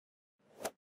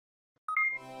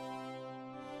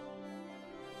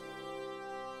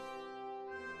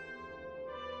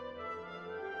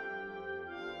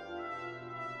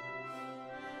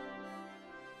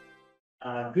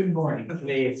Good morning.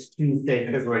 Today is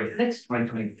Tuesday, February 6th,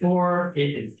 2024. It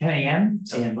is 10 a.m.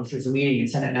 and this is a meeting in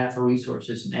Senate Natural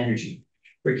Resources and Energy.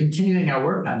 We're continuing our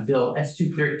work on Bill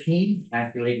S.213,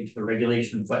 Act relating to the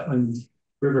regulation of wetlands,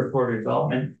 river corridor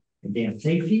development, and dam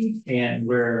safety. And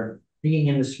we're beginning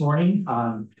in this morning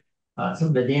on some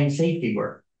of the dam safety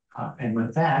work. And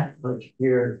with that, let's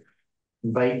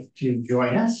invite to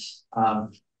join us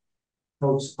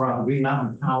folks from Green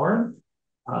Mountain Power.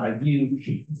 If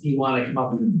you want to come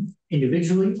up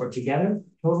individually or together,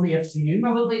 totally up to you.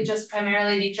 Probably just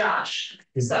primarily be Josh.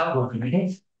 So good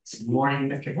morning,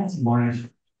 Mr. Hess. Good morning.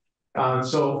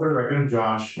 So for the record, I'm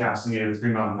Josh Cassidy with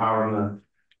Green Mountain Power. I'm the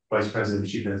Vice President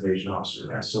and Chief Innovation Officer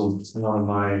there. So one of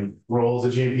my roles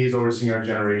at GMP is overseeing our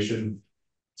generation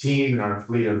team and our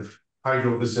fleet of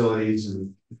hydro facilities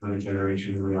and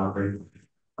generation that we operate.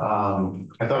 I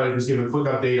thought I'd just give a quick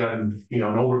update on, an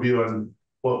overview on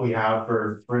what we have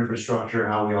for infrastructure,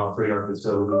 how we operate our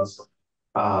facilities,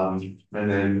 and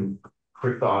then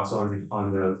quick thoughts on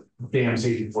the dam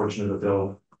safety portion of the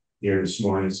bill here this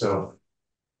morning. So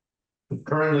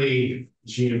currently,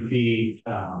 GMP,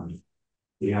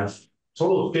 we have a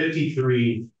total of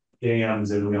 53 dams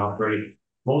that we operate,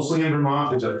 mostly in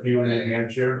Vermont. There's a few in New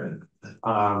Hampshire.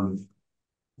 Of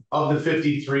the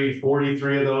 53,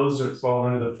 43 of those fall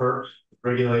under the FERC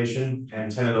regulation,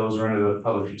 and 10 of those are under the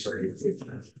public utility.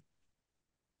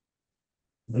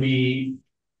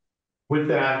 With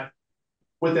that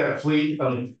fleet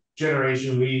of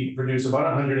generation, we produce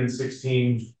about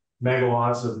 116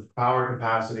 megawatts of power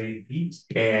capacity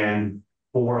and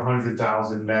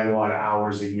 400,000 megawatt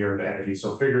hours a year of energy.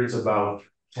 So figure it's about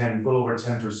a little over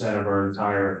 10% of our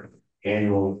entire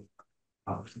annual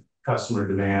customer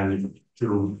demand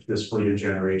through this fleet of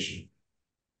generation.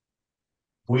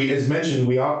 As mentioned,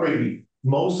 we operate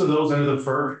most of those under the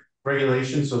FERC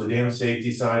regulations. So the dam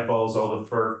safety side follows all the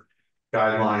FERC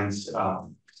guidelines.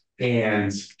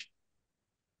 And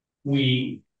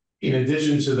we, in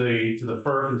addition to the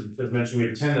FERC, as mentioned, we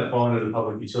have 10 that fall under the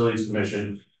Public Utilities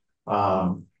Commission.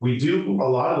 We do a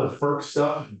lot of the FERC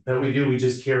stuff that we do. We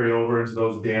just carry over into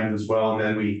those dams as well. And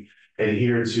then we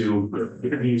adhere to the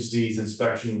PUC's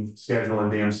inspection schedule and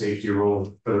dam safety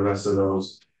rule for the rest of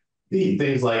those. The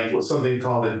things like something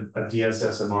called a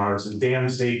DSSMR, it's a Dam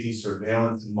Safety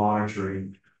Surveillance and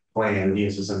Monitoring Plan,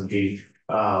 DSSMP,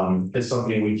 is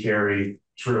something we carry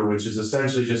through, which is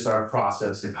essentially just our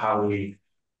process of how we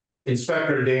inspect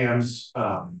our dams.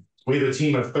 We have a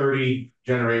team of 30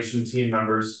 generation team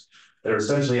members that are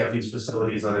essentially at these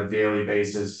facilities on a daily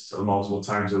basis, so multiple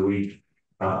times a week,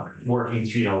 working,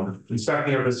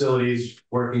 inspecting our facilities,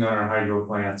 working on our hydro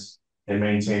plants, and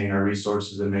maintaining our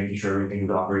resources and making sure everything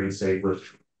is operating safely.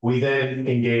 We then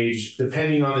engage,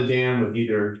 depending on the dam, with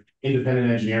either independent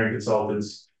engineering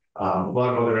consultants, a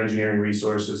lot of other engineering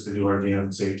resources to do our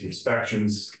dam safety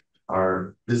inspections,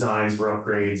 our designs for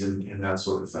upgrades, and that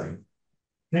sort of thing.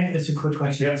 That's a quick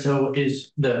question. Yeah. So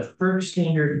is the FERC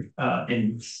standard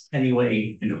in any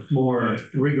way more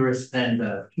rigorous than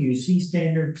the PUC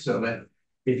standard? So that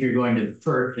if you're going to the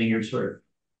FERC, then you're sort of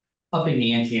upping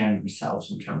the ante on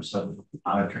themselves in terms of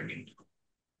monitoring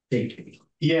safety.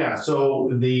 Yeah, so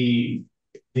the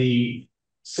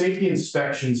safety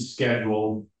inspection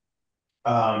schedule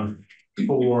so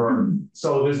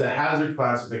there's a hazard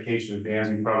classification of dams.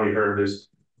 You probably heard there's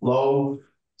low,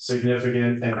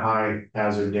 significant, and high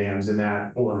hazard dams in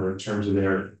that order in terms of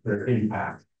their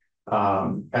impact.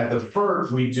 At the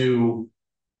FERC, we do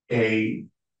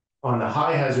on the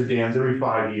high hazard dams every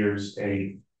 5 years,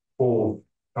 a full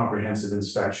comprehensive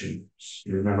inspection.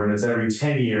 You remember, and it's every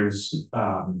 10 years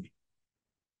every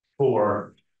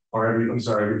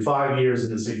 5 years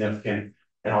in the significant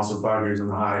and also 5 years in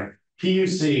the high.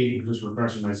 PUC, just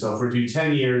refreshing myself, we do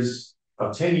 10 years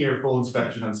of 10-year full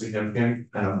inspection on significant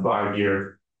and a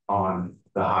 5-year on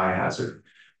the high hazard.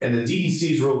 And the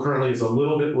DEC's rule currently is a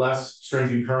little bit less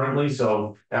stringent currently.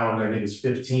 So that one I think is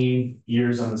 15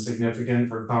 years on the significant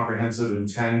for comprehensive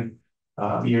and 10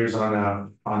 years on a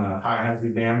high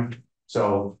hazard dam.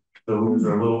 So the rules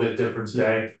are a little bit different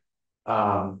today.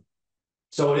 So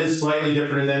it is slightly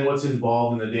different, and then what's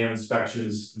involved in the dam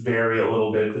inspections vary a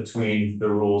little bit between the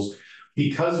rules.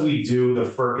 Because we do the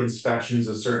FERC inspections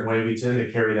a certain way, we tend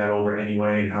to carry that over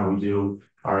anyway in how we do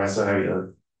our SI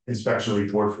inspection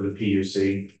report for the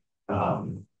PUC.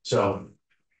 So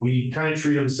we kind of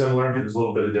treat them similar. There's a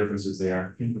little bit of differences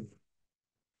there.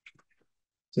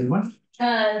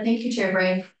 Thank you, Chair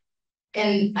Bray.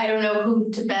 And I don't know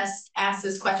who to best ask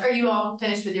this question. Are you all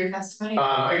finished with your testimony?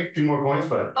 I have 2 more points,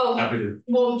 but happy to.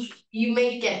 Well, you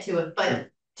may get to it, but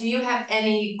do you have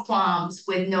any qualms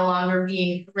with no longer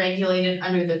being regulated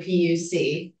under the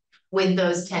PUC? with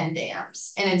those 10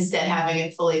 dams and instead having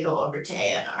it fully go over to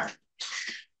A&R?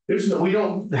 We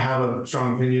don't have a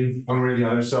strong opinion one way or the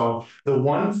other. So the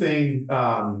one thing,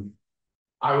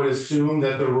 I would assume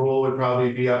that the rule would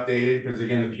probably be updated because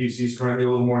again, the QC is currently a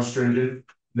little more stringent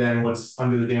than what's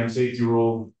under the dam safety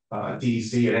rule,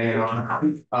 DEC and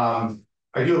A&R.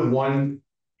 I do have one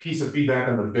piece of feedback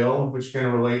on the bill, which kind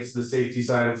of relates to the safety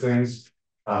side of things.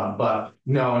 But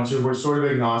no, and so we're sort of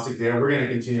agnostic there. We're going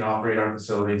to continue to operate our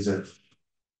facilities at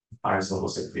highest level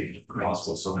safety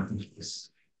possible. So,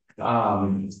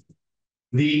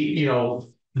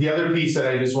 the other piece that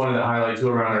I just wanted to highlight too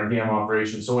around our dam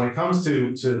operation. So when it comes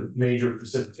to major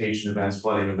precipitation events,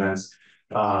 flooding events,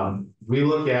 we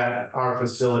look at our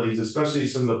facilities, especially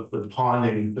some of the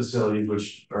ponding facilities,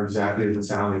 which are exactly as it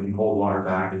sounds, they can hold water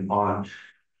back and pond.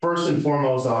 First and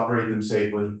foremost, operate them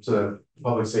safely. So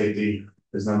public safety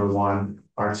is number one,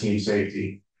 our team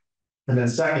safety. And then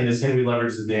second is, can we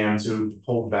leverage the dam to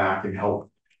hold back and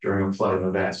help during a flooding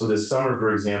event? So this summer,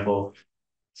 for example,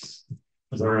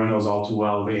 as everyone knows all too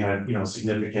well, we had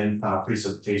significant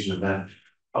precipitation event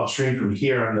upstream from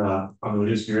here on the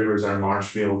Winooski River is our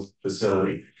Marshfield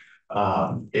facility.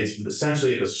 It's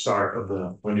essentially at the start of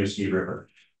the Winooski River.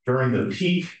 During the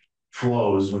peak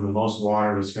flows, when the most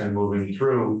water was kind of moving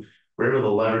through, we're able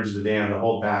to leverage the dam to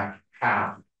hold back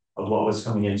half of what was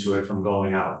coming into it from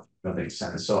going out. That makes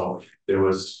sense. So there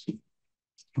was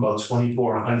about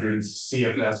 2,400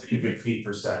 CFS cubic feet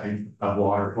per second of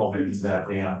water flowing into that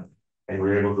dam. And we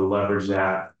were able to leverage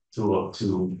that to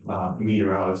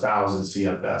meter out 1,000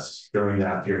 CFS during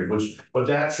that period, which what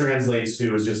that translates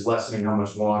to is just lessening how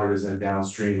much water is in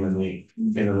downstream in the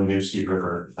Winooski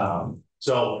River.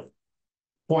 So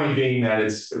point being that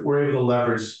we're able to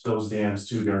leverage those dams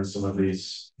too during some of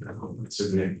these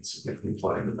significant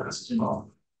flooding events as well.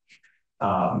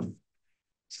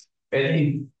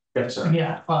 Yes, sir.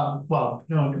 Yeah, well,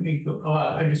 no,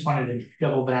 I just wanted to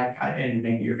double back and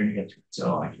maybe you're gonna get to it,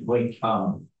 so I can wait.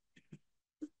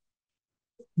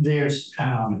 There's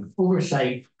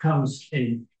oversight comes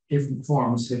in different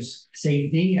forms. There's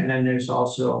safety, and then there's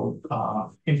also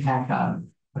impact on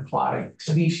aquatic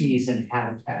species and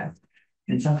habitat.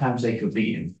 And sometimes they could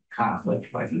be in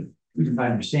conflict, like if I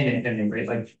understand it, then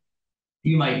like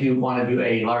you might want to do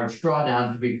a large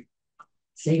drawdown to be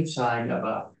safe side of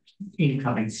a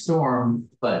incoming storm,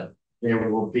 but there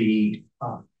will be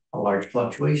a large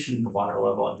fluctuation in the water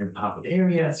level in your pocket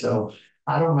area. So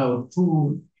I don't know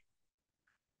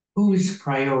whose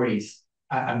priorities.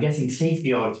 I'm guessing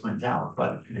safety always went down,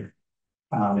 but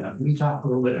we talked a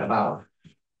little bit about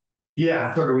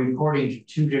sort of reporting to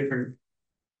two different.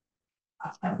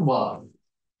 Well,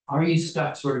 are you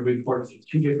stuck sort of reporting to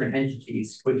two different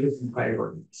entities with different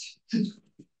priorities?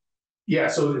 Yeah,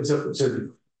 so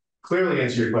to clearly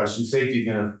answer your question, safety is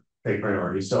going to take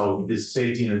priority. So this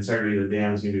safety and integrity of the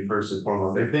dam is going to be first and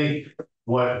foremost. I think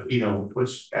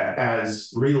which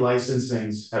as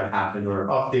relicensings have happened or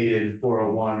updated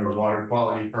 401 or water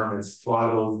quality permits, a lot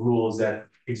of those rules that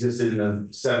existed in the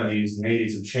 70s and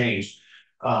 80s have changed.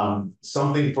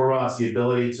 Something for us, the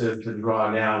ability to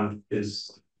draw down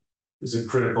is a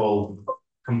critical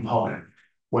component.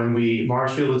 When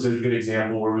Marshfield is a good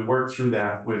example where we worked through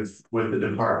that with the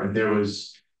department. There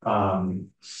was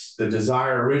the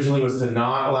desire originally was to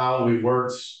not allow. We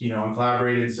worked, and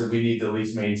collaborated, so we need to at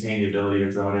least maintain the ability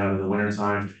to draw down in the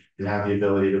wintertime and have the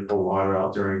ability to pull water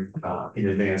out during in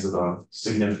advance of a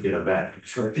significant event.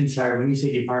 Sure. And sorry, when you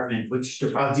say department, which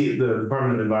department? The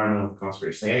Department of Environmental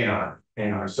Conservation, the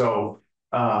A&R. So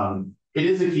it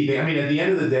is a key thing. I mean, at the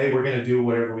end of the day, we're going to do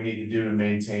whatever we need to do to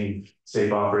maintain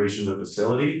safe operation of the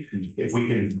facility. If we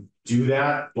can do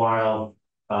that while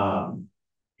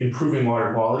improving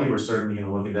water quality, we're certainly going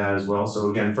to look at that as well.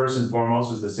 So again, first and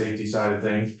foremost is the safety side of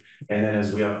things. And then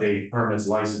as we update permits,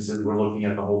 licenses, we're looking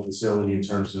at the whole facility in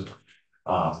terms of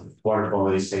water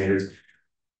quality standards.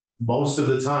 Most of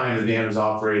the time, the dam is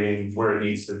operating where it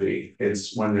needs to be.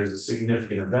 It's when there's a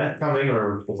significant event coming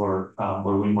or where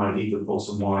we might need to pull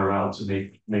some water out to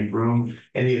make room.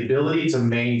 And the ability to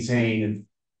maintain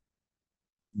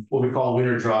what we call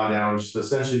winter drawdown, which is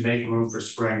essentially make room for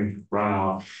spring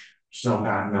runoff,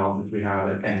 snowpack melt if we have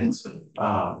it. And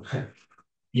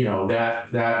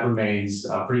that remains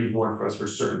pretty important for us for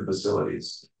certain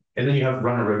facilities. And then you have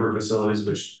run-of-river facilities,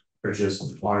 which are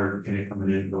just water coming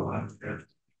in and going out.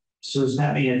 So does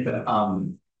that mean that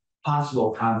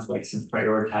possible conflicts in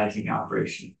prioritizing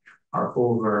operation are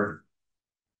over?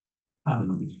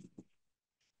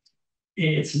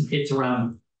 It's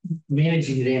around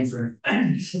managing the dam for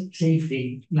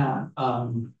safety, not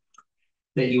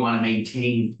that you want to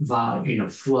maintain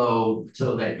flow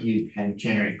so that you can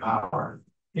generate power.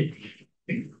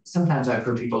 sometimes I've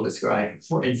heard people describe,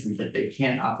 for instance, that they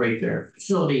can't operate their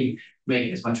facility,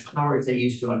 make as much power as they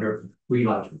used to under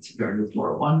relicense under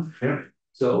 401. Yeah.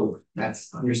 So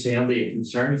that's understandably a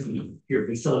concern if your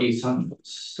facility is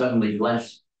suddenly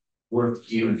less worth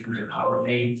to you in terms of power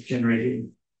made generated.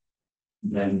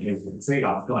 Then there's a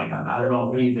trade-off going on. I don't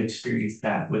know if you've experienced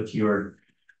that with your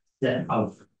set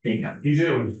of data. You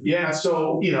do, yeah.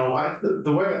 So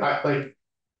the way I like,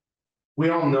 we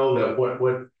all know that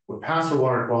what passed for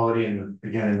water quality, and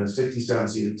again in the 60s,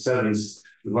 70s,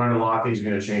 we learned a lot of things are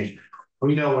going to change.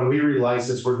 We know when we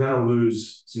relicense, we're going to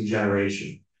lose some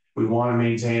generation. We want to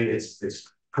maintain it's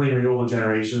clean renewable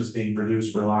generation that's being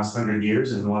produced for the last 100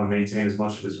 years, and we want to maintain as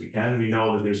much as we can. We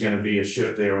know that there's going to be a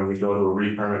shift there when we go to a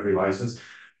re-permit relicense.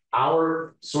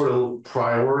 Our sort of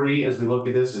priority as we look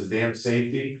at this is dam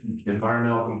safety,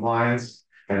 environmental compliance,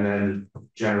 and then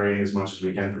generating as much as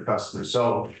we can for customers.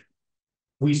 So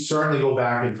we certainly go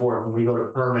back and forth when we go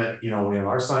to permit. We have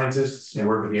our scientists and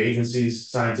work with the agencies,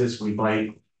 scientists. We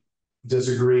might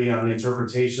disagree on the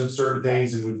interpretation of certain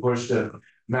things, and we push to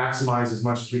maximize as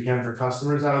much as we can for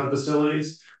customers out of the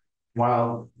facilities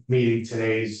while meeting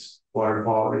today's water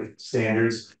quality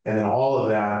standards, and then all of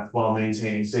that while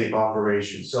maintaining safe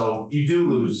operation. So you do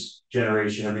lose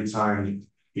generation every time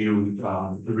you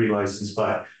relicense,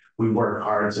 but we work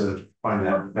hard to find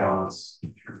that balance.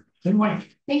 Thank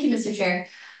you, Mr. Chair.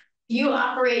 You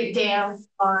operate dams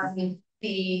on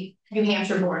the New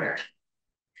Hampshire border,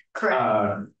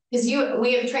 correct? Because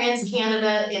we have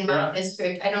Trans-Canada in my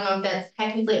district. I don't know if that's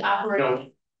technically operating. No.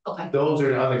 Okay. Those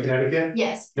are on the Connecticut?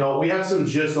 Yes. No, we have some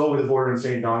just over the border in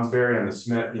St. Johnsbury on the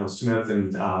Smith, Smith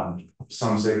and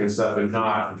Sumsick and stuff, and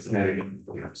not in Connecticut.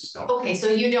 Okay, so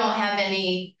you don't have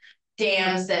any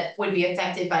dams that would be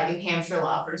affected by New Hampshire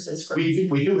law versus. We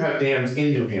do have dams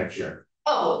in New Hampshire.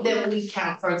 Oh, then we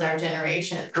count towards our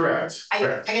generation. Correct.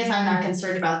 I guess I'm not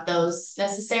concerned about those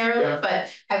necessarily, but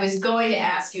I was going to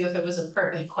ask you if it was a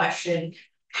pertinent question,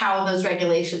 how those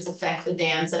regulations affect the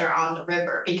dams that are on the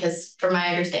river, because from my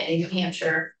understanding, New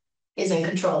Hampshire is in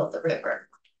control of the river,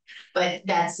 but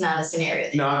that's not a scenario.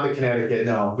 Not the Connecticut,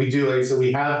 no. We do, so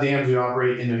we have dams we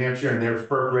operate in New Hampshire, and they're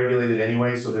FERC regulated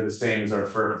anyway, so they're the same as our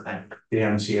FERC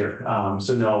dams here.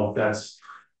 So no, that's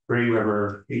Gray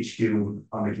River HQ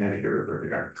on the Connecticut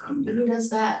River. Who does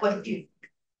that? What do you?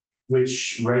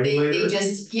 Which regulator? They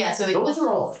just, yeah, so those are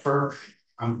all FERC.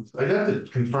 I'd have to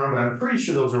confirm, but I'm pretty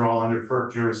sure those are all under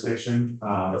FERC jurisdiction.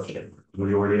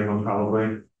 Majority of them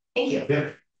probably. Thank you. Yeah.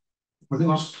 I think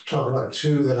let's talk about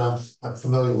two that I'm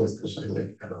familiar with, because I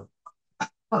think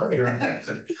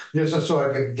just so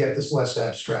I can get this less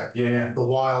abstract. Yeah. The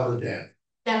Wilder Dam.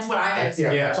 That's what I asked.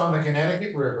 Yeah, it's on the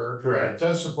Connecticut River. Correct. It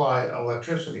does supply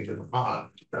electricity to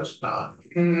Vermont. It does not.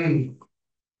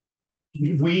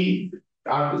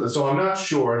 So I'm not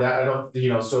sure that I don't,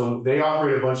 so they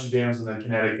operate a bunch of dams in the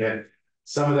Connecticut.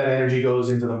 Some of that energy goes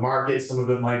into the market. Some of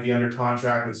it might be under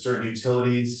contract with certain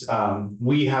utilities.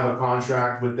 We have a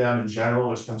contract with them in general,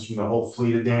 which comes from the whole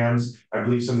fleet of dams. I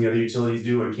believe some of the other utilities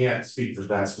do. I can't speak to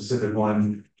that specific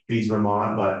one, feeds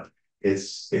Vermont, but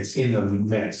it's in the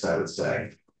mix, I would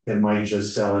say. It might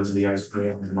just sell into the ice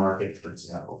cream market, for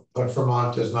example. But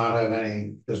Vermont does not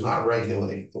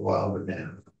regulate the Wilder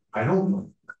Dam. I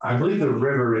believe the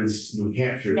river is New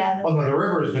Hampshire. Yeah. Oh, no, the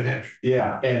river is New Hampshire.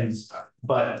 Yeah,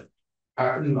 but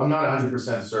I'm not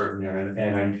 100% certain there,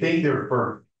 and I think they're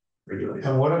FERC regulated.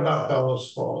 And what about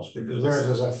Bellows Falls? Because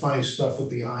there's that funny stuff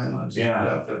with the islands.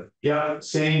 Yeah,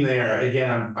 same there.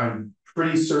 Again, I'm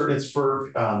pretty certain it's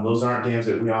FERC. Those aren't dams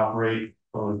that we operate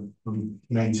or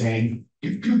maintain.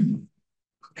 Because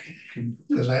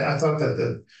I thought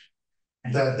that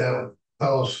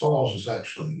Bellows Falls is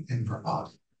actually in Vermont.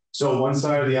 So one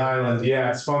side of the island, yeah,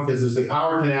 it's fun because there's the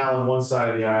power canal on one side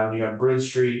of the island. You got Bridge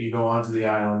Street, you go onto the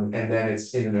island, and then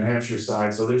it's in the New Hampshire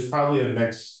side. So there's probably a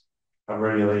mix of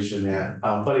regulation there.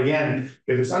 But again,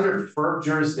 if it's under FERC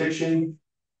jurisdiction,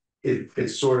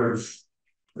 it's sort of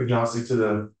agnostic to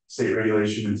the state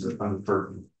regulations under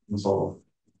FERC and so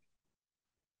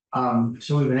on.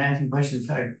 So we've been asking questions.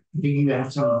 Do you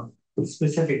have some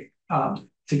specific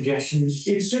suggestions,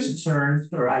 it's just concerns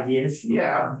or ideas?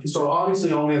 Yeah, so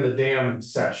obviously only in the dam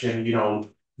section,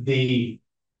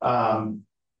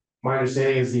 my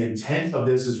understanding is the intent of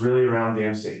this is really around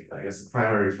dam safety. I guess the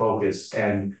primary focus,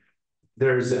 and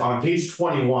there's on page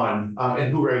 21,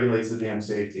 and who regulates the dam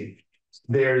safety.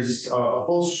 There's a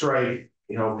full strike,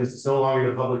 because it's no longer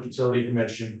the Public Utility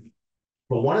Commission.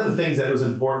 But one of the things that was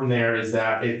important there is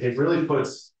that it really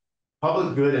puts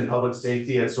public good and public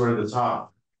safety at sort of the top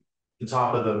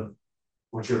of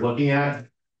what you're looking at.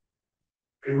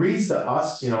 it reads to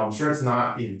us, I'm sure it's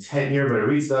not the intent here, but it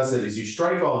reads to us that as you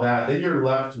strike all that, then you're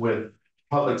left with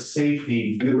public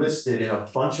safety listed in a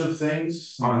bunch of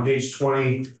things on page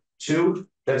 22.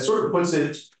 That sort of puts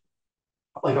it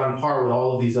like on par with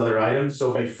all of these other items.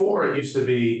 So before it used to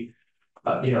be,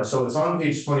 so it's on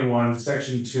page 21,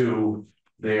 section 2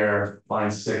 there, line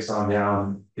 6 on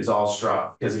down is all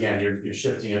struck. Because again, you're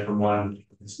shifting it from one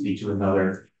entity to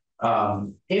another.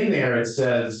 In there, it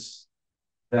says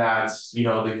that,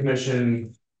 the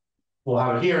commission will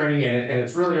have a hearing and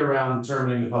it's really around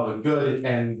determining the public good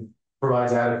and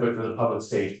provides adequate for the public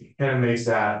safety. Kind of makes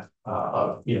that,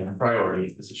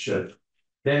 priority as it should.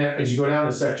 Then as you go down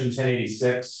to section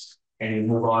 1086 and you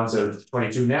move on to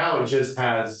 22, now it just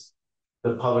has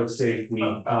the public safety,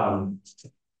 hold them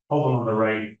on the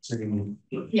right.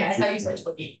 Yeah, I thought you said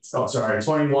 20. Oh, sorry,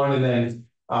 21 and then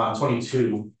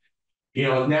 22.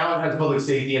 Now it has public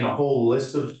safety and a whole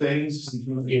list of things,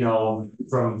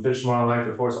 from fish and wildlife,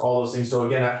 of course, all those things. So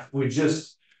again, we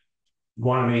just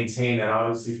want to maintain that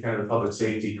obviously kind of the public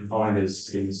safety component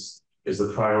is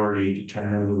the priority to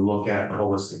kind of look at the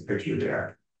holistic picture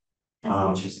there.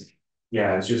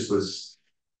 Yeah, it just was,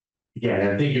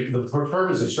 I think the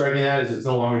purpose of striking that is it's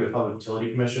no longer the Public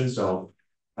Utility Commission, so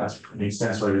that makes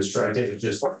sense why you strike it. It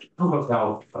just looked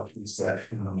out a piece that I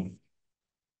think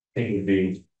it would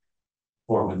be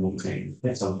formally maintained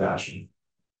in some fashion.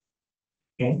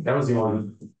 Okay, that was the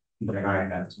only thing I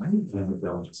had.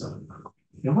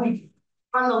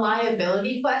 On the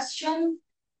liability question,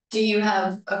 do you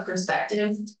have a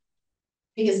perspective?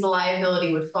 Because the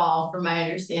liability would fall, from my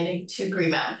understanding, to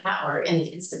Green Mountain Power in the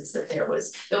instance that there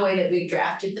was the way that we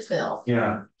drafted the bill.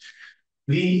 Yeah.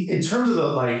 In terms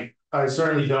of I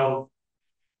certainly don't,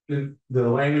 the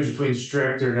language between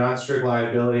strict or not strict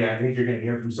liability, I think you're going to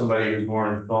hear from somebody who's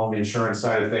more involved in the insurance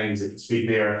side of things that can speak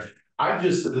there.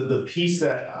 The piece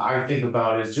that I think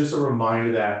about is just a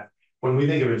reminder that when we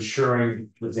think of insuring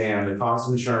the dam, the cost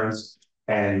of insurance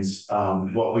and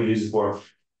what we use it for,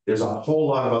 there's a whole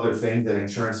lot of other things that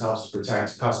insurance helps to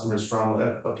protect customers from.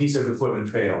 A piece of equipment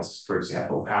fails, for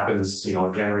example, happens, a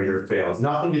generator fails,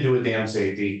 nothing to do with dam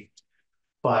safety.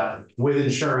 But with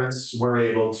insurance, we're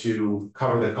able to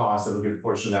cover the cost of a good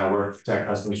portion of that work, protect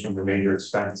customers from the major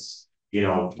expense,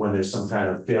 when there's some kind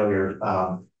of failure.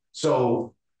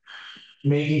 So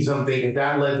making something, if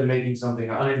that led to making something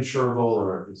uninsurable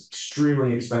or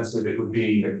extremely expensive, it would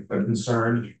be a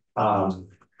concern.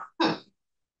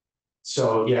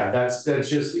 So yeah, that's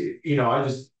just, I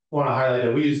just want to highlight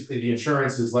that we use the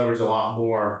insurance is leveraged a lot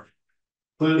more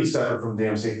clearly separate from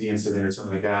dam safety incident or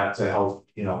something like that to help,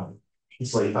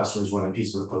 insulate customers when a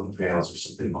piece of equipment fails or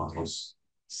something along those.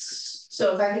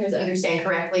 So if I can just understand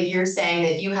correctly, you're saying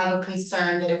that you have a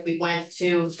concern that if we went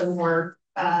to the more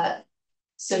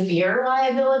severe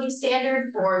liability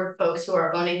standard for folks who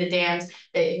are owning the dams,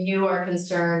 that you are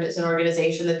concerned as an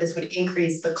organization that this would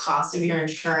increase the cost of your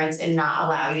insurance and not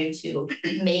allow you to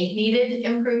make needed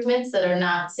improvements that are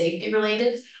not safety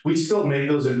related? We still make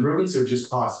those improvements, it would just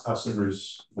cost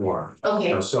customers more.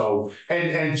 Okay. So,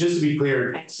 and just to be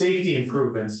clear, safety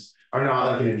improvements are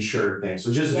not like an insured thing.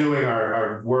 So just doing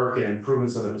our work and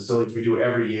improvements on the facilities we do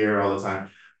every year all the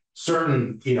time.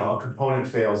 Certain, a component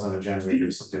fails on a generator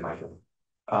or something like that.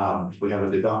 We have a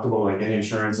deductible like any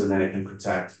insurance, and then it can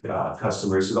protect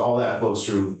customers. So all that flows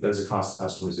through. There's a cost to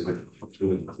customers. And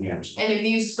have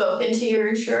you spoken to your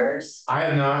insurers? I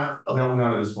have not. Okay. No,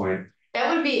 not at this point.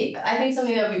 That would be, I think,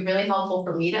 something that would be really helpful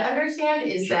for me to understand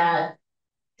is that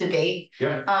debate.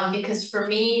 Yeah. Because for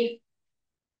me,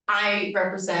 I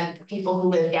represent people who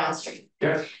live downstream.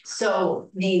 Yeah. So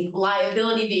the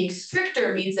liability being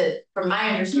stricter means that, from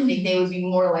my understanding, they would be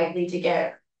more likely to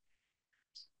get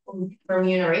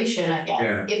remuneration, I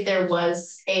guess, if there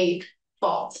was a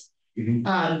fault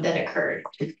that occurred.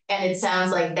 And it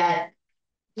sounds like that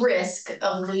risk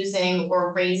of losing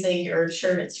or raising your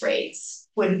insurance rates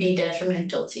would be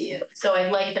detrimental to you. So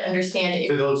I'd like to understand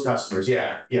to those customers.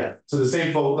 Yeah. So the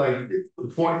same folk, the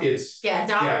point is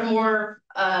dollar more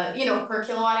per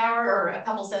kilowatt hour, or a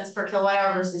couple cents per kilowatt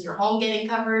hour versus your home getting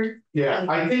covered. Yeah,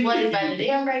 I think what is by the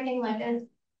dam breaking like it?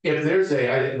 If there's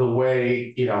the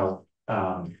way,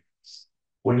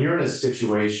 when you're in a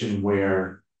situation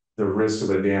where the risk of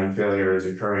a dam failure is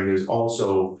occurring, there's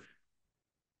also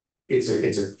it's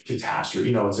a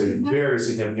catastrophe. It's a very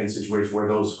significant situation where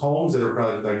those homes that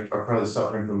are probably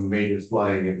suffering from major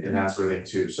flooding and that sort of thing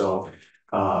too. So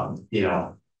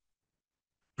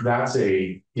that's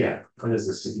it is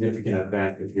a significant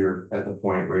event if you're at the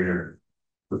point where you're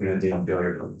looking at dam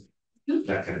failure from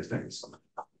that kind of thing. So.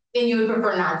 And you would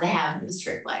prefer not to have the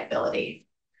strict liability?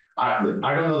 I don't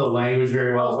know the language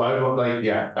very well, so I would like,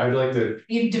 yeah, I'd like to.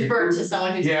 You defer to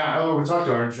someone who's. Yeah, we'll talk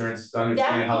to our insurance to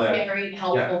understand how That that. would be very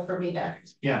helpful for me to.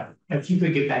 Yeah, if you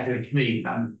could get back to the committee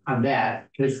on that,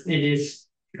 because it is,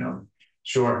 you know,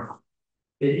 Sure.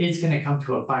 it is gonna come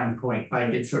to a fine point,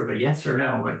 like it's sort of a yes or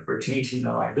no, like we're changing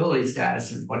the liability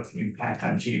status and what the impact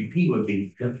on GDP would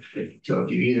be. So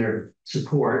if you either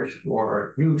support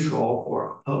or neutral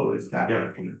or oppose, that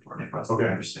would be important for us to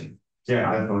understand.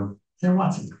 Yeah, definitely. There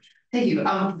Watson. Thank you.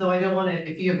 Though I don't want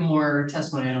to, if you have more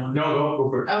testimony, I don't want to. No, go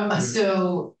for it.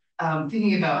 So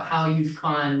thinking about how you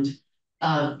fund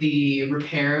the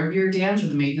repair of your dams or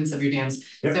the maintenance of your dams.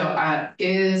 Yep. So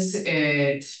is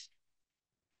it,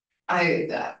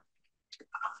 I'm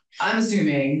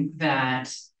assuming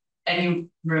that any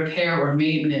repair or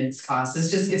maintenance costs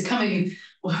is just, it's coming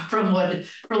from what,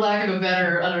 for lack of a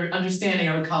better understanding,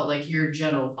 I would call it like your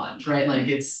general fund, right? Like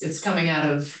it's coming out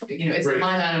of, you know, it's a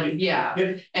line item, yeah.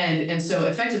 Yep. And so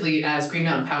effectively as Green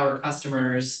Mountain Power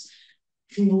customers,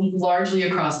 largely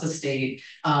across the state,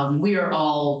 we are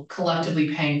all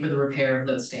collectively paying for the repair of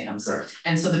those dams. Right.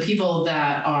 And so the people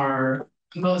that are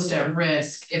most at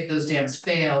risk, if those dams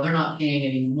fail, they're not paying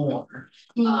any more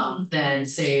than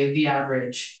say the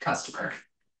average customer.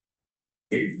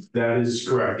 That is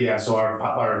correct. Yeah, so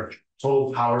our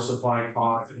total power supply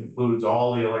cost includes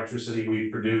all the electricity we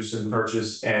produce and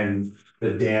purchase, and the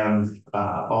dam,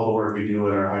 all the work we do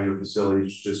at our hydro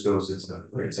facilities just goes into the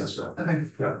rate system. Okay.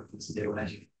 Yeah. It's a deal.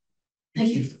 Thank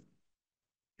you.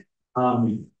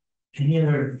 Any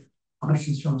other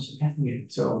questions from us?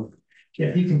 So yeah,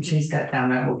 if you can chase that down,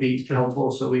 that will be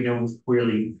helpful, so we know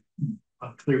really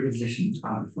a clear position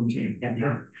from James.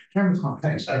 Yeah.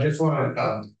 Thanks. I just want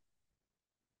to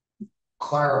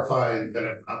clarify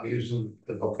that I'm using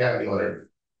the vocabulary.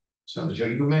 So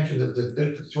you mentioned that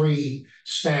the three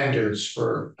standards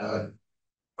for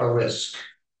a risk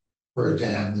for a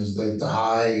dam is the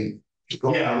high.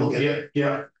 Yeah,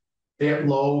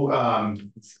 low,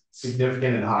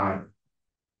 significant and high.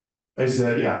 Is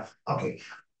that, yeah. Okay.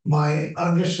 My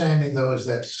understanding though is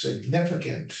that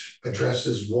significant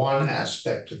addresses one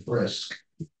aspect of risk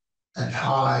and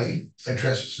high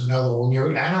addresses another. When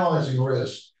you're analyzing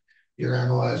risk, you're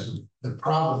analyzing the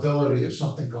probability of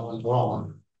something going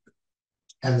wrong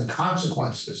and the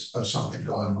consequences of something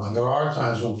going wrong. There are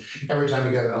times when every time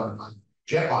you get it on a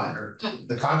jetliner,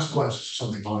 the consequences of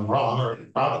something going wrong are you're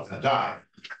probably going to die.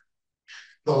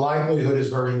 The likelihood is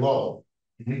very low.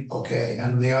 Okay,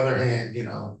 and on the other hand, you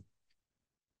know,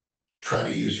 try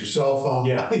to use your cell phone.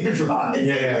 Yeah. You're driving.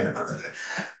 Yeah.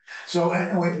 So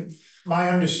anyway, my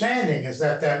understanding is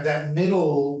that that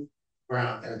middle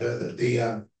ground there,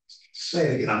 the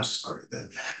say it again, I'm sorry, the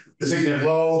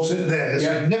low, the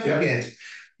significant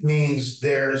means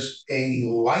there's a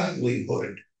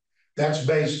likelihood. That's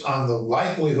based on the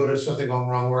likelihood of something going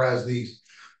wrong, whereas the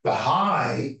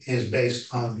high is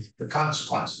based on the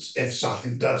consequences if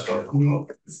something does go wrong.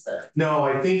 No,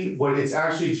 I think what it's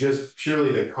actually just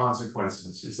purely the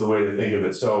consequences is the way to think of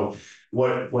it. So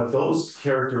what those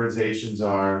characterizations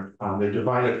are, they're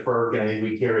divided FERC, and I think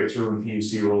we carry it through in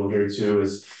PUC rule here too,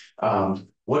 is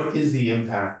what is the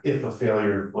impact if a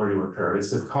failure were to occur?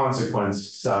 It's the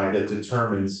consequence side that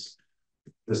determines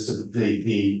the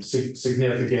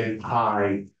significant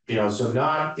high, you know, so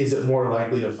not is it more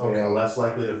likely to fail, less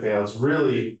likely to fail. It's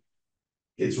really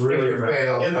if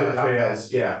it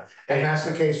fails, yeah. And that's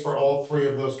the case for all three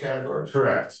of those categories?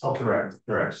 Correct. Oh, correct.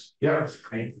 Yep.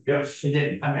 Right. Yep. And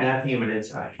then, I mean, I think of it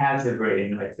as a hazard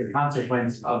rating, like the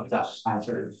consequence of the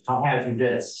hazard, how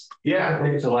hazardous. Yeah.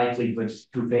 There's a likelihood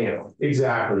to fail.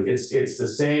 Exactly. It's the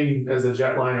same as the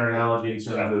jetliner analogy in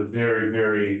terms of very,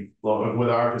 very low with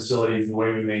our facilities, the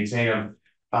way we maintain them.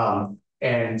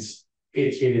 And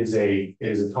it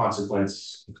is a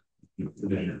consequence.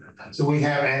 Do we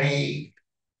have any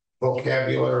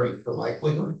vocabulary for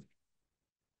likelihood?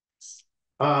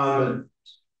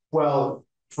 Well,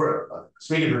 for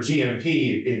speaking for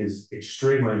GMP, it is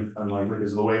extremely unlikely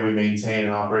because of the way we maintain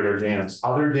and operate our dams.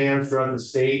 Other dams throughout the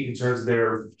state, in terms of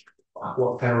their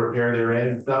what kind of repair they're in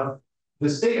and stuff, the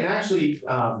state, and actually,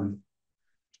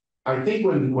 I think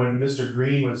when Mr.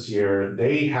 Green was here,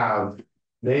 they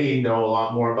know a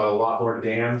lot more about a lot more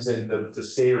dams and the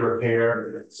state of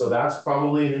repair. So that's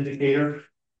probably an indicator.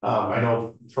 I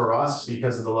know for us,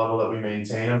 because of the level that we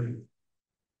maintain them,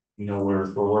 you know, where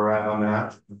we're at on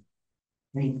that.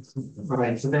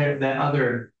 Right, so there, that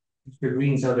other, Mr.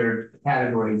 Green's other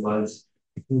category was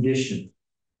condition.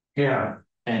 Yeah.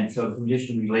 And so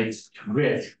condition relates to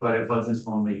risk, but it wasn't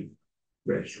only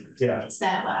risk. Yeah. It's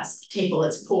that last table,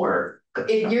 it's poor.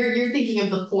 If you're thinking of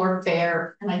the poor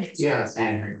fair, and I think Yeah.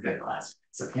 good last.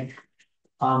 Okay.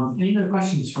 Any other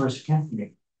questions for Mr.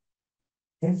 Cassidy?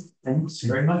 Okay, thanks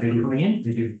very much for coming in.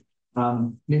 Thank you.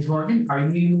 Ms. Morgan, are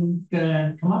you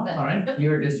gonna come up? All right,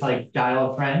 you're just like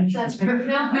dial friend. That's perfect.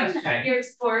 No, Okay. your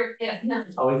sport, yeah, no.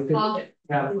 Always good All to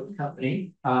have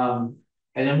company.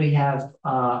 And then we have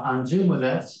on Zoom with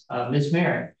us, Ms.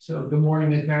 Merritt. So good morning,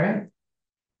 Ms. Merritt.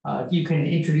 If you can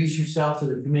introduce yourself to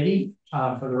the committee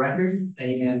for the record,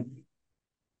 and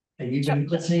you've been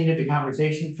listening to the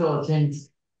conversation, fill us in.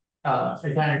 As I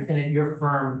understand it, your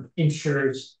firm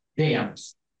insures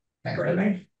dams.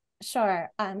 Right? Sure.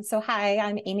 So hi,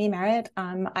 I'm Amy Merritt.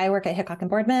 I work at Hickok and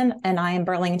Boardman, and I am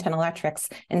Burlington Electric's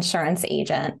insurance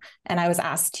agent. And I was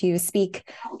asked to speak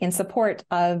in support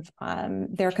of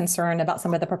their concern about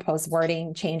some of the proposed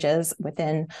wording changes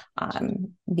within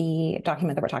the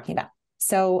document that we're talking about.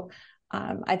 So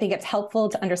I think it's helpful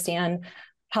to understand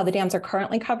how the dams are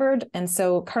currently covered. And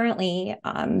so currently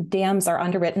dams are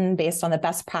underwritten based on the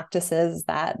best practices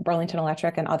that Burlington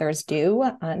Electric and others do,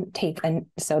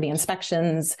 so the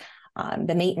inspections,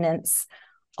 the maintenance,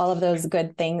 all of those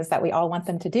good things that we all want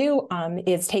them to do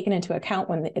is taken into account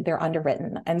when they're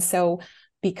underwritten. And so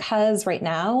because right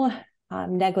now,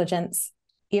 negligence,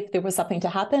 if there was something to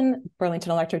happen,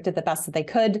 Burlington Electric did the best that they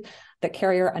could, the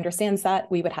carrier understands that,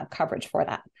 we would have coverage for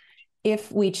that.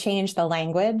 If we change the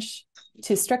language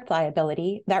to strict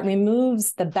liability, that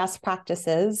removes the best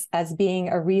practices as being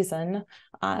a reason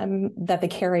that the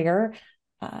carrier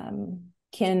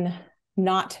can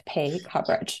not pay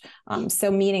coverage.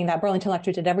 So meaning that Burlington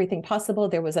Electric did everything possible.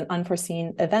 There was an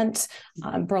unforeseen event.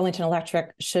 Burlington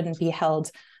Electric shouldn't be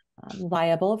held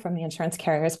liable from the insurance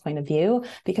carrier's point of view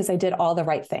because they did all the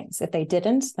right things. If they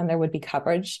didn't, then there would be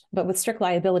coverage. But with strict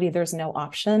liability, there's no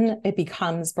option. It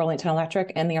becomes Burlington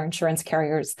Electric and their insurance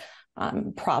carrier's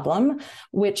problem,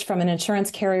 which from an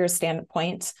insurance carrier's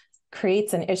standpoint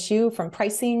creates an issue from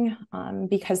pricing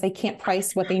because they can't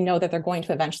price what they know that they're going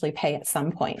to eventually pay at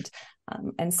some point.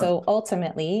 And so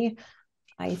ultimately,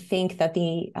 I think that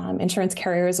the insurance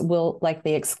carriers will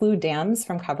likely exclude dams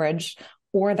from coverage,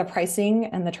 or the pricing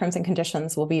and the terms and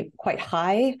conditions will be quite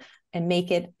high and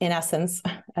make it, in essence,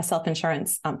 a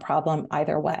self-insurance problem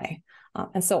either way.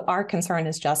 And so our concern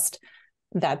is just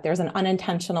that there's an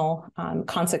unintentional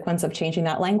consequence of changing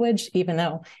that language, even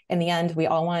though in the end, we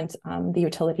all want the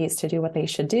utilities to do what they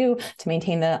should do to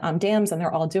maintain the dams, and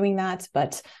they're all doing that.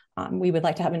 But we would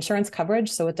like to have insurance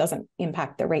coverage so it doesn't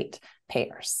impact the rate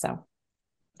payers. So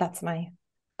that's my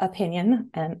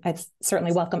opinion, and I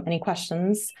certainly welcome any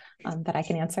questions that I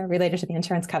can answer related to the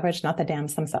insurance coverage, not the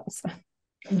dams themselves.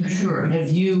 Sure. Have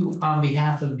you, on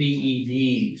behalf of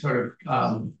BED, sort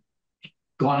of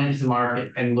gone into the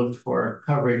market and looked for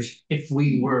coverage if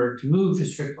we were to move to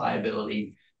strict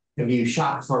liability? Have you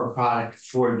shopped for a product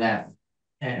for them?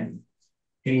 And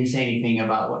can you say anything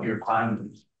about what your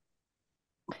findings?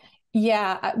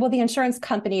 Yeah, well, the insurance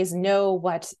companies know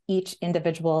what each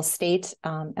individual state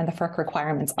and the FERC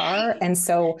requirements are. And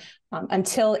so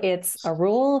until it's a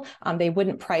rule, they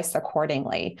wouldn't price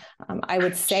accordingly. I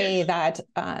would say that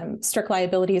strict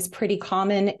liability is pretty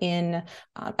common in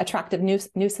attractive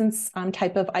nuisance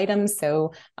type of items.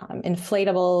 So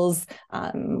inflatables,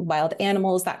 wild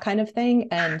animals, that kind of thing.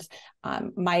 And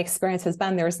my experience has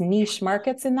been there's niche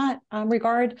markets in that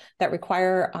regard that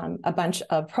require a bunch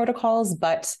of protocols,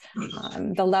 but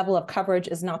the level of coverage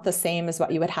is not the same as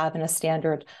what you would have in a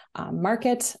standard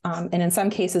market. And in some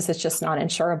cases, it's just not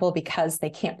insurable because they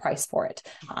can't price for it.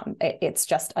 It's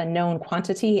just a known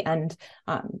quantity. And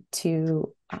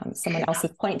to someone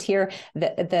else's point here,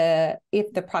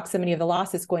 if the proximity of the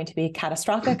loss is going to be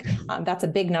catastrophic, that's a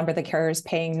big number the carrier is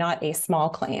paying, not a small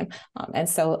claim. And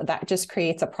so that just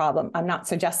creates a problem. I'm not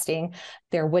suggesting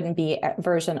there wouldn't be a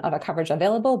version of a coverage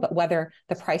available, but whether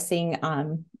the pricing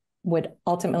would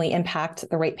ultimately impact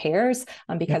the ratepayers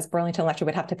because Burlington Electric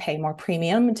would have to pay more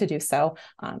premium to do so.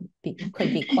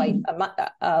 Could be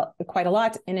quite a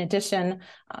lot. In addition,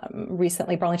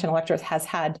 recently Burlington Electric has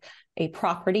had a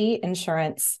property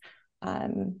insurance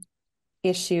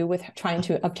issue with trying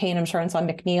to obtain insurance on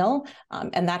McNeil,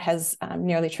 and that has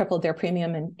nearly tripled their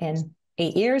premium in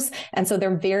 8 years. And so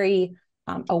they're very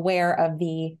aware of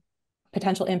the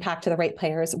potential impact to the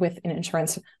ratepayers with an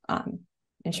insurance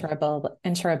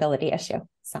insurability issue.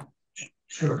 So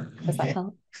sure. Does that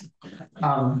help?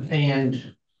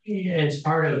 And as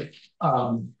part of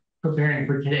preparing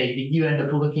for today, did you end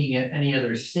up looking at any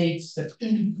other states that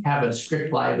have a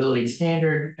strict liability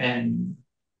standard? And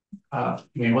I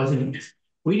mean,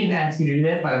 we didn't ask you to do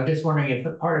that, but I'm just wondering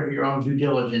if part of your own due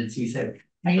diligence, you said,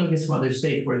 I can look at some other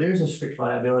states where there's a strict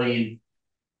liability and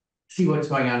see what's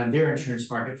going on in their insurance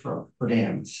market for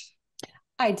dams.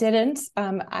 I didn't.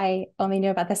 I only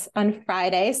knew about this on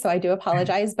Friday, so I do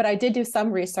apologize. But I did do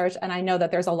some research, and I know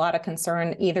that there's a lot of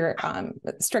concern, either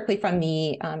strictly from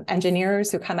the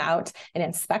engineers who come out and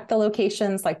inspect the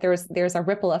locations. Like there's a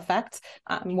ripple effect,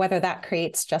 whether that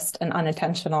creates just an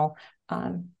unintentional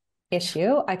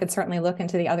issue. I could certainly look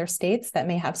into the other states that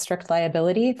may have strict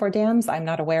liability for dams. I'm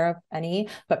not aware of any,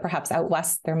 but perhaps out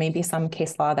west there may be some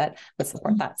case law that would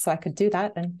support that. So I could do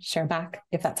that and share back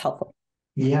if that's helpful.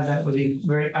 Yeah, that would be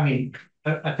very, I mean,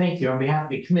 thank you on behalf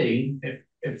of the committee.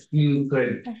 If you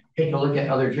could take a look at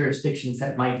other jurisdictions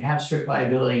that might have strict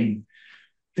liability and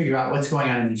figure out what's going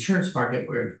on in the insurance market,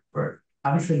 we're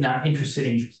obviously not interested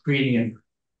in creating an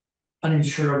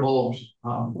uninsurable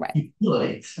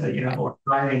utilities, or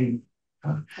driving,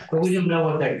 but we don't know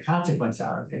what the consequences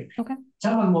are. Okay.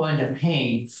 Someone will end up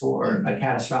paying for a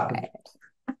catastrophic.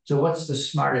 So what's the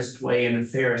smartest way and the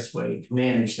fairest way to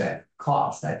manage that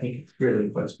cost? I think it's really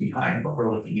what's behind what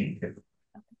we're looking into.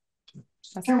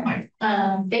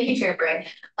 Thank you, Chair Bray.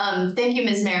 Thank you,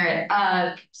 Ms. Merritt.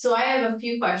 So I have a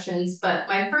few questions, but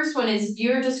my first one is,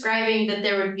 you're describing that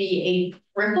there would be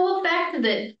a ripple effect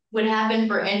that would happen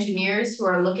for engineers who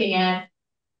are looking at,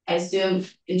 I assume,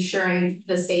 ensuring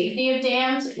the safety of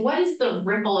dams. What is the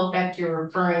ripple effect you're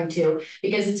referring to?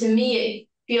 Because to me, it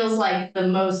feels like the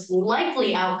most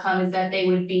likely outcome is that they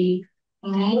would be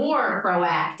more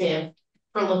proactive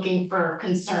for looking for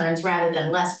concerns rather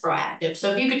than less proactive.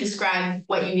 So if you could describe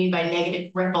what you mean by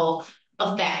negative ripple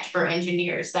effect for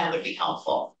engineers, that would be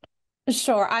helpful.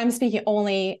 Sure. I'm speaking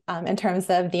only in terms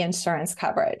of the insurance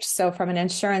coverage. So from an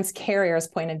insurance carrier's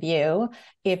point of view,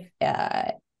 if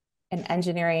an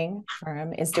engineering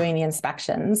firm is doing the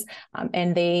inspections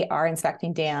and they are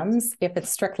inspecting dams, if it's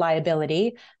strict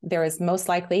liability, there is most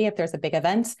likely, if there's a big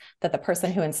event, that the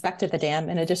person who inspected the dam,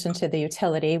 in addition to the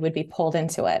utility, would be pulled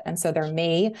into it. And so there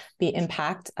may be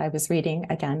impact. I was reading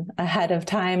again ahead of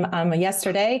time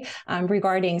yesterday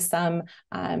regarding some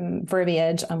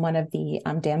verbiage on one of the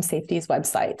dam safety's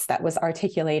websites that was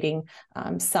articulating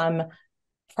some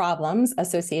problems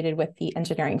associated with the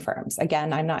engineering firms.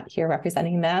 Again, I'm not here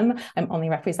representing them. I'm only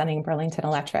representing Burlington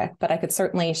Electric, but I could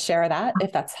certainly share that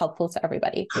if that's helpful to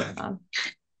everybody.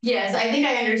 Yes, I think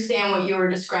I understand what you were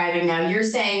describing now. You're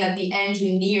saying that the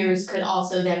engineers could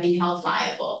also then be held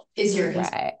liable, is your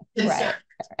concern. Right.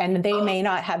 And they may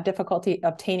not have difficulty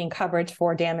obtaining coverage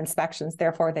for dam inspections.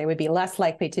 Therefore, they would be less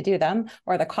likely to do them,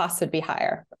 or the costs would be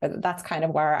higher. That's kind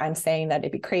of where I'm saying that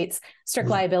if it creates strict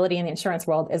liability in the insurance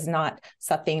world is not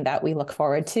something that we look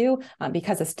forward to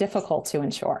because it's difficult to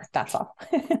insure. That's all.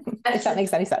 If that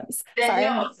makes any sense. Sorry.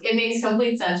 No, it makes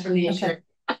complete sense from the insurance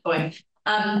point.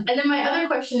 And then my other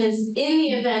question is, in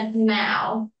the event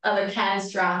now of a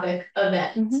catastrophic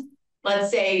event, let's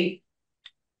say,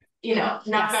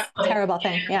 terrible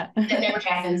thing. Yeah. That never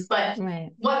happens, but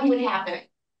what would happen?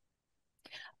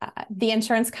 The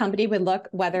insurance company would look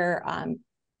whether,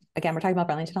 again, we're talking about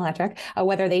Burlington Electric,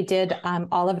 whether they did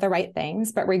all of the right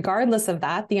things. But regardless of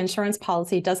that, the insurance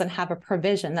policy doesn't have a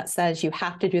provision that says you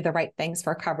have to do the right things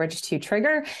for coverage to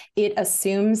trigger. It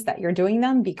assumes that you're doing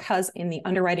them because in the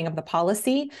underwriting of the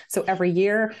policy, so every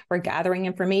year we're gathering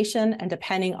information, and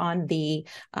depending on the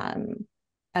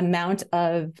amount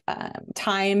of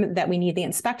time that we need the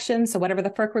inspection. So whatever the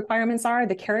FERC requirements are,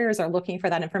 the carriers are looking for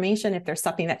that information. If there's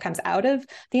something that comes out of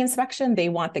the inspection, they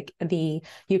want the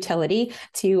utility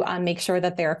to make sure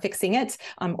that they're fixing it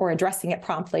or addressing it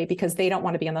promptly, because they don't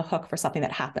want to be on the hook for something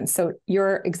that happens. So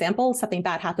your example, something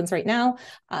bad happens right now,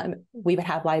 we would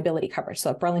have liability coverage. So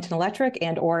if Burlington Electric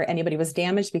and or anybody was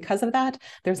damaged because of that,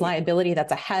 there's liability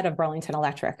that's ahead of Burlington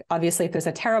Electric. Obviously, if there's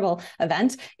a terrible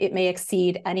event, it may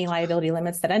exceed any liability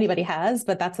limits that anybody has,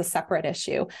 but that's a separate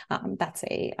issue. That's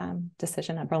a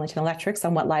decision of Burlington Electric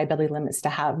on what liability limits to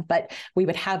have. But we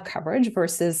would have coverage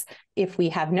versus if we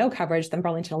have no coverage, then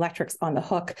Burlington Electric's on the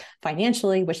hook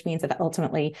financially, which means that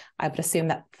ultimately I would assume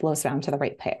that flows down to the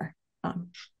ratepayer.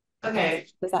 Okay.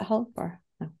 Does that help or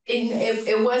no?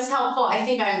 It was helpful. I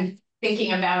think I'm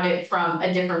thinking about it from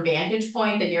a different vantage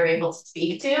point that you're able to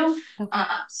speak to. Okay.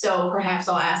 So perhaps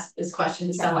I'll ask this question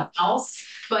to someone else,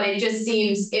 but it just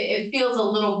seems, it feels a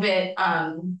little bit,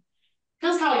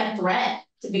 feels kind of like a threat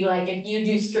to be like, if you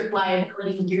do strict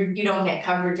liability, you don't get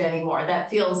coverage anymore.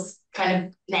 That feels kind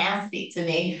of nasty to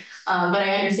me. But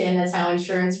I understand that's how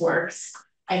insurance works,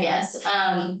 I guess.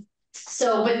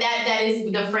 But that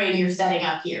is the frame you're setting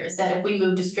up here, is that if we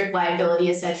move to strict liability,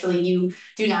 essentially you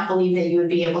do not believe that you would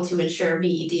be able to insure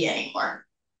VED anymore.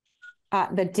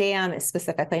 The dam is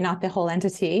specifically, not the whole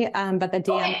entity, but the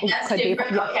dam could be.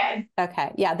 Okay.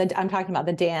 Okay, yeah, I'm talking about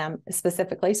the dam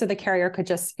specifically. So the carrier could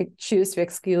just choose to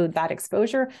exclude that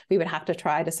exposure. We would have to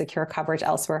try to secure coverage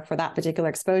elsewhere for that particular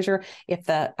exposure if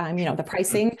the, the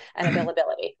pricing and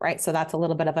availability, right? So that's a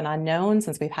little bit of an unknown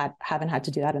since we haven't had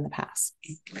to do that in the past.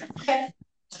 Okay.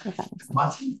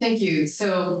 Thank you.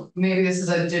 So maybe this is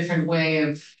a different way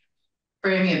of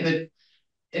framing it, but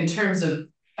in terms of,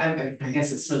 I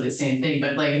guess it's really the same thing,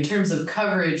 but like in terms of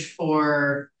coverage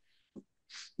for,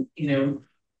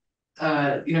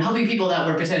 helping people that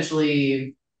were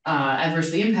potentially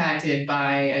adversely impacted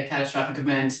by a catastrophic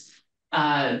event,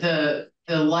 the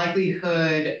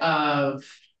likelihood of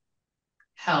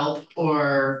help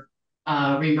or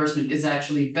reimbursement is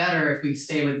actually better if we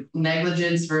stay with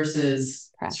negligence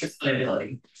versus strict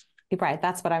liability. Right,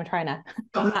 that's what I'm trying to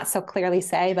not so clearly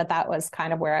say, but that was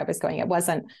kind of where I was going. It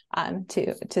wasn't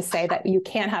to say that you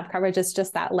can't have coverage. It's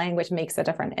just that language makes it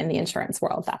different in the insurance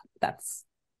world. That's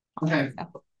okay.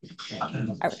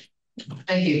 Right.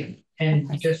 Thank you.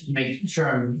 And just to make sure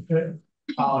I'm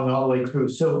following all the way through.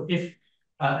 So if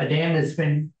a dam has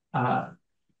been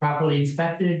properly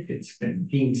inspected, it's been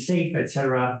deemed safe,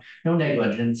 etc., no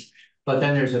negligence, but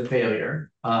then there's a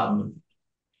failure.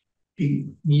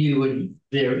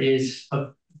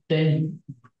 Then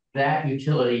that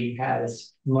utility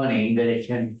has money that it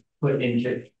can put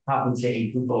into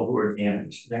compensating people who are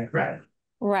damaged. Is that correct?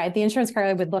 Right. The insurance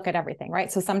carrier would look at everything,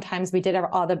 right? So sometimes we did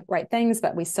all the right things,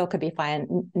 but we still could be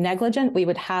fine. Negligent, we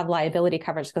would have liability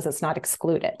coverage because it's not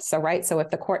excluded. So, right. So if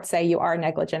the court say you are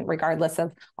negligent, regardless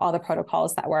of all the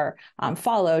protocols that were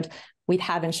followed, we'd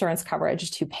have insurance coverage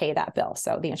to pay that bill.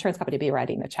 So the insurance company would be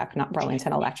writing the check, not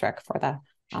Burlington Electric, for the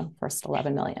first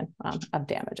 11 million of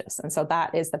damages. And so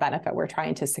that is the benefit we're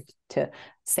trying to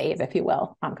save, if you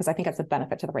will, because I think it's a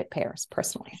benefit to the ratepayers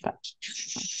personally. But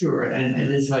sure, and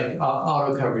it's like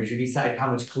auto coverage. You decide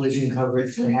how much collision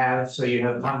coverage to have, so you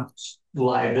have how much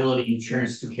liability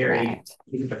insurance to carry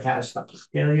if a catastrophic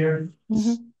failure.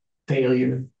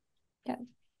 Failure. Yeah.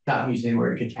 Stop using the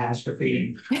word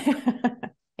catastrophe.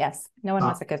 Yes, no one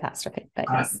wants a catastrophe, but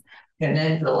yes. And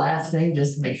then the last thing,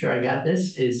 just to make sure I got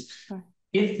this, is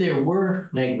if there were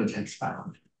negligence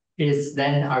found, is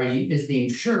the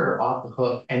insurer off the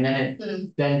hook, and then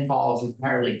it then falls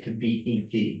entirely to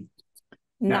BEP?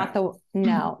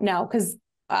 No, because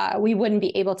we wouldn't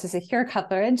be able to secure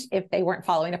coverage if they weren't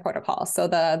following the protocol. So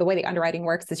the way the underwriting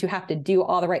works is you have to do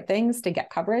all the right things to get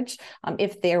coverage.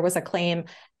 If there was a claim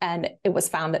and it was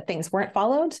found that things weren't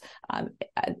followed,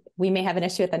 we may have an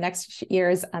issue at the next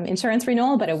year's insurance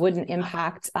renewal, but it wouldn't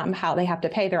impact how they have to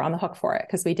pay. They're on the hook for it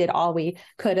because we did all we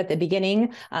could at the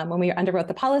beginning when we underwrote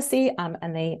the policy,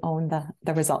 and they own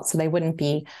the results. So they wouldn't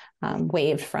be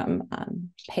waived from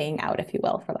paying out, if you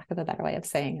will, for lack of a better way of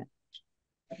saying it.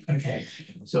 Okay,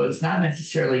 so it's not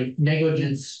necessarily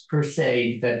negligence per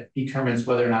se that determines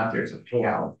whether or not there's a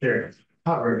payout. They're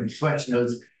covered. The question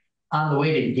is, on the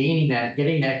way to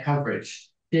getting that coverage,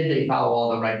 did they follow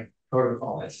all the right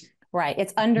protocols? Right.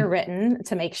 It's underwritten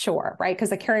to make sure, right? Because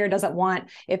the carrier doesn't want,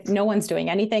 if no one's doing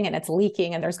anything and it's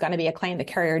leaking and there's going to be a claim, the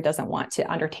carrier doesn't want to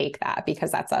undertake that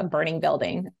because that's a burning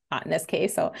building, not in this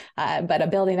case. So, but a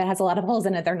building that has a lot of holes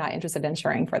in it, they're not interested in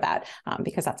insuring for that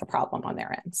because that's a problem on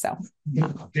their end. So,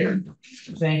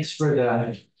 thanks for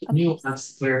the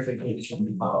nuanced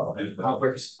clarification.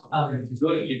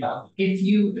 If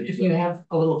you have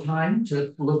a little time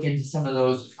to look into some of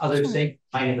those other things,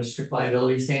 kind of a strict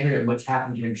liability standard and what's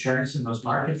happened to insurance in those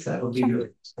markets, that would be really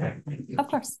Of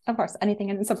course, anything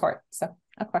in support. So,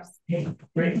 of course. Okay,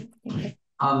 great.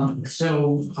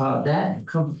 So that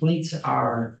completes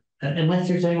our. Unless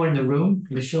there's anyone in the room,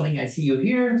 Ms. Schilling, I see you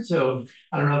here. So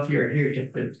I don't know if you're here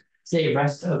to say the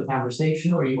rest of the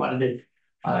conversation or you wanted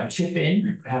to chip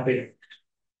in. Happy to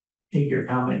take your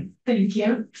comment. Thank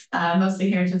you. Mostly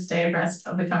here to stay abreast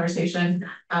of the conversation.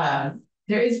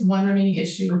 There is one remaining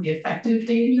issue with the effective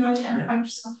date.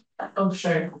 Oh,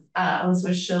 sure.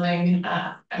 Elizabeth Schilling,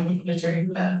 I'm the chair of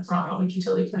the Vermont Public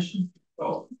Utility Commission.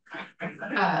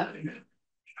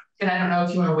 And I don't know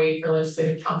if you want to wait for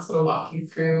legislative council to walk you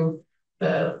through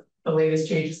the latest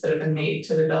changes that have been made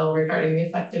to the bill regarding the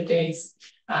effective dates.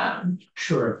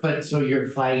 Sure, but so you're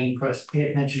flagging for us to pay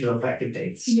attention to effective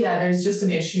dates. Yeah, there's just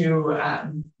an issue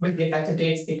with the effective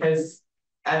dates because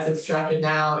as it's drafted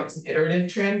now, it's an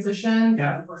iterative transition.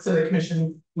 Yeah. So the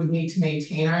commission would need to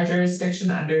maintain our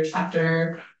jurisdiction under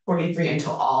chapter 43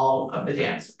 until all of the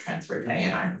dams are transferred to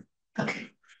ANR. Okay.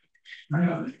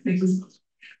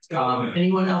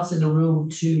 Anyone else in the room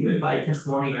to invite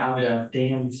testimony on the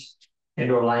dams and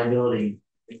or liability?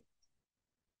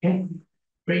 Okay,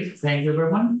 great. Thank you,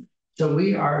 everyone. So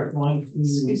we are going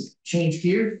to change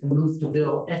gears and move to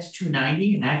Bill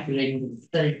S.290 and activating the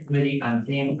study committee on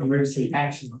dam emergency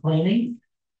action planning.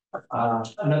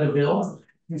 Another bill,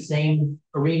 the same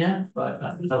arena, but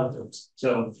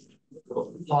so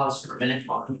we'll pause for a minute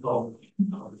while people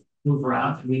move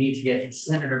around. We need to get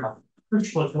Senator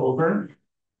Hirschfeld over,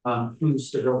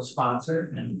 who's the bill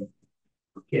sponsor, and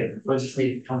get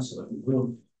legislative council in the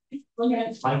room.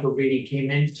 Michael Reedy came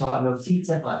in, saw no seats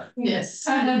at left. Yes.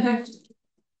 Are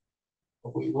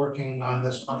we working on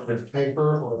this on the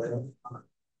paper or?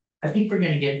 I think we're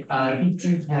gonna get,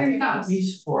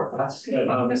 copies for us.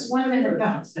 There's one minute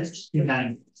ago. That's good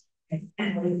night.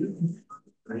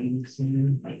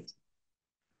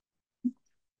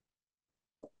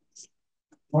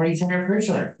 Morning, Senator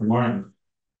Hirschler. Good morning.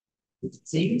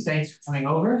 See you, thanks for coming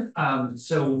over.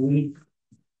 So we,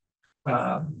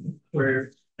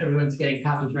 everyone's getting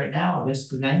copies right now of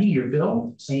S.290, your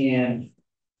bill, and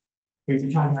we're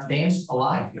talking about dams a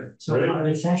lot here. So we're on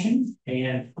this session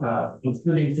and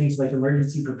including things like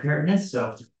emergency preparedness.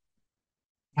 So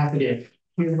happy to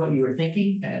hear what you were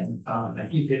thinking, and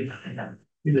if you could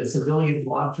do the civilian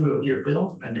walkthrough of your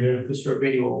bill, and then Mr.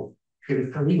 Brady will give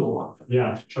it the legal one.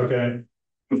 Yeah, okay.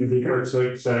 The Kurt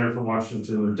Senator from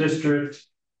Washington District.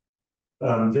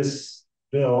 This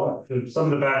bill, some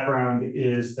of the background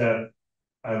is that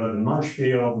I live in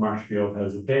Marshfield. Marshfield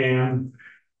has a dam.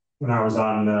 When I was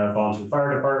on the volunteer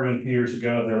fire department a few years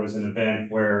ago, there was an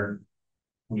event where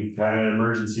we had an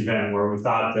emergency event where we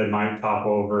thought that might top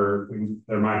over.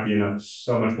 There might be enough,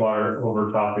 so much water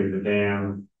overtopping the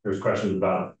dam. There's questions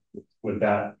about would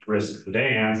that risk the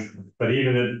dam, but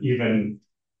even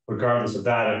regardless of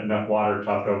that, if enough water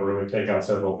topped over, it would take out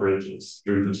several bridges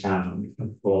through the town,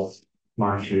 both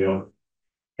Marshfield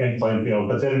and Plainfield.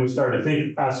 But then we started to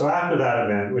think, so after that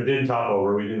event, we didn't top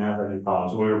over, we didn't have any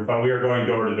problems. But we were going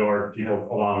door to door, people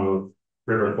along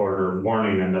the river corridor,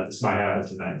 warning them that this might happen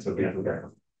tonight, so be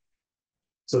prepared.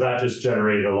 So that just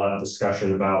generated a lot of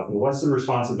discussion about what's the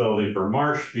responsibility for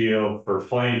Marshfield, for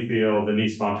Plainfield, and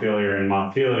East Montpelier and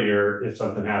Montpelier if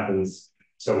something happens.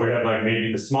 So we have like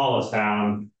maybe the smallest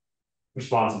town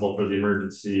responsible for the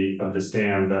emergency of this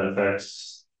dam that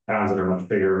affects towns that are much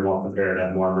bigger and more prepared,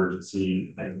 have more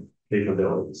emergency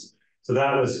capabilities. So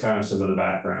that was kind of some of the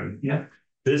background. Yeah.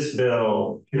 This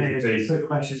bill. Can I ask a quick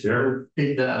question? Sure.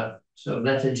 So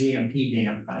that's a GMP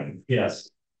dam, right? Yes.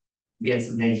 Yes,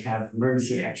 and they have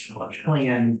emergency action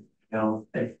plan,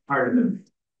 as part of the,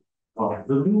 well,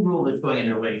 the new rule that's going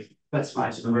into way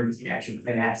specifies an emergency action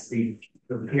plan has to be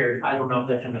prepared. I don't know if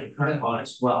that's in the current law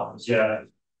as well. Yeah.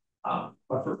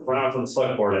 When I was on the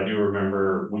select board, I do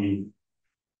remember we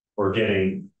were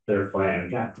getting their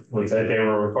plan. Yeah. Like they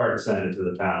were required to send it to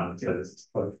the town.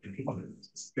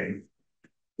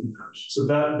 So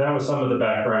that was some of the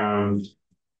background.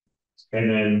 And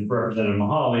then Representative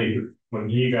Mahali, when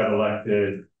he got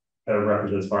elected,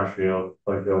 represents Marshfield,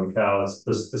 Plainfield, and Calais,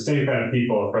 the same kind of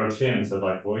people approached him and said,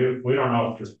 like, well, we don't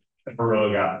know if it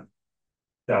really got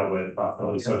dealt with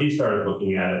properly. So he started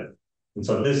looking at it. And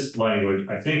so this language,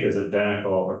 I think, is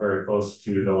identical or very close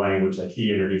to the language that he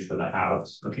introduced to the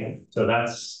House. Okay. So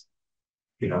that's,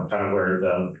 kind of where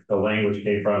the language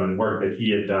came from and work that he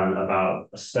had done about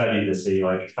a study to see,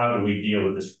 like, how do we deal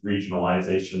with this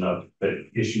regionalization of the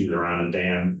issues around a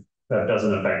dam that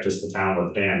doesn't affect just the town where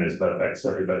the dam is, but affects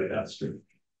everybody downstream.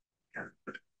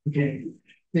 Okay.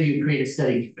 So you create a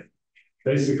study.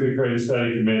 Basically, create a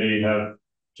study committee, have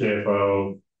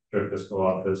JFO, fiscal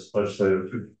office,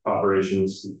 legislative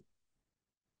operations,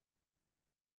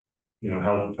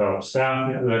 help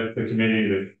staff, the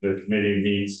committee, the committee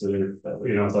meets,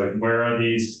 it's like, where are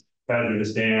these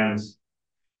hazardous dams,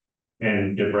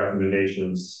 and give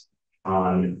recommendations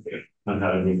on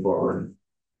how to move forward.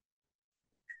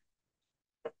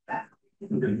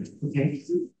 Okay.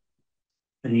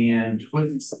 And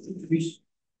what's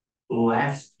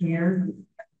last year?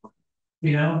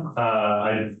 It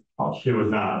was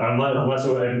not, unless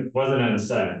it wasn't in the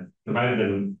Senate. It might have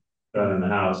been done in the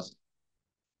House.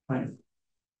 Right.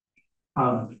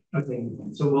 Okay,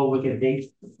 so we'll look at dates.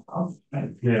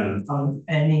 Right. Yeah.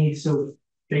 So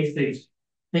basically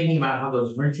thinking about how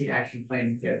those emergency action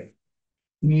plans get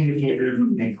communicated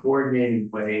in a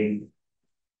coordinated way,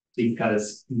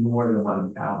 because more than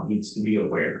one town needs to be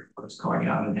aware of what's going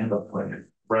on and have a plan.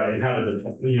 Right. And how did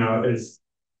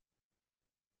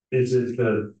is it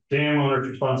the dam owner's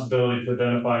responsibility to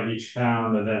identify each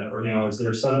town, and then, or is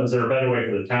there a better way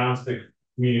for the towns to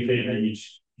communicate in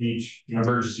each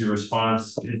emergency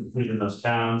response in those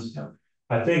towns? Yeah.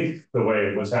 I think the way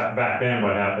it was back then,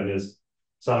 what happened is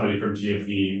somebody from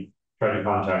GFE tried to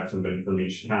contact somebody from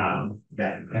each town.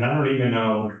 Yeah. And I don't even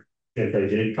know if they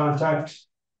did contact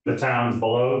the towns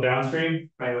below downstream.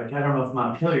 Right, like, I don't know if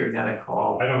Montpelier got a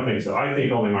call. I don't think so. I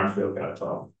think only Marshfield got a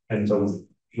call. And so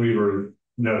we were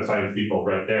notifying people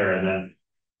right there, and then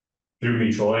through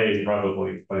mutual aid,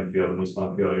 probably Plainfield and East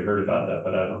Montpelier heard about that,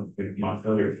 but I don't think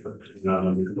Montpelier, not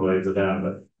on mutual aid to them,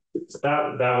 but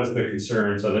that was the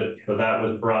concern. So that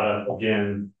was brought up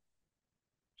again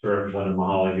to Representative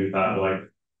Mahali, who thought like,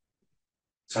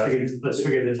 Let's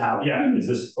figure this out. yeah,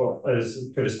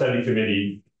 could a study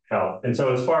committee help? And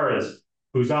so as far as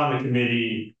who's on the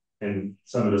committee and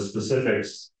some of the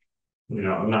specifics, you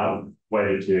know, I'm not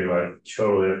wedded to,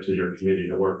 totally up to your committee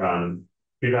to work on.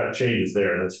 If you've got changes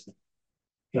there,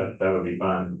 that would be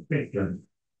fun. Thank you.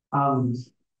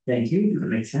 That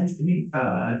makes sense to me.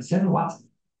 Senator Watson.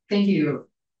 Thank you.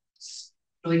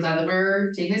 Really glad that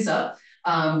we're taking this up.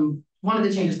 One of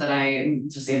the changes that I am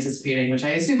just anticipating, which I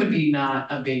assume would be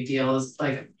not a big deal, is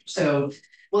like,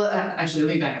 actually,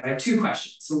 let me back up. I have two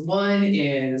questions. So one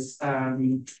is,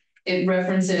 it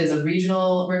references a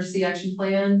regional emergency action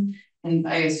plan. And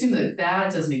I assume that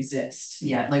doesn't exist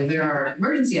yet. Like there are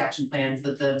emergency action plans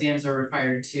that the dams are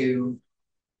required to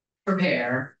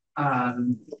prepare.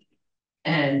 And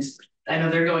I know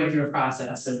they're going through a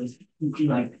process of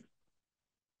like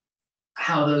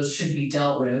how those should be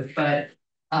dealt with, but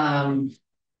I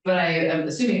am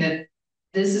assuming that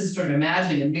this is sort of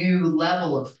imagining a new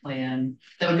level of plan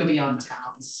that would go beyond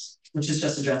towns, which is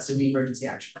just addressed in the emergency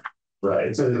action.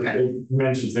 Right. So it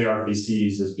mentions the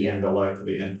RPCs as being the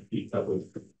likely entity that would.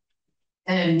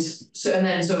 And so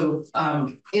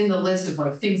in the list of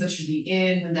like things that should be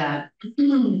in that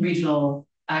regional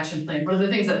action plan, one of the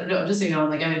things that, just so you know,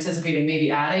 like I'm anticipating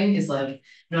maybe adding is like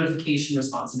notification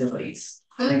responsibilities.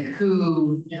 Like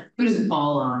who does it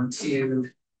fall on to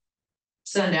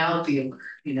send out the alert,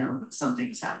 you know,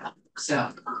 something's happening.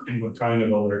 So And what kind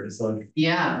of alert is like?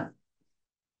 yeah.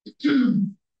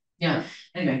 Yeah,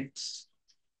 anyway,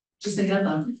 just thinking of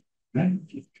them. Right.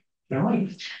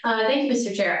 Thank you,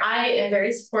 Mr. Chair. I am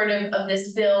very supportive of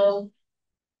this bill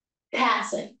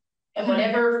passing in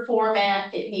whatever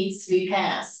format it needs to be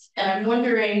passed. And I'm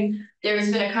wondering,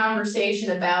 there's been a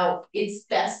conversation about its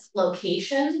best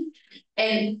location.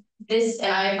 And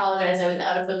I apologize, I was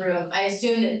out of the room. I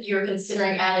assume that you're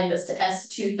considering adding this to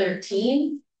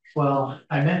S.213. Well,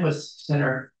 I met with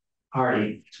Senator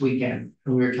Hardy this weekend,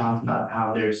 and we were talking about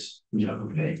how there's, you know,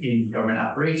 in government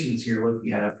operations, you're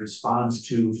looking at a response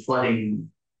to flooding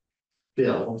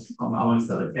bills amongst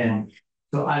other, and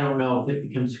so I don't know if it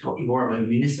becomes more of a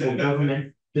municipal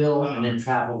government bill and then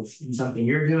travels in something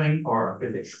you're doing, or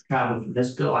if it travels in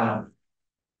this bill.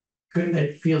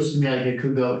 It feels to me like it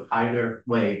could go either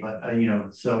way, but you know,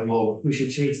 so we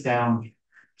should chase down.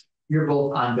 You're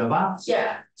both on GovOps.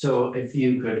 Yeah. So if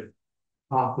you could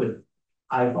talk with,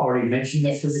 I've already mentioned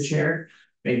this to the chair,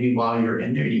 maybe while you're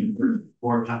in there, you can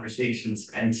more conversations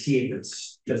and see if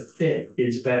it's the fit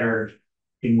is better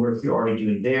in work you're already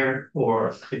doing there, or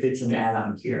if it's an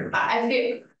add-on here. I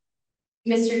think,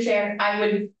 Mr. Chair, I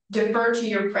would defer to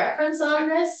your preference on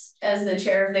this as the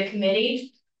chair of the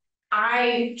committee.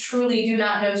 I truly do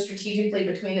not know strategically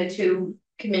between the two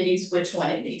committees which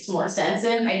one it makes more sense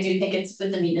in. I do think it's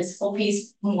with the municipal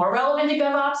piece more relevant to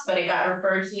GovOps, but it got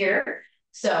referred here.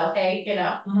 So, hey, you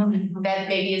know, that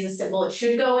maybe is a symbol. It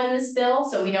should go in this bill,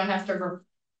 so we don't have to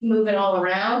move it all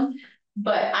around.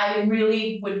 But I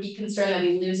really would be concerned that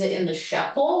we lose it in the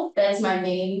shuffle. That's my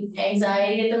main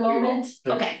anxiety at the moment.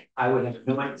 Okay. I would have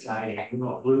no anxiety. I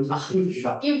will lose the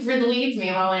shuffle. You've relieved me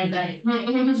while I'm done.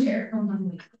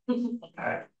 All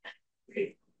right.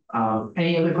 Great.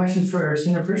 Any other questions for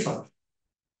Senator Pritchard?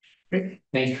 Great.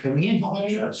 Thanks for coming in.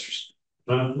 Thank you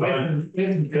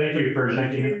for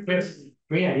thanking me.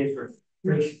 Great idea for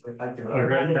Rich. We'd like to go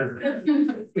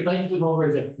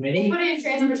over the committee. We'll put it in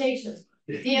transportation.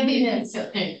 DMV minutes.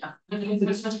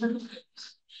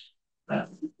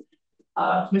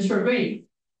 Mr. Green,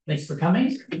 thanks for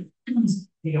coming.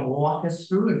 You can walk us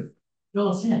through and fill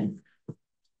us in.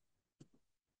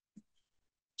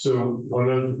 So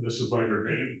this is my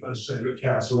grade,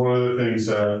 so one of the things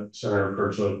that Senator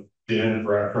Pritchard did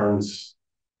reference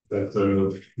that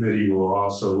the committee will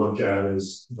also look at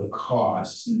is the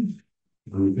cost.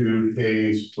 Who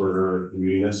pays for the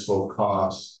municipal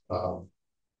costs of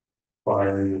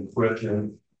acquiring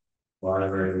equipment,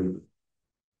 acquiring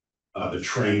the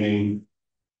training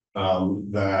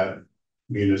that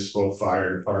municipal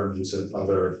fire departments and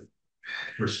other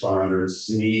responders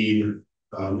need in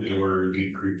order to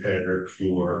be prepared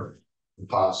for the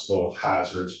possible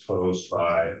hazards posed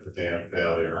by the dam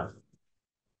failure.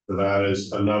 So that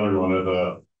is another one of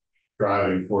the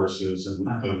driving forces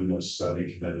in this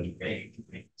study committee.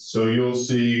 So you'll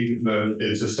see that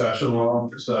it's a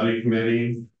session-long study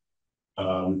committee.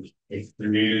 It's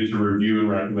created to review and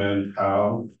recommend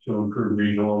how to improve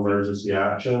regional emergency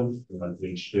action. And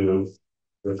page 2,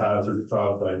 with hazard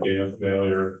caused by dam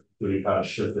failure, including how to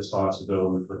shift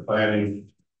responsibility for planning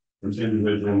from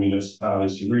individual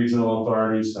municipalities to regional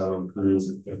authorities, how to improve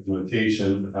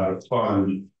implementation, and how to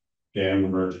fund dam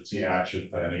emergency action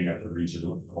planning at the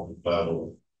regional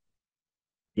level.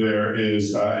 There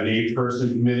is an 8-person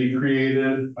committee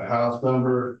created, a House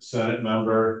member, Senate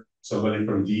member, somebody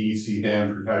from DEC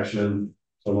Dam Protection,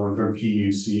 someone from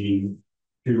PUC,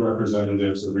 2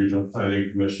 representatives of regional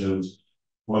planning commissions,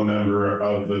 1 member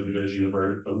of the Division of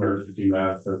Emergency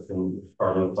Management from the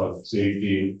Department of Public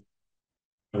Safety,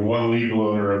 and 1 legal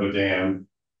owner of a dam,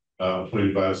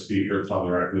 appointed by the Speaker upon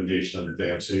the recommendation of the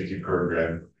Dam Safety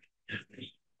Program.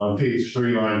 On page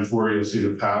 3, line 4, you'll see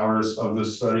the powers of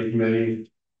this study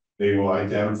committee. They will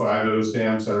identify those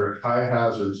dams that are high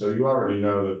hazard. So you already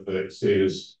know that the state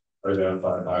has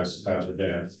identified high hazard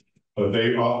dams, but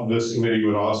this committee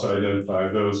would also identify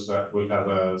those that would have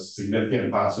a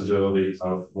significant possibility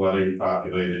of flooding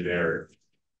populated area.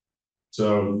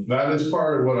 So that is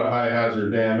part of what a high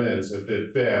hazard dam is. If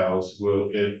it fails, will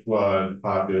it flood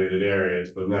populated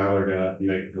areas? But now they're going to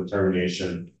make a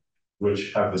determination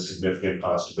which have the significant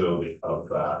possibility of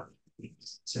that.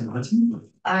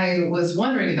 I was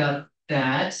wondering about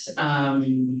that,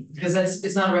 because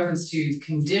it's not a reference to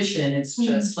condition, it's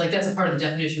just like that's a part of the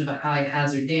definition of a high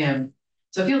hazard dam.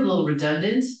 So it feels a little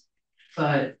redundant,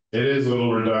 but it is a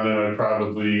little redundant. I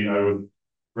would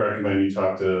recommend you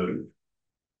talk to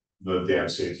the dam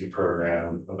safety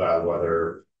program about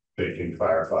whether they can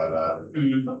clarify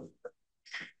that.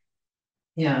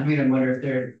 Yeah, I mean, I wonder if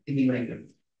they're thinking like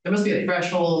there must be a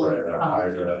threshold, high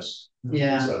risk,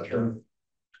 yeah, etc.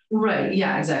 Right,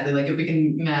 yeah, exactly. Like if we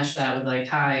can match that with like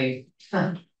high,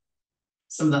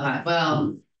 some of the high,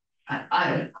 well,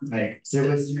 I don't know. Right, so it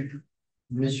was,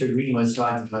 Mr. Green was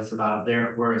talking to us about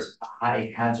there was a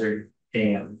high hazard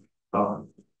dam.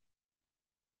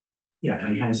 Yeah,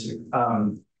 high hazard.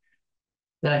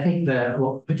 That I think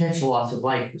the potential loss of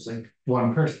life was like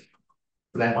 1 person.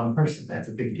 For that 1 person, that's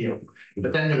a big deal.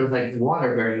 But then there was like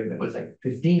water barrier that was like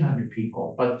 1,500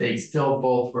 people, but they still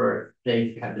both were,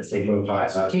 they had the same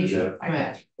classification.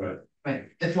 Right.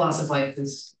 If loss of life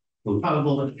is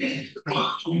probable.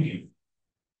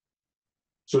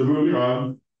 So moving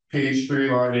on, page 3,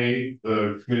 line 8,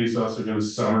 the committee is also going to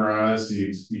summarize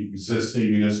the existing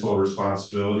municipal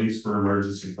responsibilities for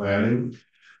emergency planning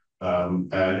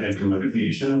and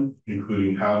implementation,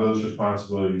 including how those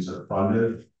responsibilities are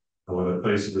funded, and whether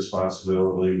place of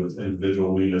responsibility with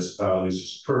individual municipalities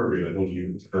is appropriate. And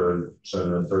you heard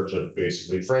Senator Burchett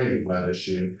basically framing that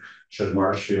issue. Should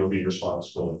Marshfield be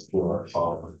responsible for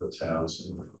all of the towns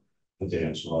and the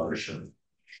dam's watershed?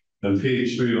 On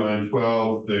page 3, line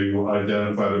 12, they will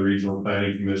identify the regional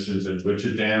planning commissions in which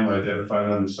a dam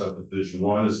identified under subdivision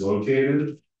 1 is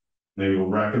located. They will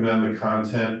recommend the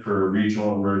content for a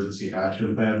regional emergency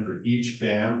action plan for each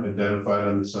dam identified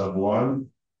under sub 1,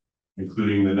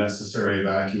 including the necessary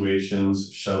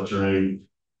evacuations, sheltering,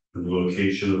 and the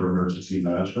location of emergency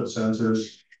management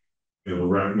centers. They will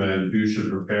recommend who should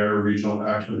prepare a regional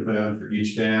action plan for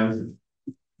each dam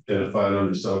identified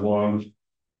under sub 1,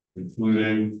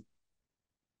 including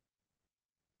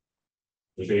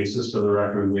the basis for the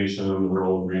recommendation of the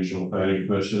role of regional planning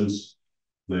commissions.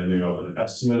 Then they have an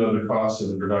estimate of the cost of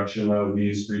the production of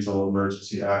these regional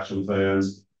emergency action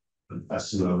plans, an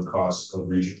estimate of the cost of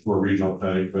regional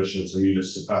planning commissions and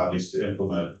municipalities to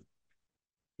implement,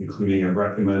 including a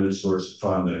recommended source of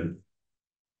funding.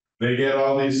 They get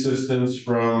all these systems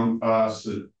from us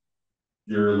that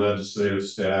your legislative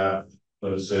staff,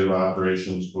 legislative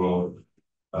operations will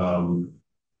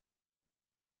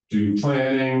do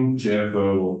planning,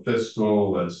 JFO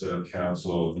fiscal, legislative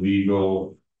council,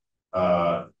 legal.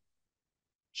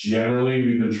 Generally,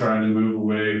 we've been trying to move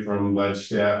away from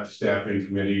staffing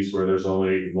committees where there's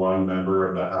only 1 member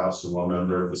of the House and 1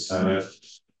 member of the Senate.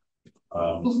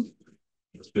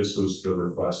 This was the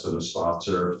request of the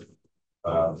sponsor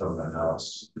from the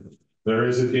House. There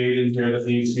is a date in here that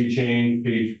needs to be changed.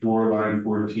 Page 4, line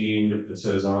 14. It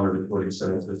says on the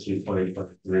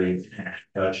 27/15/2023.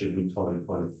 That should be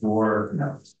 2024.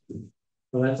 No.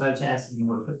 Well, that's what I was asking.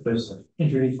 What was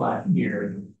introduced last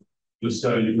year? The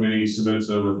study committee submits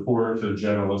a report to the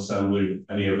General Assembly with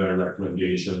any of their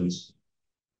recommendations.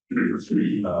 When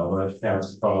the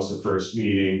council calls the first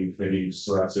meeting, committee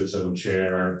selects its own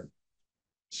chair.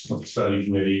 Study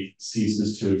committee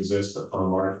ceases to exist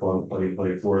upon March 1,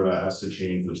 2024. That has to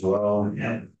change as well.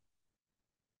 Yeah.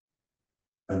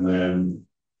 And then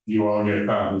you all get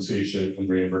compensation and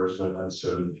reimbursement as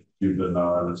to do the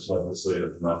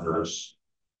non-legislative numbers.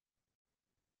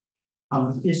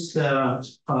 Is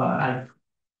the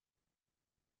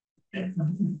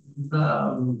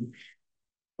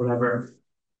whatever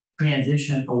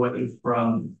transition away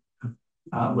from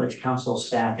which council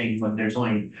staffing when there's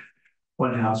only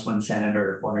one House, one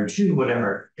Senator, one or two,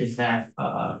 whatever, is that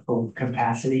a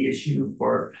capacity issue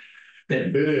for the?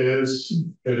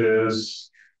 It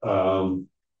is.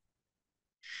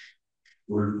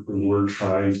 We're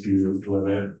trying to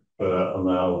limit the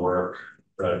amount of work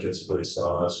that gets placed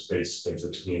on us basically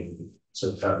between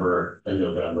September and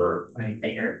November. Right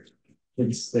there.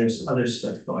 There's other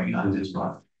stuff going on as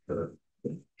well.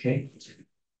 Okay.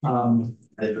 The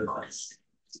request.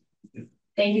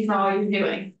 Thank you for all you're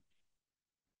doing.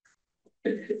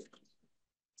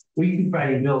 We keep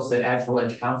writing bills that add to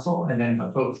ledge council and then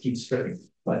folks keep stripping,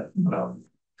 but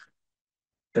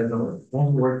doesn't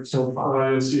work so far.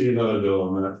 I didn't see another bill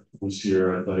on that this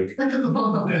year, I think.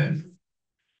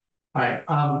 All right,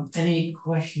 any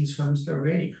questions from Mr.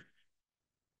 O'Grady?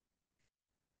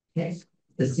 Okay,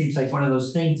 this seems like one of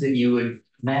those things that you would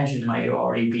imagine might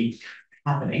already be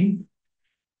happening.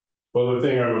 Well, the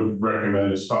thing I would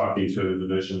recommend is talking to the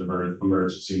Division of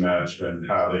Emergency Management,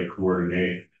 how they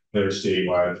coordinate their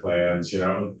statewide plans. You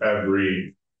know,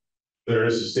 there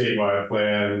is a statewide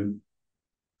plan.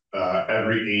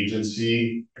 Every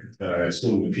agency, I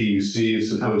assume the PUC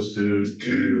is supposed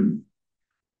to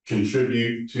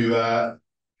contribute to that.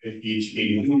 Each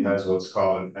agency has what's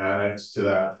called an annex to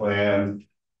that plan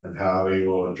and how they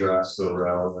will address the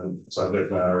relevant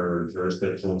subject matter or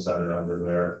jurisdictions that are under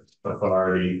their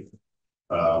authority.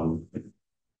 But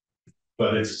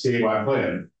it's a statewide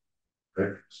plan,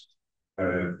 right?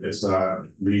 And it's not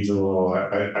regional.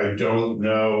 I don't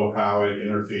know how it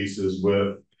interfaces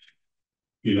with,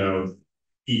 you know,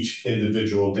 each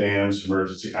individual dam's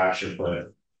emergency action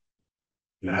plan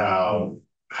and how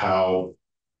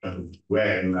and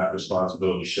when that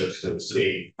responsibility shifts to the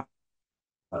state.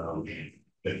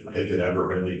 If it ever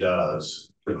really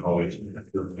does, it always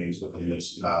remains with the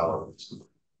municipalities.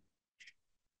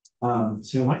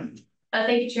 So what?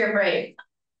 Thank you, Chair Bright.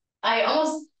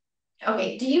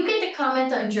 Okay, do you get to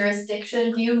comment on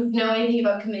jurisdiction? Do you know anything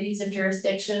about committees of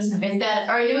jurisdictions? Is that,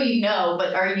 or I know you know,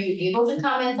 but are you able to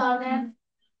comment on that?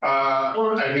 I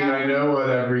mean, I know what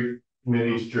every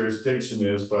committee's jurisdiction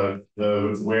is, but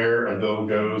where a bill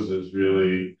goes is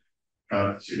really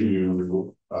up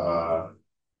to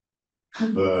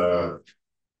the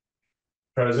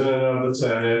President of the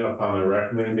Senate upon the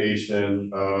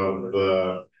recommendation of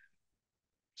the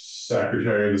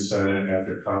Secretary of the Senate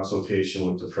after consultation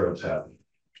with the pro tem.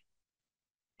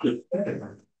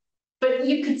 But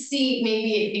you could see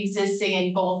maybe it existing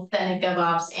in both Senate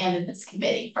GovOps and in this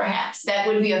committee, perhaps. That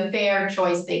would be a fair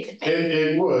choice they could make.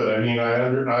 It would. I mean,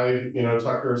 you know,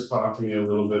 Tucker's talked to me a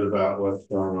little bit about what's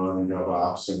going on in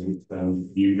GovOps, and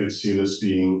you could see this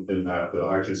being in that bill.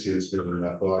 I could see this being in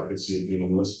that bill. I could see it being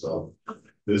in this bill.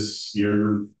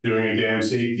 You're doing a dam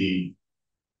safety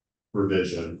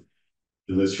revision,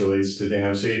 and this relates to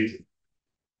dam safety.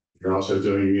 You're also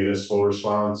doing a municipal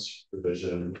response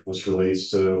provision, which relates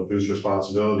to whose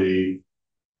responsibility,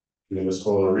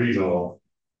 municipal or regional.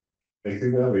 I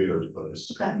think that'll be either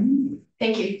place. Okay.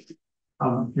 Thank you.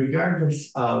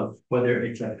 Regardless of whether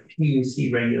it's a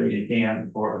PUC regulated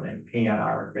dam or an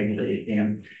ANR regulated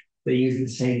dam, they use the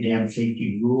same dam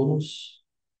safety rules.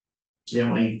 It's the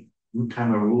only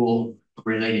kind of rule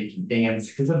related to dams,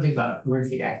 because something about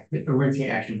emergency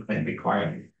action plan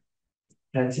requirement.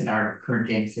 That's in our current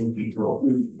dam safety rule.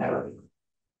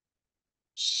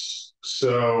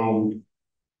 So,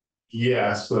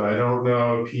 yes, but I don't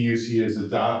know if PUC has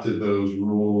adopted those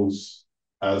rules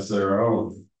as their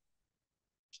own.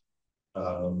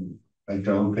 I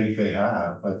don't think they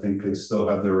have. I think they still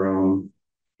have their own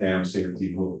dam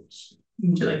safety rules.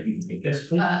 Would you like me to take this,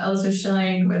 please? Elizabeth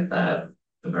Schilling with the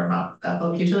Vermont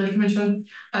Public Utility Commission.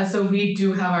 So we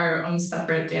do have our own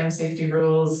separate dam safety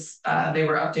rules. They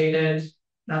were updated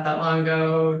not that long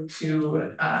ago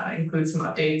to include some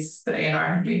updates that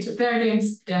ANR made to their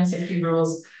dam safety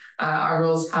rules. Our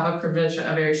rules have a provision,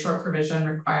 a very short provision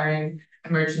requiring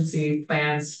emergency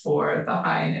plans for the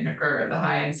high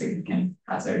and significant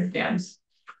hazard dams.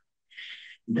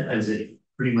 Is it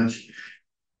pretty much?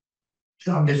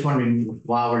 So I'm just wondering,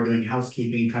 while we're doing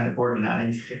housekeeping, trying to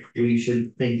organize, if we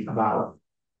should think about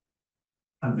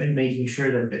making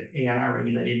sure that the ANR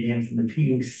regulated dams and the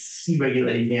PUC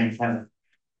regulated dams have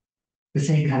the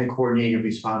same kind of coordinated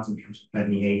response in terms of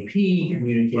the AP,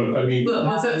 communicating. I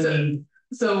mean,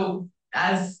 So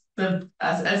as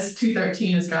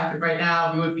S.213 is drafted right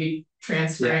now, we would be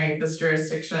transferring this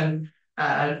jurisdiction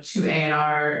to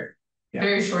A&R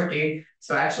very shortly.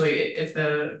 So actually, if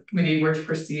the committee were to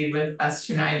proceed with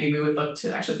S.290, we would look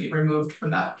to actually be removed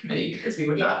from that committee because we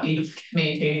would not be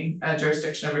maintaining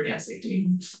jurisdiction over dam safety.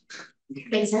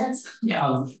 Makes sense.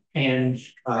 Yeah, and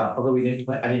although I didn't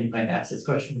plan to ask this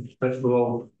question, but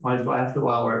might as well ask it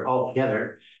while we're all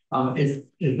together. Is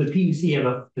the PUC have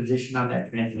a position on that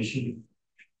transmission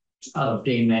of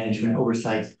dam management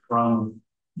oversight from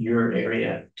your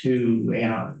area to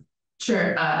A&R?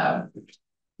 Sure.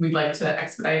 We'd like to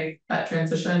expedite that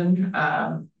transition,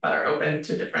 but are open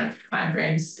to different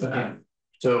timeframes. Okay.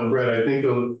 So, Brett, I think,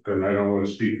 and I don't want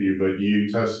to speak for you, but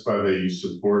you testified that you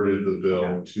supported the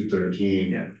bill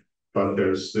 213. Yeah. But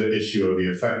there's the issue of the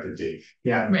effective date.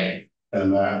 yeah, Right.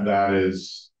 And that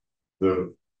is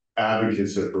the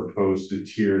advocates have proposed a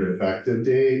tiered effective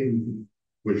date,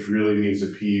 which really means the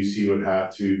PUC would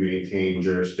have to maintain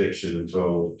jurisdiction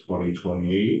until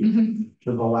 2028.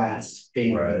 for the last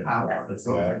day Right. out.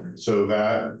 So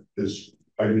that is,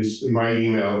 I just, in my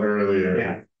email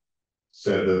earlier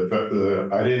said that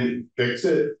I didn't fix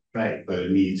it, Right. but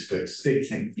it needs fixing.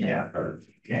 Fixing, yeah,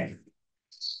 okay.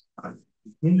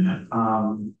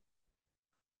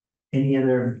 Any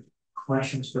other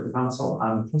questions for the council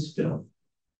on this bill?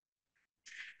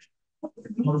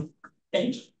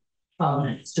 Thank you.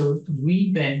 So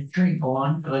we've been turning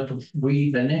on, like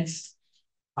the next,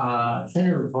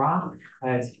 Senator Brock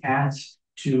has asked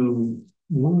to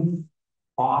move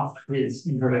off his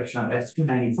introduction of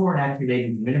S.294 and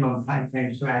activating minimum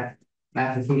timeframes to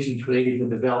applications related to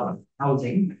development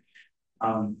housing.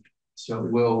 So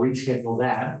we'll reschedule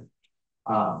that.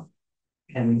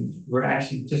 And we're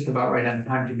actually just about right on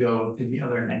time to go to the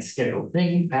other next scheduled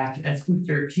thing, back to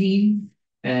S.213.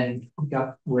 And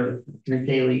we're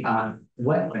daily on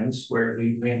wetlands where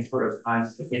we ran for a time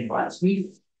in last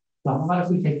week. So how about if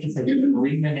we take just a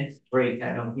 3-minute break?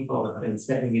 I know people have been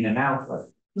stepping in and out, but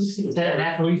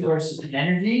natural resources and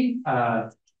energy.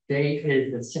 Today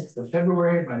is the 6th of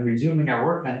February. When resuming our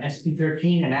work on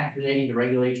S.213 and activating the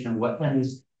regulation of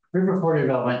wetlands, river corridor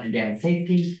development, and dam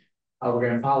safety. We're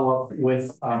going to follow up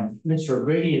with Mr.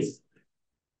 O'Grady has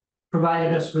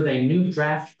provided us with a new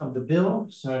draft of the bill.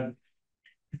 So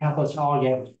help us all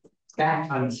get back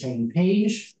on the same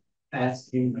page,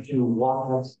 asking to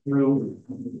walk us through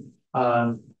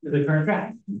the current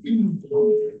draft.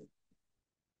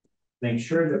 Make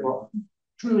sure that we're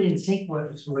truly in sync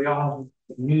with, so we all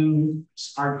have new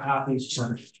hard copies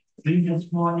for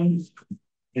this morning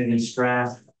in this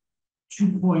draft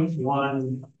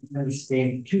 2.1,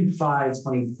 understand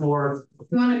 2524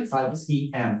 5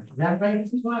 PM. Is that right?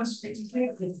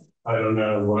 I don't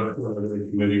know what the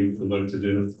committee would like to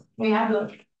do. We have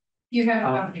a, you have a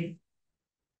copy.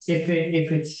 If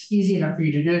it's easy enough for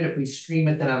you to do it, if we stream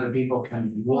it, then other people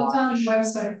can watch. Well, it's on the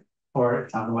website. Or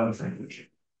it's on the website.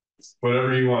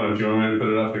 Whatever you want. If you want me to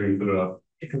put it up, I can put it up.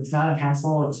 If it's not a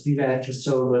hassle, let's do that just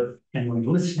so that, and when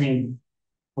listening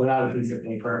without a piece of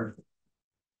paper,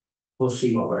 we'll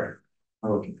see what we're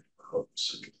looking for.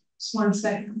 Just 1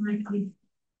 second, Mikey.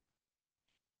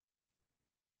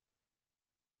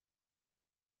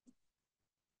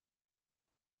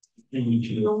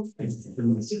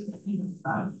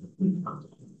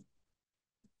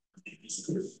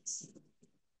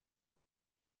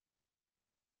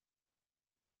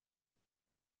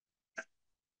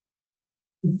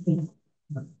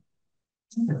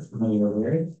 That's familiar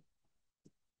with.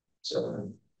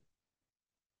 So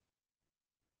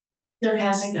They're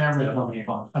passing. I'm gonna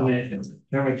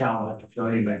tell them to feel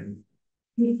anybody.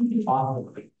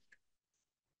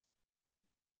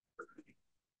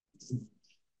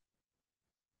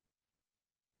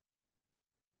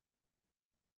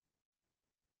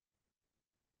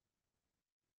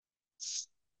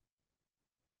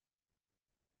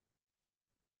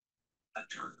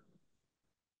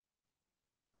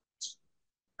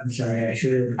 I'm sorry, I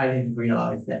didn't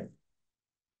realize that.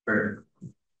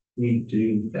 We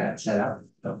do that setup.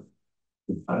 So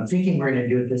I'm thinking we're gonna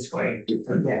do it this way.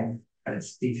 Again, try to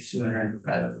speak sooner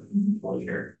rather than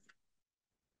later.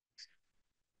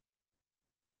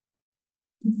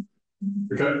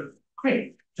 Okay.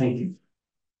 Great, thank you.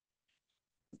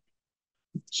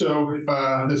 So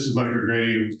this is Mike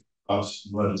O'Grady,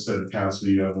 legislative council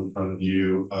you have in front of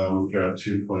you. We've got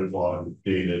 2.1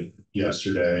 dated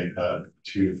yesterday at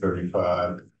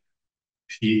 2:35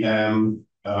 PM.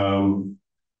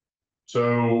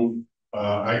 So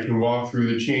I can walk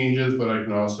through the changes, but I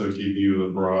can also give you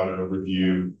a broad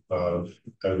overview of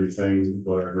everything,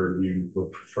 whatever you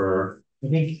would prefer. I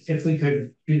think if we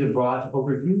could do the broad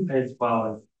overview as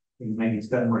well as maybe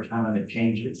spend more time on the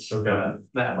changes, so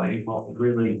that way we'll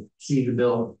really see the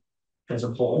bill as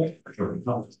a whole?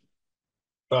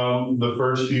 The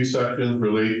first few sections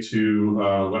relate to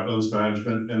wetlands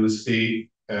management in the state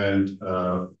and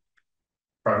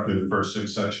probably the first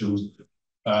 6 sections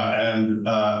and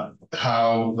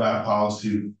how that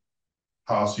policy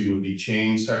would be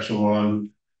changed. Section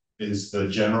 1 is the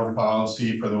general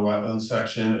policy for the wetlands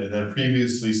section. It had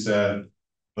previously said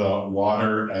the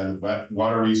water and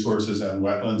water resources and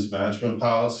wetlands management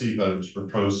policy, but it was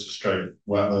proposed to strike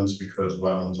wetlands because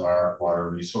wetlands are water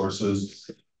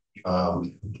resources.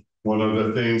 One of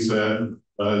the things that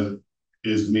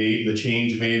is made, the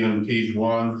change made on page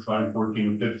 1,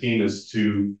 514-15 is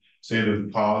to say that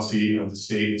the policy of the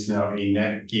state is now a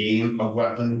net gain of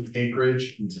wetland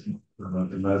acreage.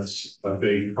 And that's a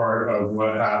big part of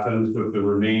what happens with the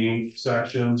remaining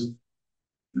sections.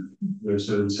 There's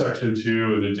in section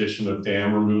 2, an addition of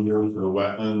dam removal for the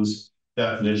wetlands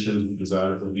definition, because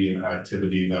that will be an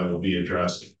activity that will be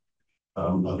addressed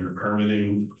under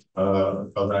permitting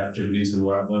of activities in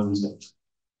wetlands.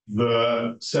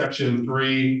 The section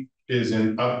 3 is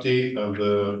an update of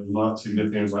the not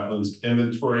significant wetlands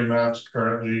inventory maps.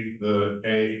 Currently, the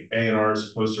A&R is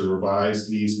supposed to revise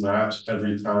these maps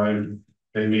every time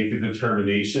they make a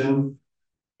determination,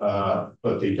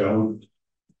 but they don't,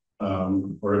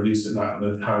 or at least not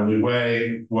in a timely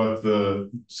way. What the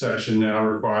section now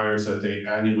requires that they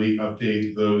annually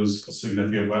update those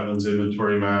significant wetlands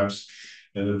inventory maps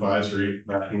and advisory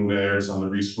mapping layers on the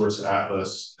resource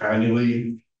atlas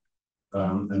annually.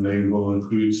 And they will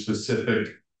include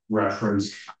specific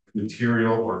reference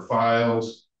material or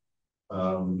files.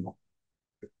 And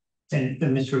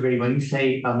Mr. Grady, when you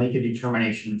say make a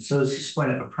determination, so this is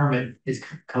when a permit is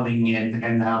coming in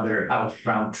and now they're out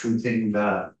round truthing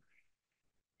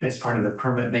as part of the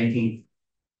permit making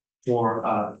for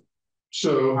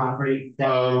property,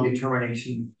 that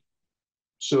determination.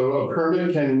 So a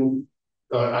permit can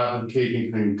application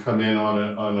can come in on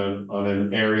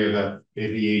an area that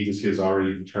the agency has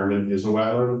already determined is a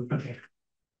wetland. Okay.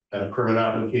 And a permit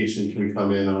application can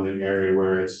come in on an area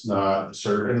where it's not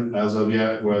certain as of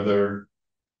yet whether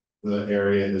the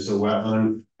area is a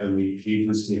wetland, and the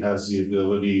agency has the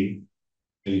ability,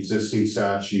 an existing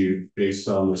statute based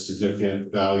on the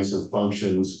significant values and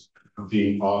functions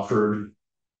being offered,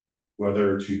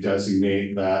 whether to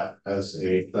designate that as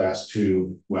a class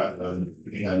 2 wetland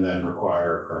and then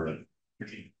require a permit.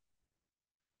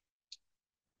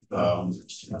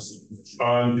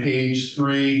 On page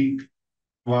 3,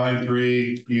 line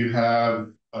 3, you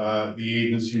have the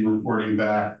agency reporting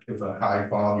back with a high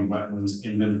quality wetlands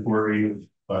inventory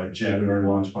by January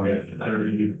 1,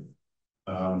 2030.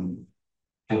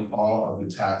 With all of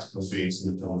the taxable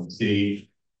basins on the state.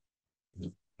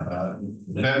 Then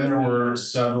there were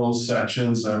several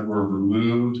sections that were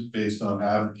removed based on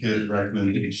advocate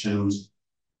recommendations.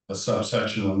 A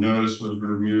subsection of notice was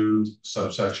removed,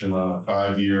 subsection on a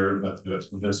 5-year,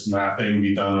 this mapping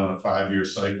be done on a 5-year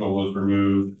cycle was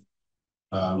removed.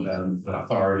 And the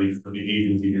authority for the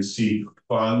agency to seek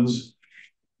funds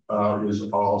was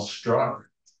all struck.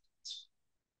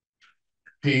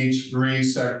 Page 3,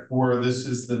 sec 4, this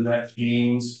is the net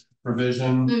gains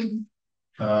provision.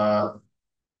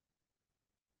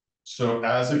 So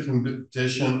as a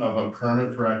condition of a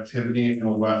permit for activity in a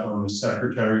wetland, the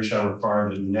secretary shall require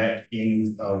the net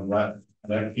gain of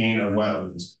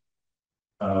wetlands.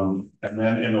 And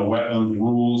then in the wetland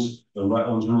rules, the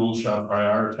wetlands rules shall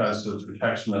prioritize the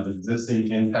protection of existing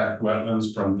intact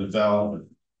wetlands from development.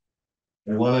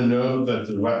 I want to note that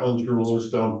the wetlands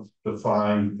rules don't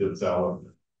define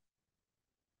development.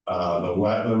 The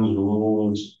wetlands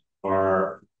rules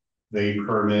are, they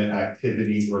permit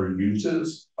activities or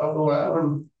uses of the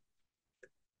wetland.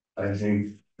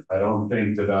 I don't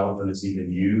think development is even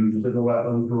used in the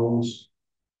wetland rules.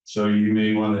 So you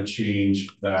may want to change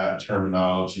that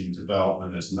terminology.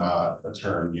 Development is not a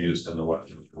term used in the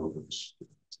wetland rules.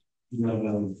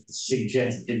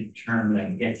 Suggested term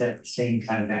that gets at the same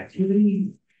kind of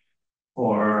activity,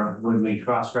 or when we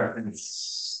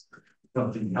cross-reference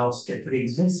something else that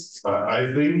exists?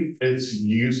 I think it's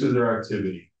uses or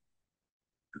activity.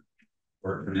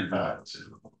 Or impact,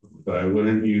 but I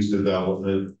wouldn't use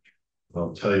development.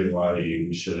 I'll tell you why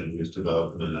you shouldn't use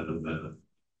development in a minute.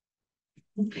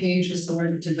 What page is the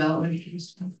word development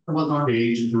used?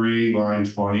 Page 3, line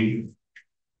 20.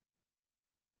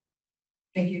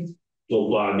 Thank you. The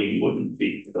logging wouldn't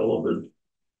be development.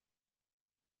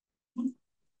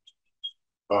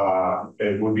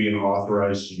 It would be an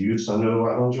authorized use under the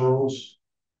wetlands rules.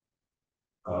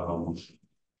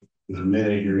 In a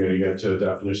minute, you're going to get to a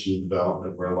definition of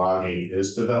development where logging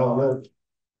is development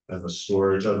and the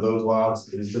storage of those logs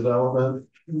is development.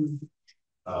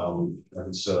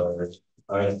 And so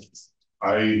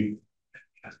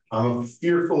I'm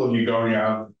fearful of you going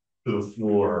out to the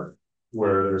floor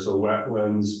where there's a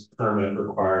wetlands permit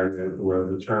requirement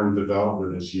where the term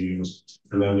development is used.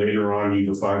 And then later on, you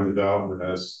define development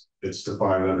as it's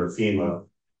defined under FEMA,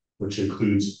 which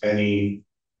includes any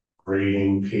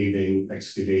grading, paving,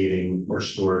 excavating, or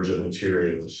storage of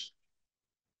materials.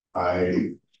 I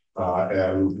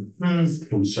am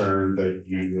concerned that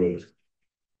you would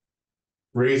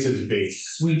raise a debate.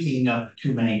 Sweeping up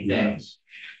too many things.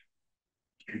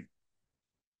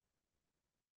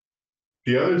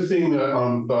 The other thing that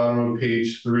on the bottom of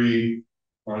page 3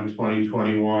 on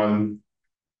 2021,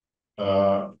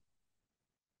 that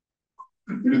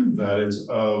is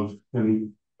of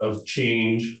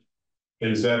change,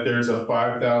 is that there's a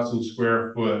 5,000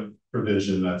 square foot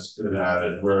provision that's been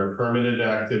added where a permitted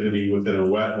activity within a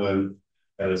wetland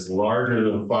that is larger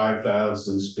than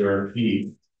 5,000 square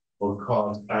feet will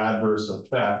cause adverse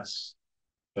effects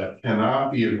that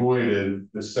cannot be avoided.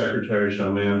 The secretary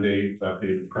shall mandate that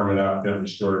the permit applicant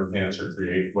restore, enhance, or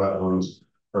create wetlands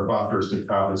or buffers to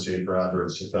compensate for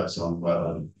adverse effects on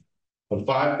wetland. The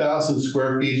 5,000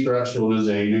 square feet threshold is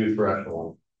a new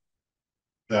threshold.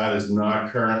 That is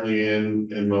not currently in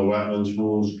the wetlands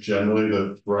rules. Generally,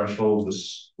 the threshold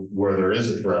is where there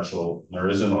is a threshold. There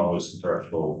isn't always a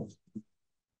threshold.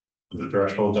 The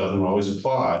threshold doesn't always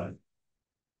apply.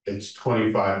 It's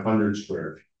 2,500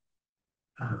 square feet.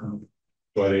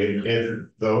 But if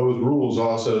those rules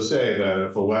also say that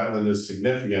if a wetland is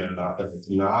significant enough, if it's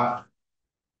not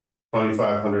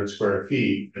 2,500 square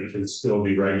feet, it can still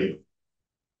be regulated.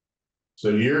 So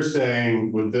you're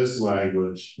saying with this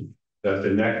language that the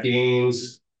net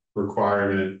gains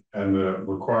requirement and the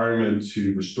requirement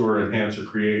to restore, enhance, or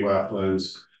create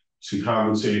wetlands to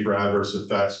compensate for adverse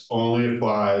effects only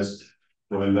applies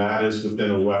when that is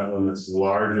within a wetland that's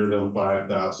larger than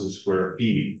 5,000 square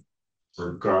feet,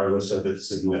 regardless of its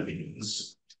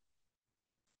significance.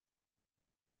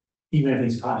 Even if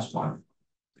it's class 1.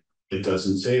 It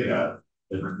doesn't say that.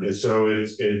 So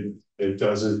it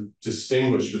doesn't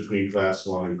distinguish between class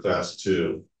 1 and class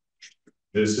 2.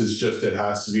 This is just, it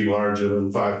has to be larger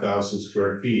than 5,000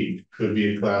 square feet. Could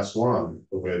be a class 1,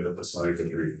 the way that the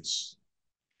language reads.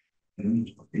 Thank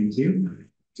you.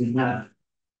 Did not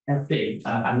have a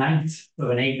ninth of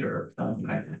an acre or something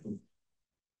like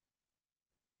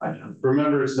that.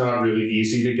 Remember, it's not really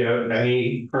easy to get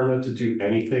any permit to do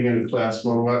anything in a class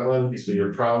 1 wetland, so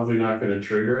you're probably not going to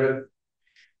trigger it.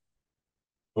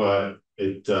 But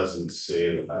it doesn't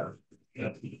say that.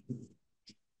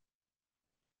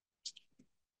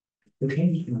 Okay,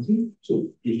 thank you.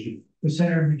 So,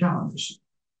 Senator McDonald.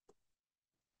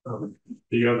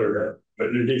 The other,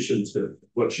 in addition to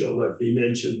what you'll let be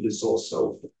mentioned, is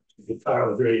also the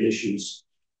tile grade issues.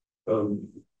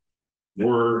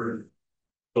 Were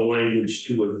the language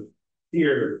to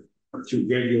appear to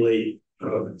regulate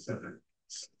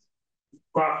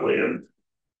cropland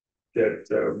that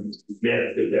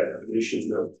met the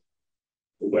definition of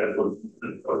the wetland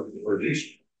or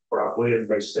cropland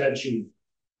by statute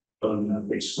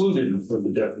excluded from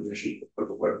the definition of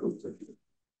the wetland.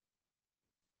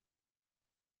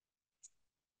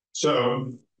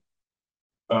 So,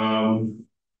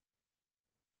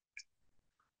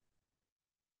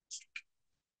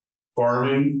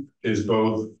 farming is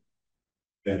both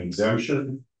an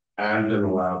exemption and an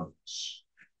allowance.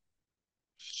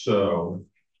 So,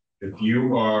 if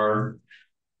you are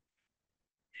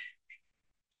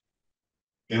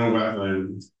in a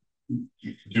wetland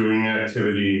doing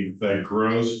activity that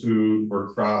grows food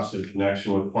or crops in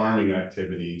connection with farming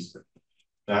activities,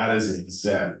 that is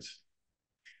exempt.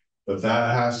 But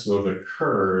that has to have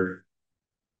occurred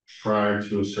prior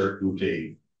to a certain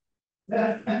date.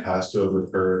 It has to have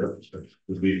occurred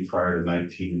prior to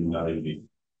 1990.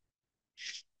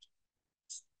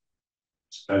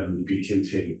 And be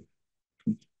continued.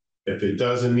 If it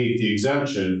doesn't meet the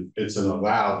exemption, it's an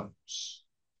allowance.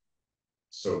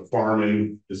 So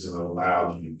farming is an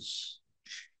allowed use.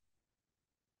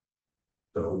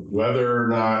 So whether or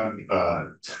not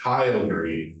tile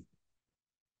grade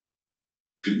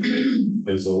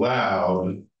is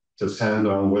allowed depends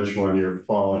on which one you're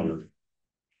falling under.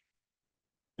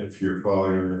 If you're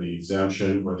falling under the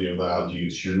exemption or the allowed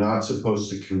use, you're not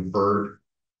supposed to convert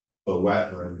the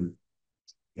wetland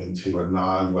into a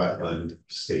non-wetland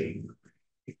state.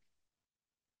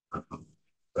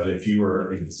 But if you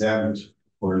were exempt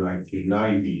for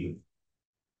 1990,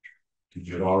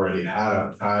 you'd already had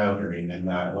a tile grade in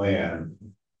that land,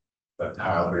 that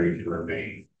tile grade can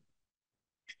remain.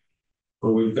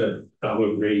 Well, we've got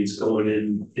tile grades going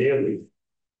in daily.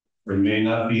 Or may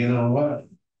not be in a what?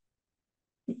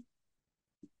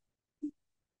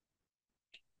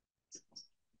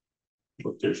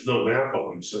 but there's no map on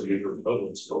them, so your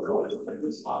buildings don't know.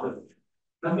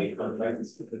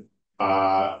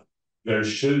 There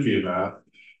should be a map.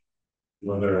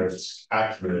 Whether it's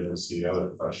accurate is the other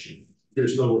question.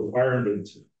 There's no requirement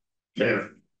to have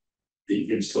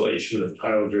the installation of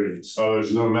tile drains. Oh,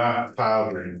 there's no map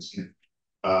tile drains.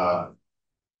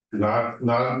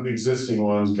 Not existing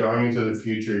ones. Going into the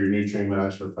future, your nutrient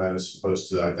management plan is supposed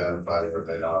to identify where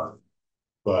they are.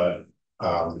 But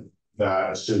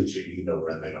that assumes you know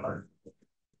where they are.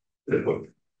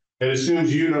 It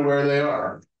assumes you know where they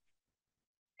are.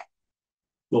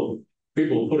 Well,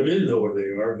 people put them in know where they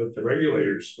are, but the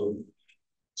regulators don't.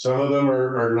 Some of them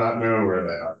are not known where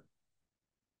they are.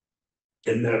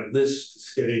 And that list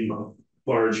is getting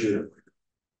larger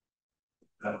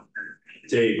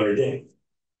day by day.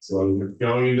 So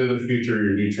going into the future,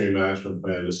 your nutrient management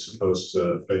plan is supposed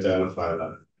to identify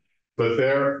that. But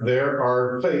there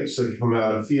are pipes that come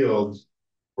out of fields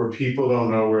where people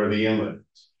don't know where the inlet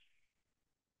is.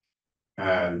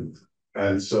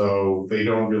 And so they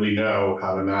don't really know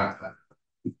how to map that.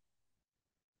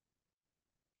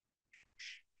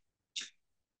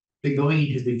 The going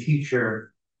into the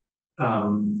future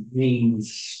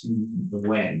means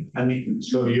when? I mean,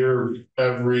 So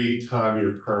every time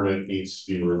your permit needs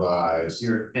to be revised.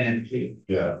 your NMP.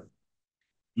 Yeah.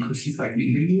 Because it's like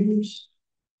years.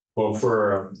 Well,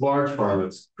 for a large farm,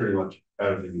 it's pretty much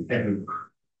every.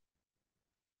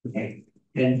 Okay.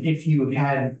 And if you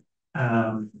had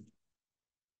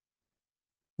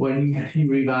when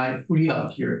you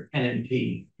re-up your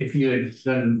NMP, if you had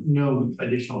done no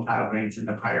additional tile drains in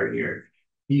the prior year,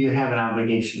 you have an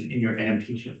obligation in your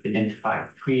NMP to identify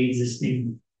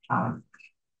pre-existing.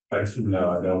 Actually,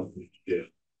 no, I don't think you do.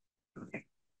 Okay.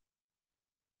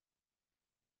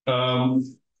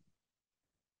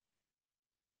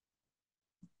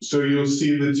 So you'll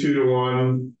see the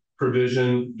 2-to-1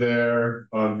 provision there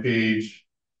on page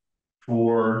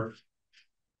 4.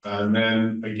 And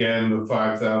then again, the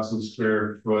 5,000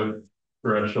 square foot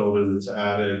threshold is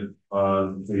added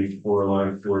on page 4,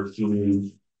 line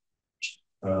 14.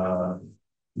 And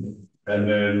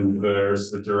then there's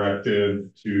the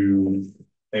directive to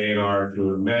A&R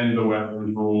to amend the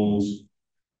wetland rules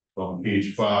on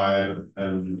page 5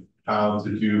 and how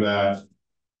to do that.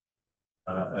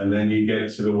 And then you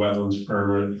get to the wetlands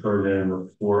permit program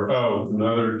report. Oh,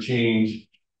 another change,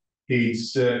 page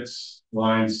 6,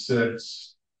 line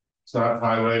 6. It's not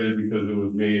highlighted because it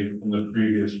was made in the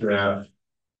previous draft,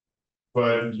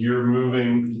 but you're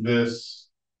moving this,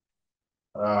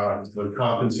 the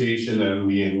compensation and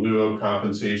the in lieu of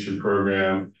compensation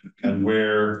program and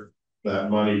where that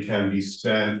money can be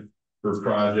spent for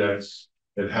projects.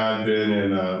 It had been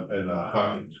in a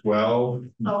HUC 12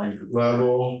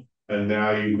 level, and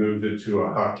now you moved it to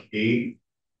a HUC 8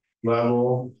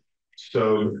 level.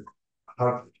 So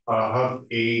HUC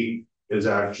 8 is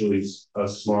actually a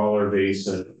smaller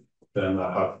basin than the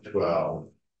HUC 12.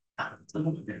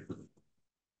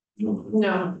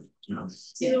 No.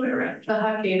 It's the other way around. The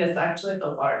HUC 8 is actually the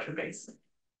larger basin.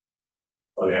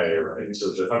 Oh yeah, you're right.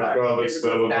 So the HUC 12 is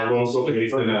the local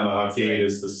basin and the HUC 8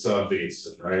 is the sub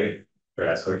basin, right?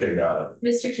 Yes, okay, got it.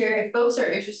 Mr. Chair, if folks are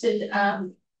interested,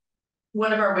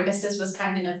 one of our witnesses was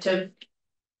kind enough to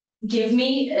give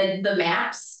me the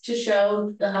maps to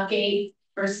show the HUC 8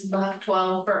 versus the HUC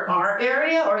 12 for our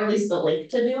area, or at least the link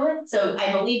to do it. So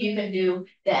I believe you can do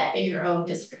that in your own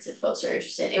districts if folks are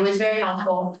interested. It was very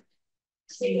helpful.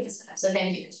 So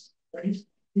thank you.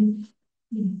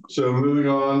 So moving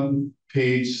on,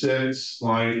 page 6,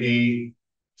 line 8,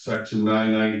 section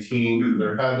 919.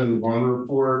 There had been one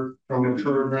report from the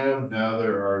program. Now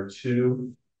there are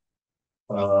 2.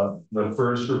 The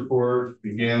first report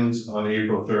begins on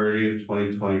April 30th,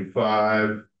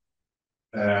 2025.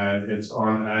 And it's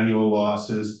on annual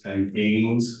losses and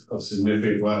gains of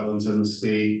significant wetlands in the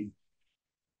state.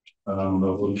 The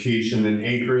location and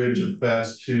acreage of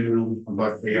fast 2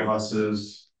 bucket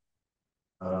losses,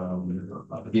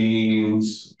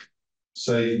 gains,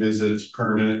 site visits,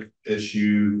 permit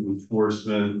issue,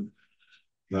 enforcement,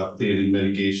 updated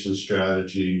mitigation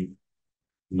strategy,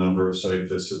 number of site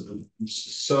visits.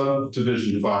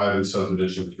 Subdivision 5 and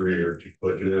subdivision 3 are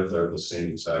duplicative, they're the same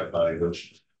exact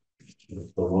language. The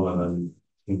one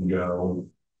can go.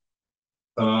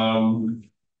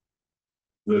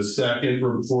 The second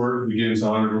report begins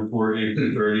on report April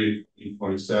 30th,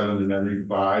 2027, and every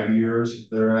 5 years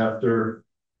thereafter.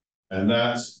 And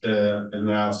that's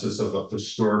analysis of the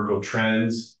historical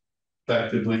trends,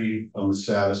 effectively on the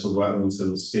status of wetlands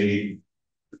in the state,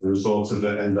 the results of the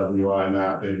NWI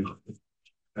mapping,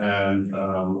 and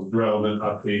relevant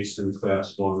updates in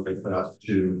class 1 and class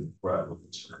 2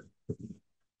 wetlands.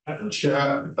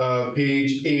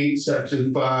 Page 8,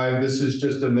 section 5, this is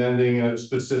just amending a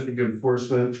specific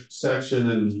enforcement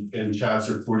section in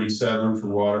chapter 47 for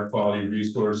water quality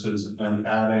resources and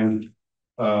adding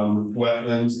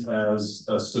wetlands as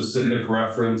a specific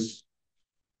reference.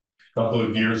 A couple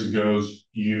of years ago,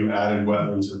 you added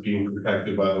wetlands as being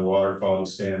protected by the water quality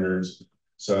standards.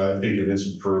 So I think it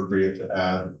is appropriate to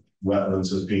add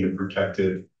wetlands as being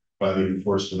protected by the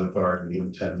enforcement authority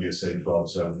in 10 USA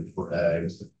 1274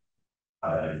 eggs.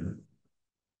 And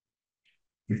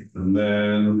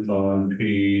then on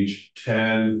page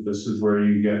 10, this is where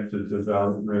you get to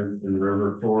development and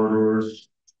river corridors.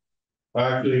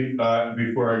 Actually,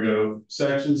 before I go,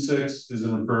 section 6 is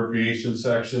an appropriation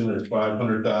section. There's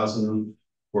 500,000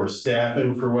 for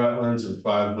staffing for wetlands and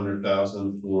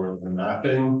 500,000 for the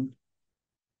mapping.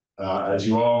 As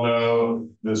you all know,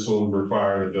 this will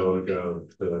require the bill to go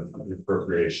to the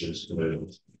appropriations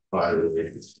committee by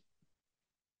release.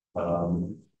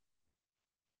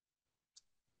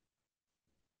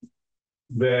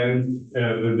 Then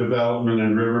the development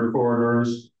and river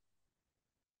corridors.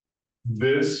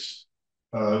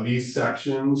 These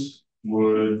sections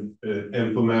would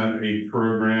implement a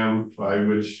program by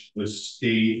which the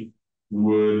state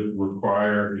would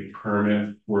require a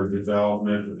permit for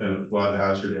development within a flood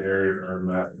hazard area or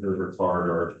map river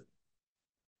corridor.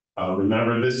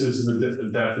 Remember, this is the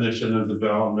definition of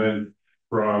development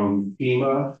from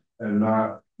FEMA and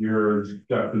not your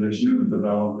definition of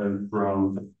development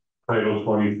from Title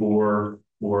 24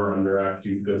 or under Act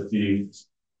 250.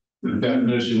 The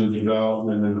definition of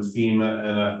development in the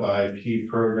FEMA NFIP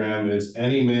program is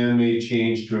any man-made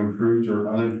change to improved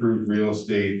or unimproved real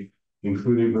estate,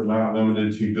 including but not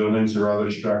limited to buildings or other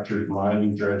structures,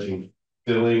 mining, dredging,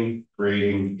 filling,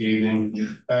 grading,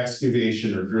 paving,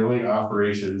 excavation, or drilling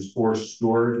operations, or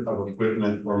storage of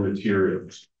equipment or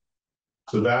materials.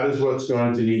 So that is what's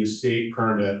going to need a state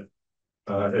permit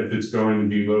if it's going to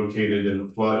be located in a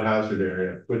flood hazard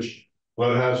area, which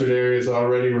flood hazard areas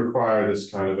already require this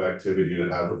kind of activity to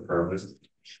have a permit.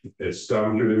 It's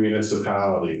done through the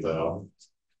municipality though.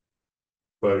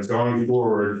 But going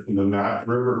forward in the map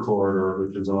river corridor,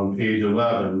 which is on page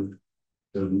 11,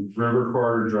 the river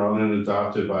corridor drawn and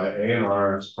adopted by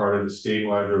A&R as part of the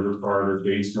statewide river corridor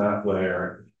base map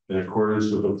layer in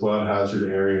accordance with the flood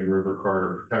hazard area and river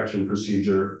corridor protection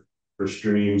procedure for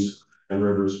streams and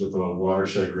rivers with a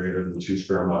watershed greater than 2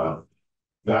 square miles.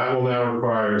 That will now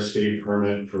require a state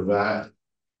permit for that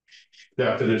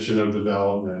definition of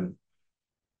development.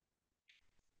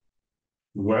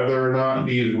 Whether or not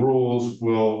these rules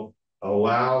will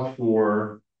allow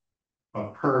for a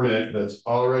permit that's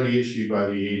already issued by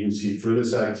the agency for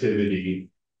this activity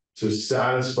to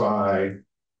satisfy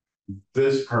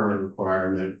this permit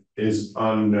requirement is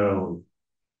unknown.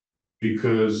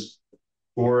 Because,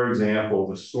 for example,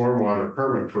 the stormwater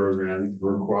permit program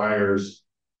requires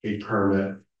a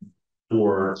permit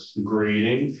for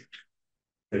grading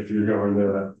if you're going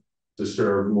to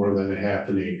disturb more than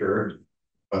 1/2 acre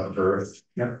of earth.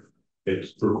 Yep. It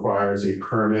requires a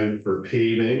permit for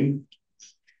paving.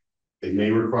 It may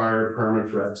require a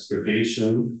permit for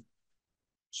excavation.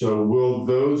 So will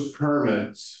those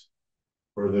permits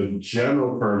or the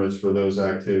general permits for those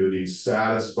activities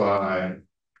satisfy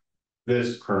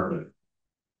this permit?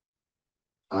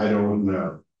 I don't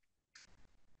know.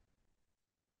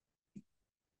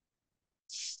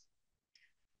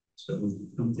 So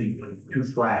something like 2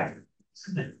 flags.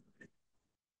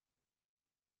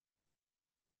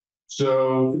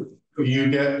 So you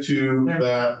get to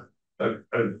that. I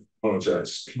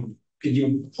apologize. Could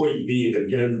you point me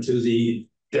again to the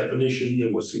definition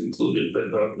that was included but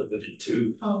not limited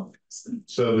to? Oh.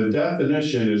 So the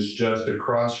definition is just a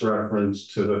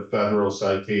cross-reference to the federal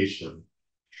citation.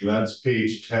 And that's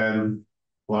page 10,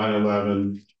 line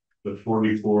 11, the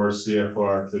 44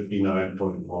 CFR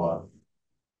 59.1.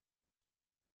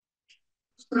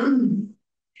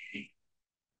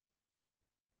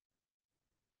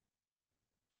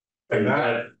 And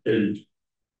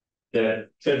that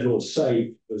federal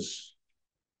site was.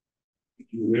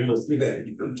 You remember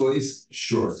that, please?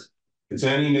 Sure. It's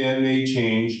any man-made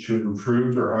change to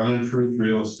improved or unimproved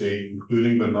real estate,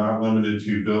 including but not limited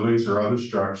to buildings or other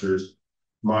structures,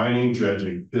 mining,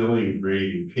 dredging, filling,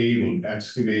 grading, paving,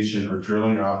 excavation, or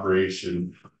drilling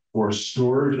operation, or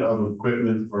storage of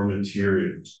equipment or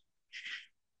materials.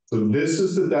 So this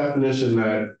is the definition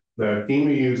that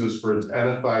FEMA uses for its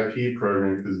NFIP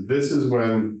program, because this is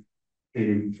when,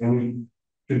 in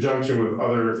conjunction with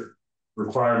other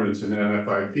requirements in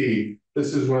NFIP,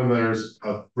 this is when there's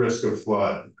a risk of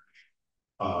flood,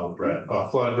 a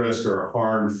flood risk or a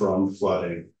harm from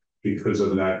flooding because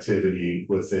of an activity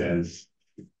within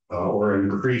or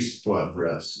increased flood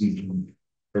risk.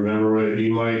 Remember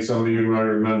when some of you might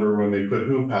remember when they put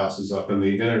hoop houses up in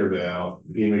the Intervale,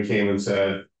 FEMA came and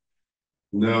said,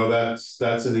 no, that's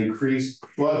an increased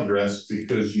flood risk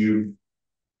because you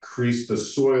increase the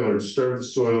soil or disturb the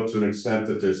soil to an extent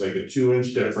that there's like a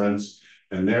 2-inch difference,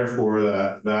 and therefore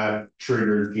that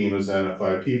triggered FEMA's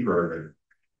NFIP program.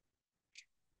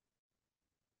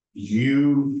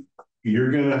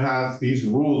 You're gonna have, these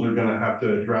rules are gonna have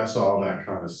to address all that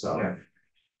kind of stuff. Yeah.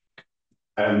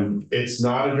 And it's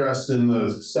not addressed in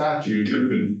the statute.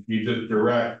 You just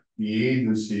direct the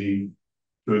agency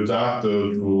to adopt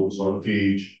those rules on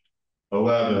page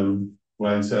 11,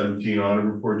 line 17, audit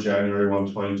report January 1,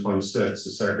 2026.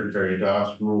 The secretary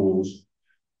adopts rules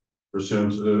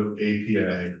pursuant to the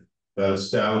APA that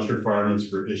establish requirements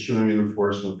for issuing and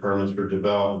enforcement permits for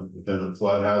development within a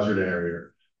flood hazard area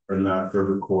or not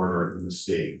river corridor in the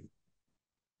state.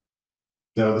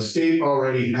 Now, the state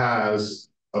already has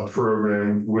a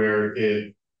program where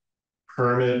it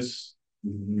permits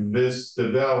this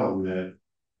development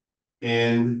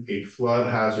in a flood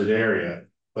hazard area,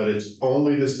 but it's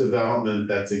only this development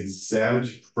that's exempt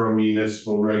from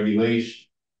municipal regulation.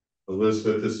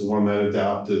 Elizabeth is the one that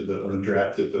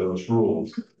drafted those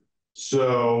rules.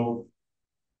 So,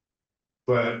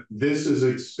 but this is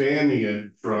expanding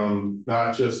it from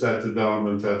not just that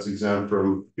development that's exempt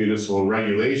from municipal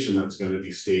regulation that's going to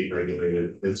be state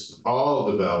regulated. It's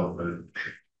all development,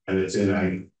 and it's in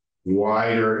a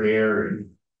wider area.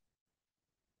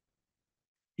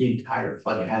 The entire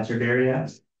flood hazard area?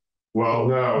 Well,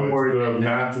 no, it's the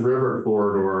Math River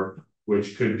corridor,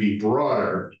 which could be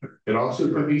broader. It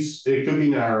also could be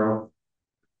narrow,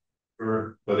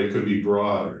 but it could be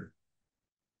broader.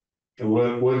 And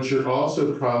what you're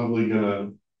also probably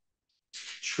gonna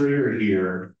trigger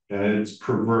here, and it's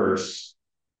perverse,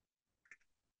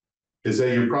 is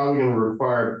that you're probably gonna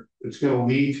require, it's gonna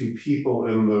lead to people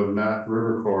in the Math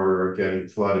River corridor getting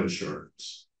flood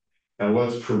insurance. And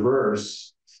what's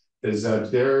perverse is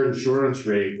that their insurance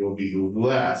rate will be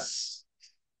less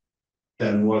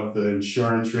than what the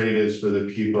insurance rate is for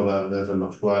the people that live in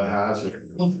the flood hazard.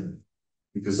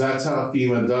 Because that's how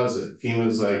FEMA does it.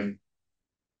 FEMA's like,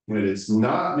 when it's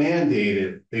not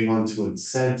mandated, they want to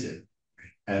incent it.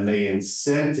 And they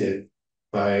incent it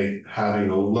by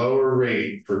having a lower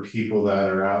rate for people that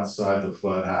are outside the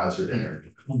flood hazard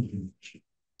area.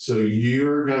 So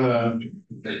you're gonna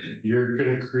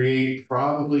create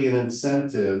probably an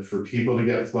incentive for people to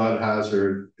get flood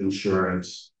hazard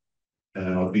insurance, and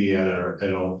it'll be at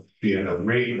a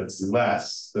rate that's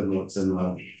less than what's in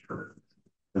the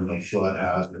flood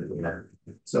hazard area.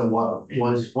 So what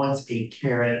was once a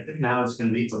carrot, now it's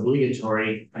going to be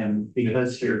obligatory, and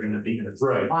because you're going to be in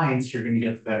compliance, you're going to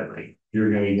get a better rate. You're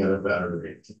going to get a better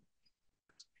rate.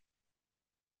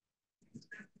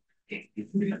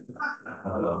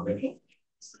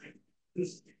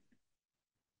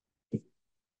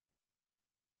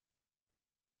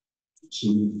 So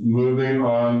moving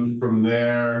on from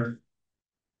there,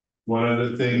 one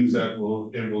of the things that it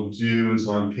will do is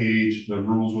on page, the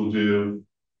rules will do,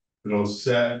 it'll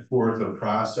set forth a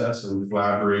process in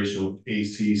collaboration with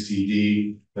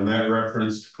ACCD, and that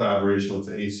reference to collaboration with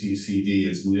the ACCD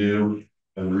is new,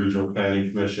 and regional planning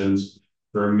commissions.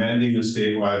 For amending the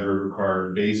statewide river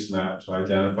corridor base map to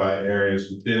identify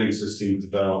areas within existing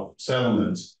developed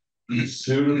settlements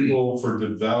suitable for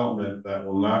development that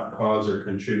will not cause or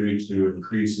contribute to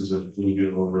increases of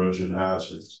fluvial erosion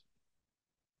hazards.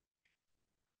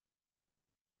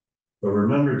 But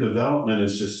remember, development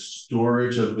is just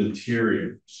storage of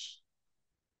materials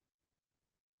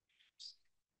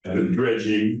and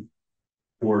dredging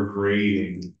or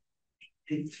grading.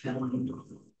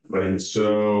 And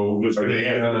so are they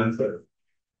gonna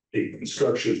the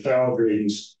construction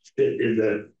boundaries fit in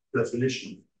that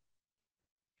definition?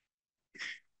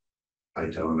 I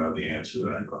don't know the answer to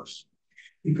that question.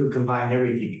 You could combine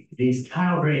everything. These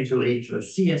tile drains relate to a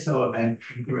CSO event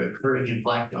occurring in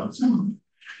black zones.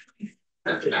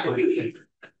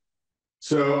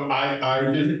 So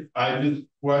I just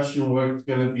question what's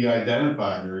going to be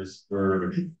identified, or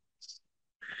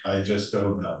I just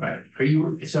don't know. Right. Are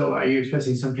you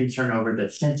expressing some concern over the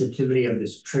sensitivity of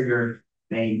this trigger?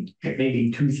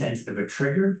 Maybe too sensitive a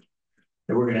trigger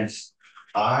that we're going to.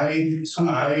 So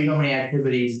many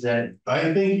activities that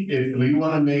I think if we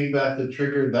want to make that the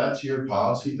trigger, that's your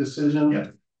policy decision.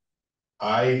 Yep.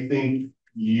 I think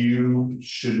you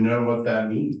should know what that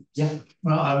means. Yeah,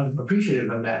 well, I'm appreciative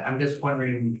of that. I'm just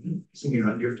wondering,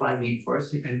 you're flagging for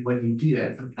us, and when you do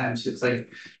that, sometimes it's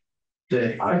like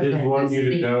I just want you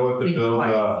to know what the bill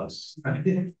does.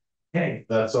 Okay,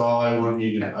 That's all I want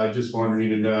you to, I just wanted you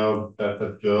to know that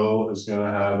the bill is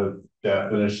gonna have a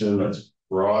definition that's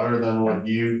broader than what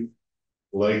you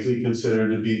likely consider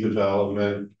to be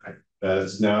development. That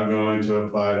it's now going to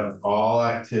apply to all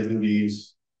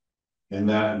activities in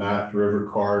that Map River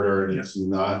corridor, and it's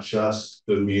not just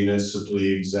the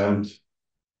municipally exempt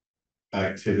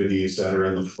activities that are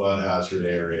in the flood hazard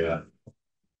area.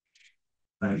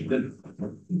 If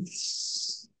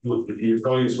you're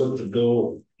going with what the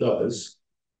bill does,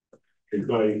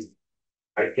 I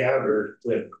gather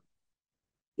that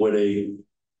when a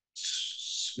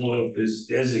swamp is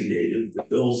designated, the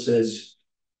bill says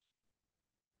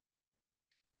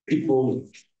people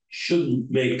shouldn't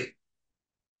make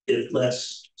it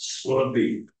less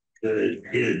swampy than it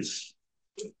is.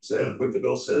 Is that what the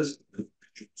bill says?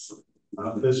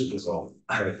 This is all,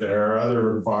 but there are other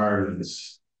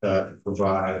requirements that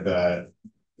provide that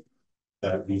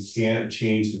we can't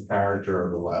change the character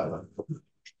of the wetland.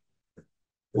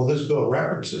 Well, this bill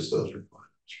references those requirements.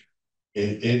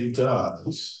 It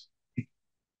does.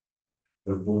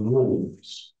 The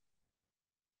rules.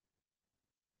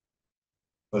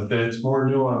 But then it's more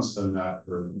nuanced than that.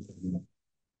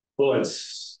 Well,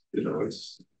 it's, you know,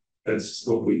 that's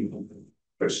what we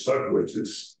are stuck with,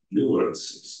 is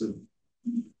nuance.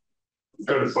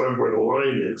 Trying to find where the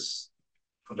line is.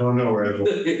 I don't know where the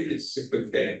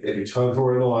Okay. you tell me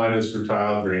where the line is for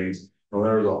tile drains. Well,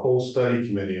 there was a whole study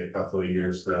committee a couple of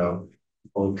years ago.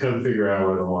 We couldn't figure out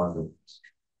where the line was.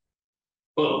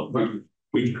 Well,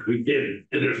 we did,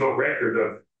 and there's no record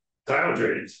of tile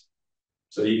drains.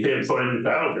 So you can't find the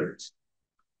tile drains.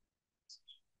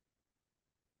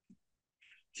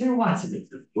 there wants to be.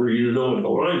 Where you know what the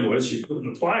line was, you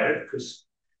couldn't apply it because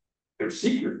they're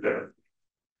secret there.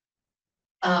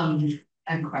 I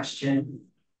have a question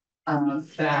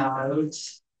about.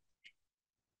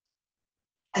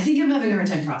 I think I'm having a hard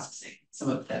time processing some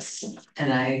of this,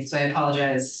 and so I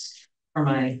apologize for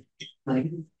my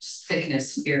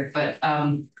thickness here, but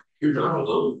You're not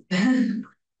alone.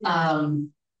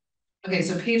 Okay,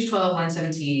 so page 12, line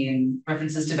 17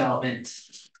 references development.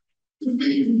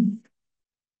 This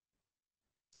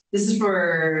is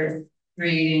for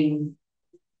creating.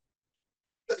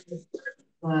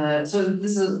 So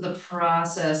this is the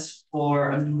process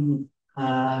for amending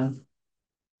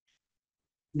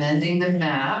the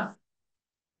map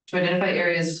to identify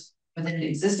areas within an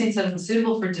existing settlement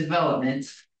suitable for development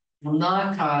will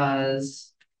not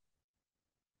cause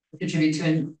or contribute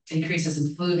to increases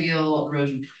in fluvial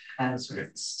erosion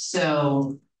hazards.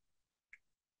 So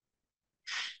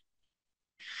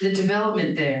the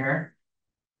development there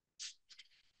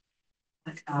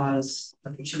cause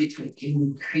or contribute to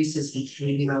increases in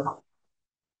fluvial.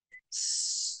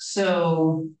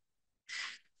 So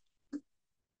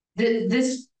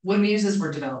this, when we use this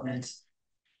word development,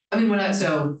 I mean,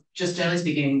 so just generally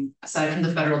speaking, aside from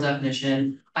the federal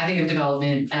definition, I think of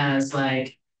development as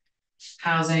like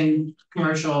housing,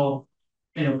 commercial,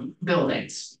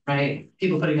 buildings, right?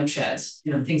 People putting up sheds,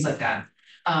 things like that.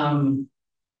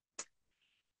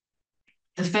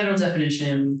 The federal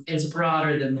definition is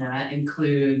broader than that,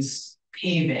 includes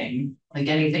paving, like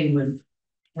anything with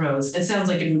roads. It sounds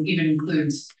like it even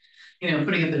includes,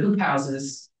 putting up the hoop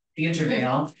houses, the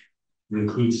intervale. It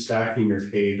includes stacking your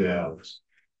hay bales.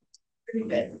 Pretty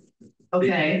good.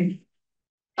 Okay.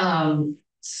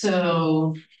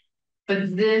 So,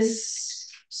 but this.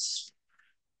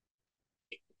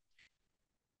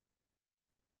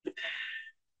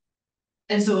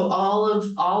 And so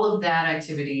all of that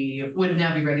activity would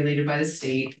now be regulated by the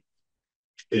state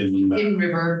in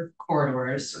river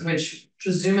corridors, which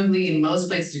presumably in most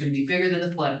places are going to be bigger than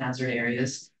the flood hazard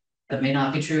areas. That may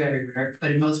not be true everywhere,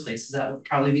 but in most places that would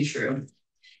probably be true.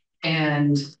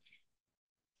 And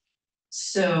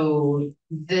so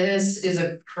this is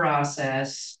a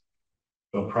process.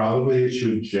 They'll probably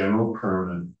issue a general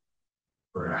permit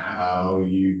for how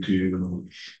you do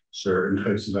certain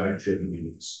types of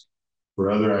activities. For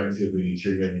other activities,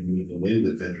 you're going to need an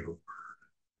individual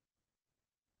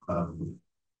permit.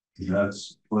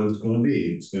 That's what it's going to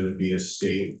be. It's going to be a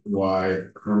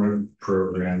statewide permit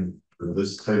program for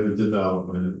this type of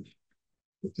development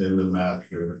within the Map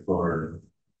River corridor.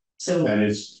 So, and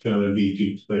it's going to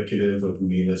be duplicative of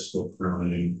municipal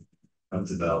permitting of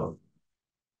development.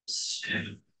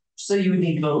 So you would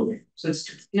need both. So it's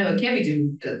it can't be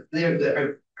due.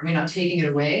 Are we not taking it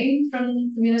away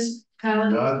from the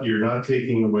municipality? You're not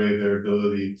taking away their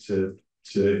ability to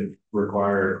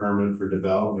require a permit for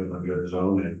development under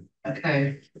zoning.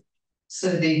 Okay,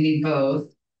 so they need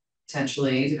both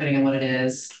potentially, depending on what it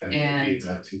is, and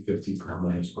that 250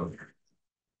 permit is what.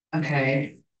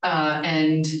 Okay,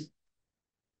 and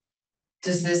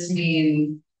does this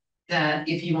mean that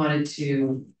if you wanted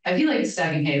to, I feel like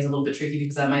stacking hay is a little bit tricky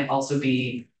because that might also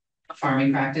be a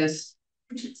farming practice,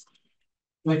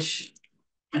 which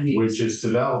is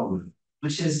development.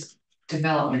 Which is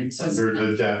development, so it's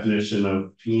Under the definition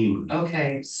of FEMA.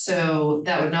 okay, so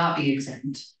that would not be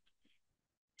exempt.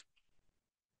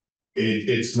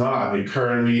 It's not, it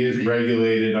currently is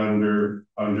regulated under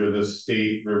the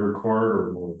state river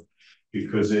corridor rule.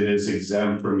 Because it is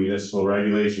exempt from municipal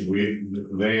regulation.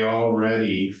 They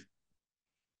already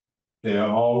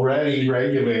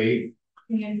regulate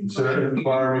certain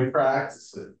farming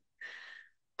practices.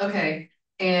 Okay,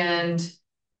 and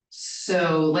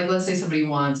so like, let's say somebody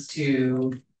wants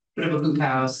to put up a hoop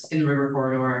house in the river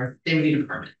corridor, they would need a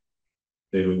permit.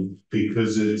 They would,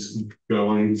 because it's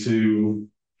going to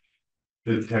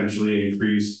potentially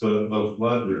increase the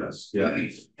flood risk. Yeah.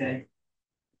 Okay.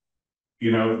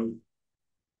 You know,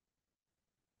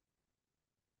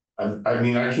 I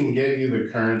mean, I can get you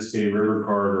the current state river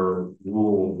corridor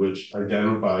rule, which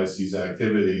identifies these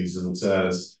activities and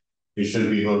says you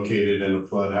should be located in a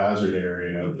flood hazard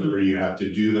area where you have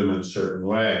to do them in a certain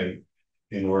way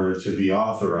in order to be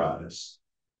authorized.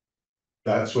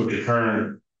 That's what the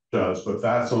current does, but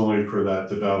that's only for that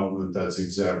development that's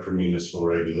exempt from municipal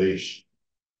regulation.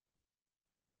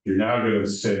 You're now going to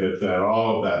say that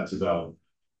all of that development.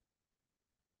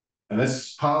 And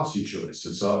that's policy choice.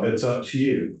 It's up to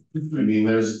you. I mean,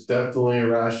 there's definitely a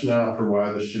rationale for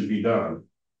why this should be done,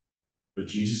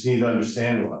 but you just need to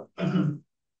understand why.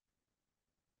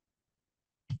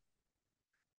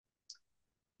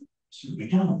 Okay.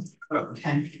 I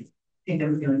think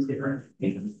I'm feeling different.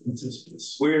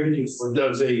 Where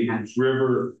does a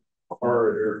river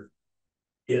corridor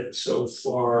get so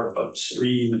far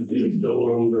upstream and no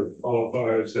longer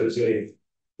qualifies as a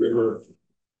river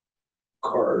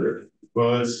corridor?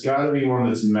 Well, it's got to be one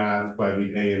that's mapped by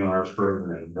the A&R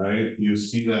program, right? You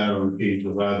see that on page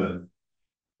 11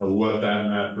 of what that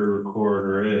map river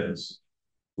corridor is.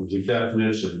 With the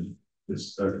definition,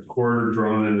 it's a corridor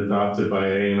drawn and adopted by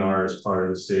A&R as part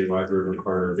of the statewide river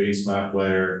corridor base map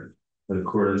layer in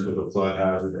accordance with the flood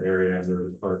hazard area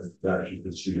under the flood protection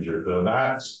procedure.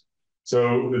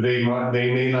 So they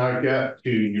may not get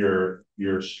to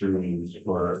your streams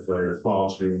or your fall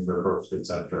streams or brooks,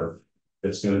 etc.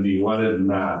 It's going to be what is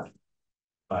mapped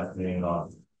by A&R.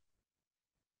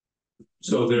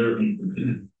 So they're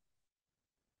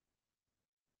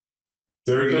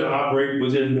going to operate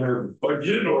within their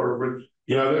budget, or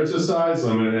yeah, there's a size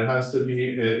limit. It has to be.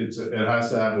 It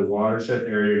has to have a watershed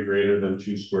area greater than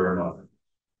 2 square miles.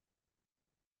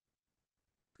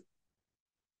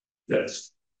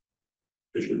 That's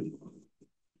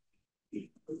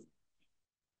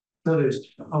So there's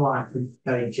a lot to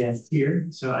digest here.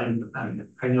 So I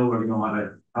know we're going to want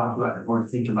to talk about it more,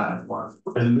 think about it more.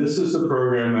 And this is the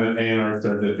program that A&R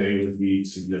said that they would need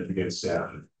significant staff.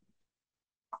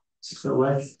 So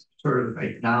let's sort of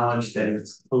acknowledge that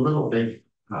it's a little bit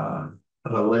of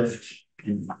a lift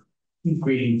and keep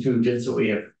reading through just so we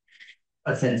have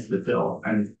a sense of the bill,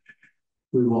 and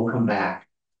we will come back.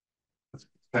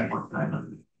 Spend more time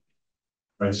on it.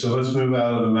 Right, so let's move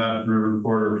out of the map river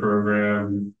corridor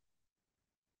program.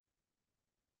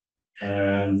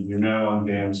 And you're now on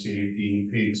dam safety,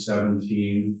 page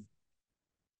 17.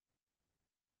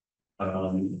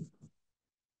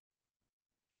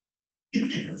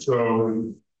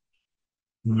 So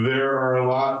there are a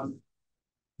lot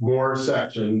more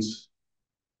sections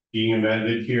being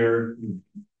amended here.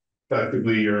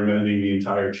 Effectively, you're amending the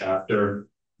entire chapter.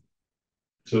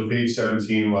 So page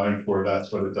 17, line 4,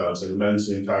 that's what it does. It amends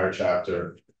the entire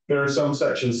chapter. There are some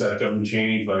sections that don't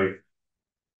change, like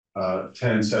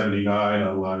 1079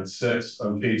 on line 6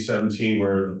 on page 17,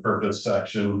 where the purpose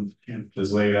section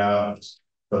is laid out.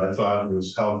 But I thought it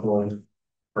was helpful. The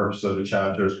purpose of the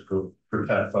chapter is to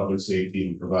protect public safety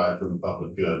and provide for the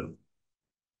public good.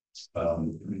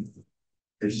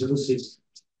 This is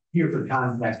here for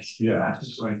context. Yeah.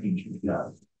 That's what I think you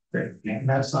know. Great. And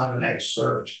that's not an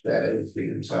excerpt, that is the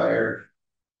entire.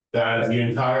 That is the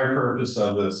entire purpose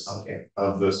of this. Okay.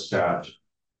 Of this chapter.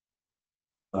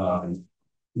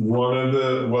 What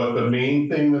the main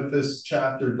thing that this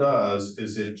chapter does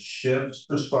is it shifts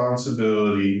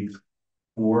responsibility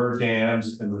for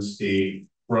dams in the state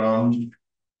from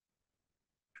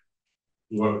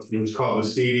what was called the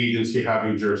state agency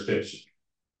having jurisdiction.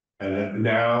 And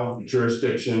now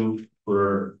jurisdiction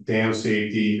for dam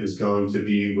safety is going to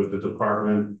be with the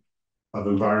Department of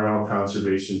Environmental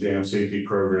Conservation Dam Safety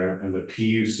Program, and the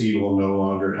PUC will no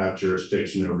longer have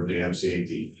jurisdiction over dam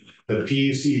safety. The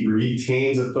PUC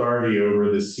retains authority over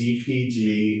the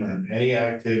CPG and any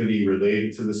activity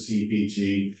related to the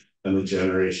CPG and the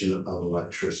generation of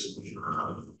electricity.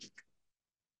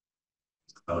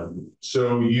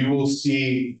 So you will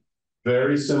see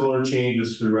very similar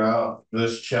changes throughout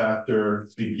this chapter,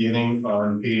 beginning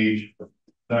on page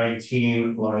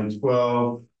 19, line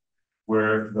 12,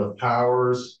 where the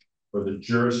powers or the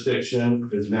jurisdiction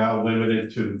is now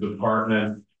limited to the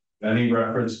department. Any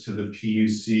reference to the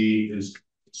PUC is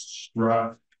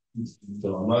struck.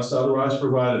 So unless otherwise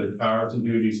provided, the powers and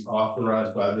duties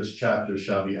authorized by this chapter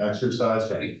shall be exercised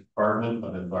by the Department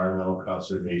of Environmental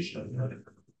Conservation.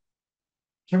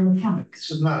 This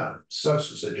is not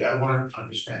substantive. I want to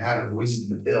understand how to read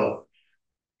the bill.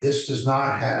 This does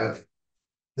not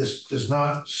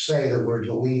say that we're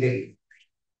deleting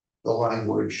the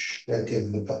language that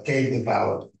gave the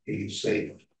power to the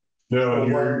PUC. No,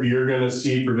 you're going to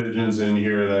see provisions in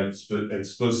here that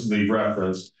explicitly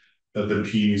reference that the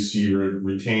PUC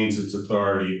retains its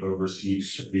authority to oversee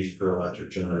for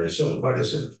electric generation. So what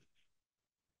is it?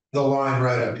 The line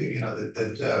right up here, you know,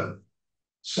 that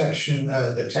section,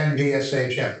 the 10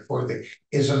 DSA chapter 4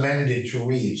 is amended to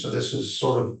read. So this is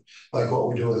sort of like what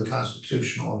we do with the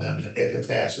constitutional amendment. If it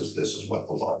passes, this is what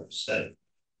the law said,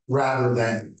 rather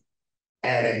than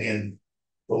adding in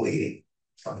deleting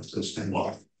from existing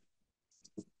law.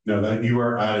 No, that you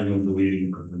are adding and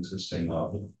deleting from existing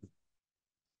law.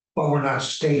 But we're not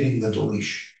stating the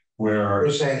deletion. We're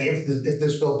saying if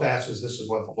this bill passes, this is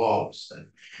what the law was saying,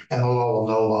 and the law will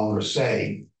no longer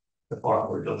say the part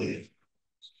we're deleting.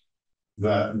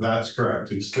 That's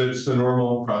correct. It's the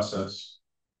normal process.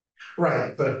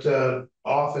 Right, but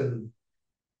often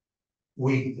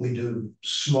we do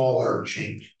smaller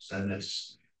changes, and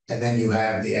then you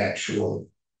have the actual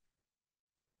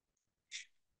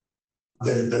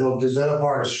the other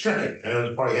part is stricken, and the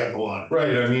other part you have the line.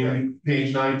 Right. I mean,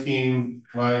 page 19,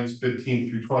 lines 15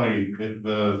 through 20,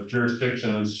 the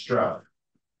jurisdiction is struck.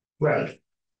 Right.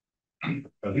 An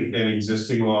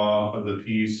existing law of the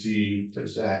PUC.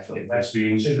 Exactly. That's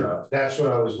being struck. That's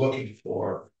what I was looking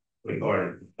for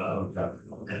regarding. All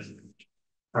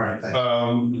right.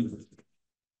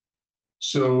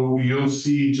 So you'll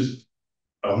see, just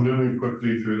I'm moving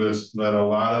quickly through this, that a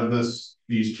lot of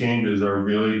these changes are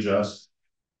really just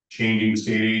changing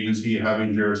state agency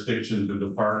having jurisdiction to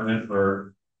department,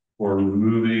 or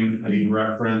removing any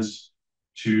reference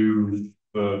to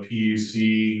the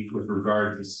PUC with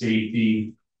regard to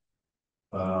safety.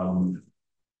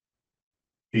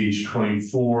 Page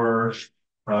 24,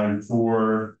 line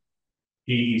 4,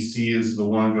 PEC is the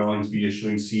one going to be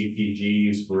issuing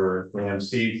CPGs for dam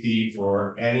safety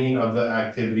or any of the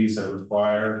activities that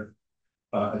require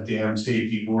a dam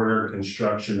safety order,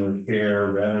 construction,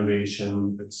 repair,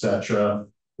 renovation, etc.,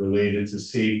 related to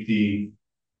safety.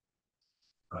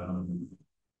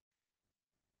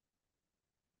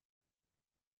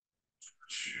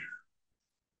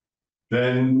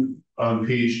 Then on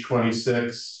page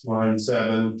 26, line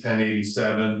 7,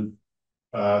 1087,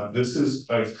 this is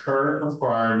a current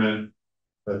requirement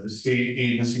that the state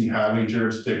agency having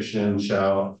jurisdiction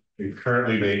shall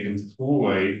currently they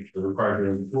employ, they're required to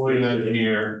employ an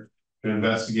engineer to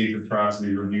investigate the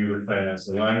property, review the plans.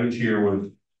 The language here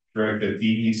would direct that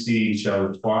DEC shall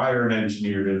require an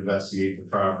engineer to investigate the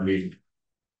property.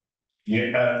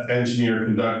 The engineer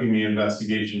conducting the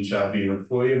investigation shall be an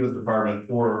employee of the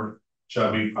department or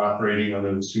shall be operating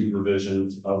under the supervision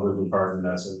of the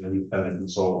department as an independent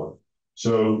consultant.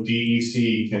 So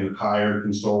DEC can hire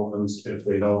consultants if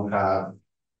they don't have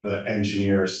the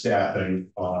engineer staffing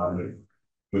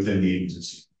within the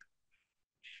agency.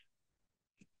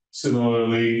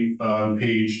 Similarly, on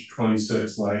page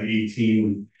 26, line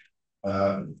 18,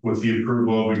 with the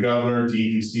approval of the governor,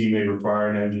 DEC may require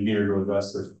an engineer to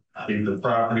investigate the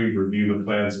property, review the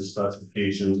plans and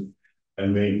specifications,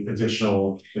 and make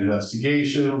additional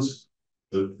investigations.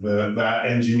 That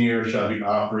engineer shall be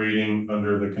operating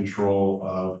under the control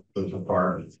of the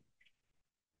department.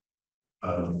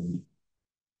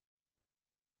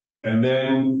 And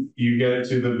then you get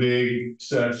to the big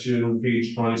section,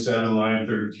 page 27, line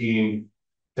 13,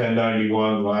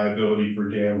 1091, liability for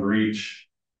dam breach.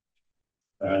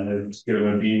 And it's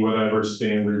going to be whatever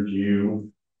standard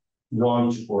you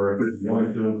want, or if you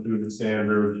want to include the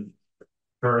standard.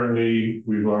 Currently,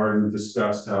 we've already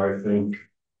discussed how I think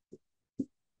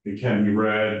it can be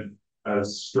read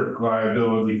as strict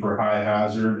liability for high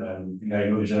hazard and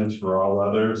negligence for all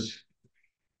others.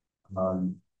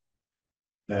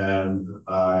 And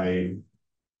I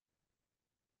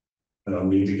don't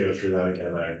need to go through that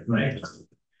again. Right.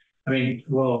 I mean,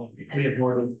 well, we have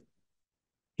more to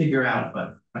figure out,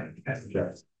 but I have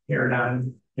to hear it out.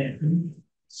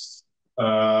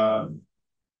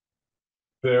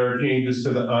 There are changes to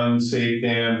the unsafe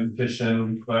dam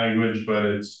petition language, but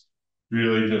it's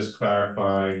really just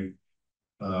clarifying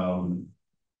who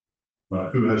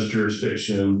has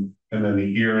jurisdiction, and then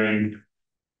the hearing.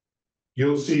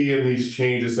 You'll see in these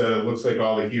changes that it looks like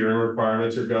all the hearing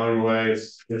requirements are going away.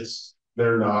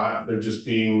 They're not. They're just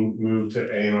being moved to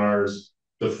A&R's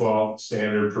default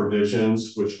standard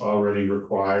provisions, which already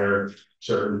require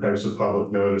certain types of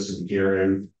public notice and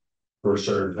hearing for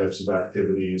certain types of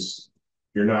activities.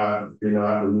 You're not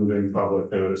removing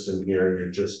public notice and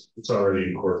hearing. It's already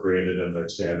incorporated in their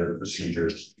standard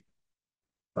procedures.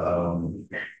 So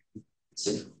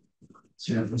it's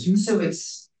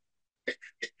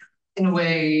in a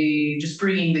way just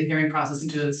bringing the hearing process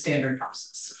into a standard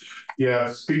process.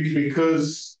 Yeah,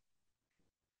 because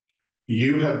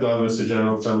you have done this, the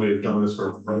General Assembly has done this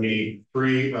for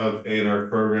free of A&R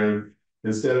program.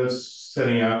 Instead of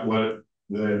setting out what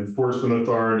the enforcement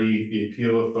authority, the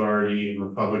appeal authority, and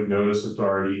the public notice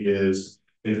authority is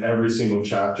in every single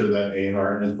chapter that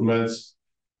A&R implements,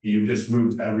 you just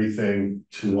moved everything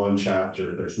to one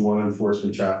chapter. There's one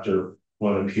enforcement chapter,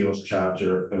 one appeals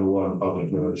chapter, and one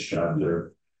public notice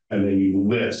chapter. And then you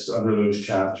list under those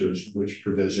chapters which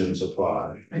provisions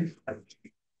apply.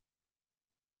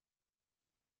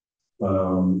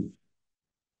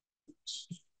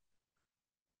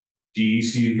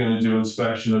 DEC is going to do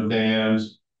inspection of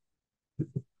dams.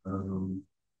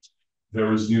 There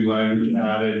was new language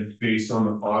added based on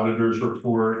the auditor's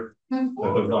report at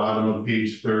the bottom of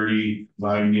page 30,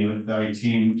 line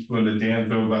 19. When the dam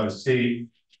go by the state,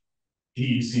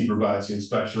 DEC provides the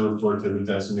inspection report to the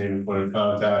designated point of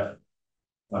contact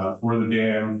for the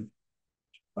dam.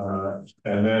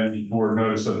 And then for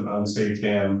notice of an unsafe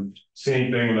dam,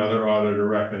 same thing, another auditor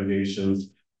recommendations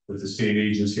with the state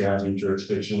agency having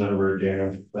jurisdiction over a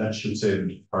dam. That should say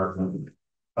the department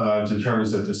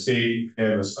determines that the state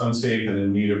dam is unsafe and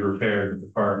in need of repair. The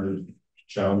department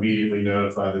shall immediately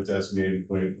notify the designated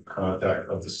point of contact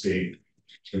of the state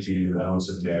if the owns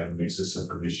of dam makes this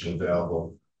information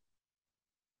available.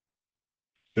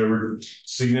 There were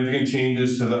significant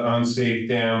changes to the unsafe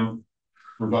dam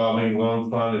revolving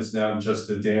loan fund. It's now just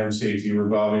the dam safety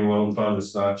revolving loan fund.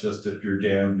 It's not just if your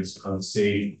dam is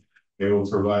unsafe. They will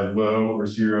provide low or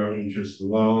zero interest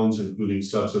loans, including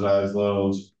subsidized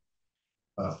loans.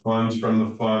 Funds from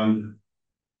the fund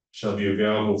shall be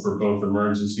available for both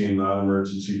emergency and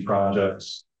non-emergency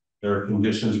projects. There are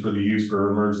conditions for the use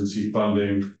for emergency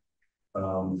funding.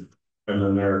 And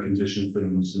then there are conditions for the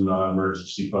use of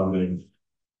non-emergency funding.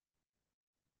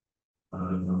 A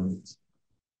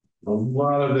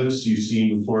lot of this you've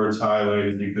seen before. It's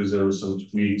highlighted because there were some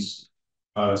tweaks,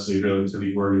 honestly, really to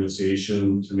the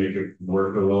organization to make it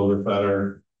work a little bit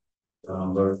better.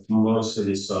 But most of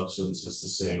the substance is the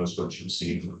same as what you've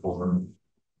seen before.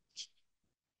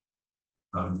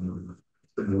 I'm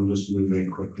just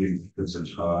moving quickly because of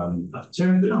time.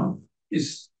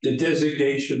 Is the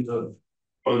designation of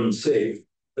unsafe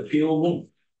appealable?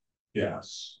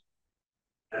 Yes.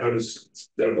 How does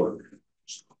that work?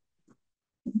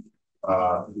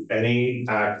 Any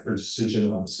act or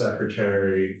decision on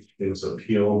secretary is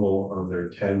appealable under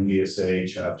 10 VSA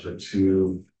chapter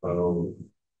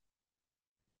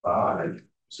 205.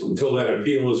 So until that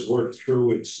appeal is worked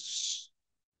through, it's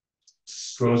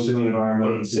goes to the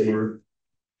environment.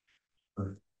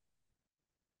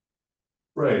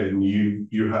 Right, and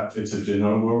you have, it's a de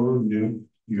novo review.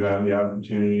 You have the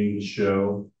opportunity to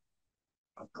show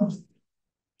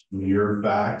your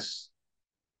facts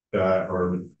that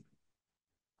are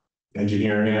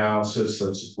engineering analysis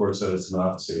that supports that it's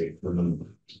not safe, and the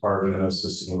department has the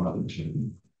same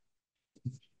opportunity.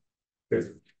 Okay.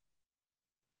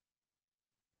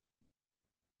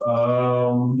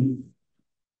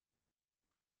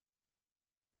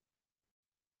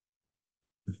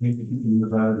 I think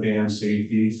about dam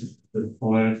safety at this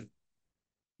point.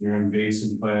 You're in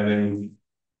basin planning.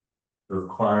 The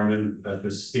requirement that the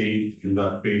state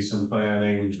conduct basin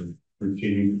planning,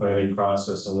 continued planning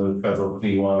process under the Federal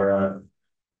Clean Water Act,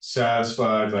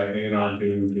 satisfied by A&R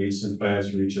doing basin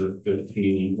plans for each of the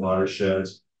 15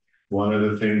 watersheds. One of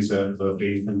the things that the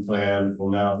basin plan will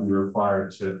now be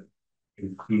required to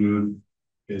include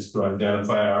is to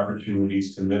identify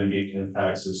opportunities to mitigate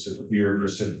impacts of severe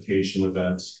precipitation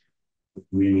events,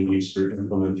 communities for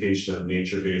implementation of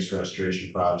nature-based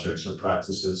restoration projects or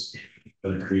practices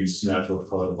that increase natural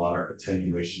flood water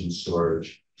attenuation and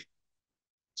storage.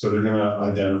 So they're going to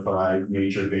identify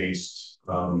nature-based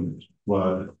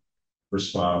flood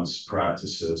response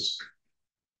practices.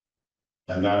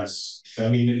 And that's, I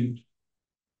mean,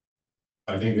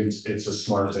 I think it's a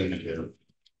smart thing to do.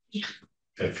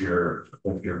 if you're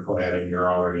planning,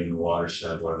 you're already in the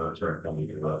watershed, whether it's right coming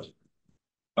to us.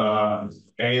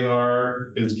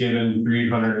 A&R is given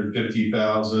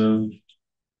 350,000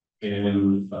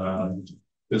 in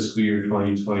fiscal year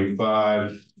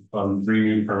 2025 on 3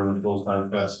 new permanent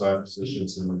full-time classified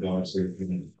positions in the galaxy.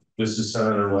 This is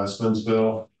Senator Westman's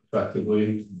bill,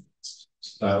 effectively.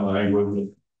 That language.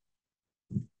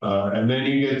 And then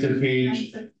you get to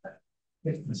page.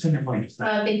 Thank you,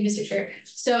 Mr. Chair.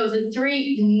 So the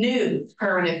 3 new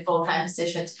permanent full-time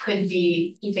positions could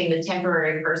be keeping the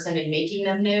temporary person and making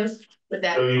them new. Would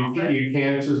that? So you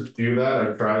can't just do that.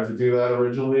 I tried to do that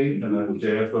originally, and then the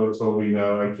JFO told me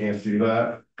no, I can't do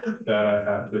that. That I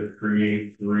have to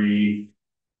create 3.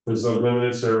 Because a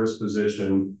limited service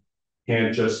position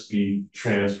can't just be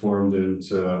transformed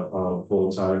into a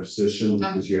full-time position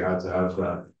because you have to have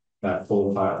that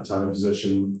full-time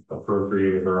position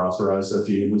appropriated or authorized at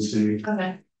the agency.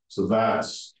 Okay. So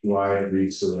that's why it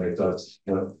reads so like that's,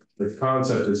 you know, the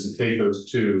concept is to take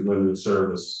those 2 limited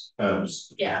service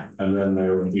temps. Yeah. And then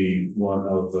there would be 1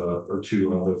 of the, or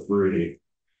 2 of the 3.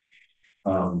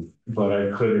 But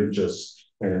I couldn't just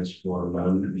transform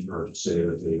them or say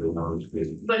that they were going to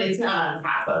be. But it's not on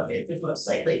top of it, would most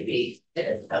likely be,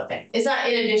 okay. It's not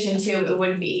in addition to, it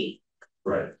would be.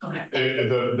 Right. Okay.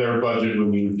 Their budget would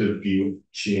need to be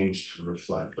changed to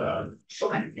reflect that.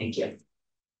 Okay, thank you.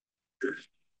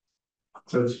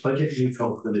 So it's budget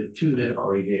neutral for the 2 that are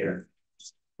already there,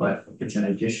 but it's an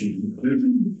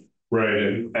addition.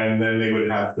 Right, and then they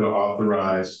would have to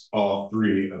authorize all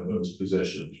 3 of those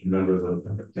positions. Remember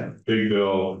the big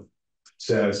bill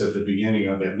says at the beginning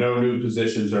of it, no new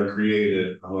positions are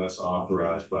created unless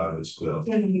authorized by this bill.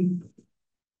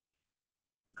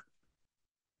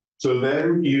 So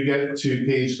then you get to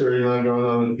page 39, going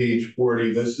on to page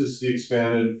 40. This is the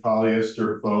expanded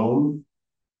polyester foam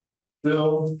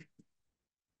bill.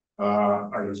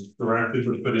 I was directed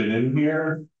to put it in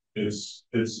here. It's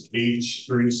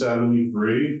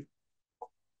H.213.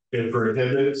 It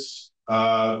prohibits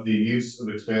the use of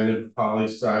expanded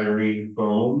polystyrene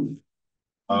foam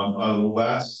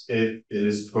unless it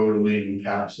is totally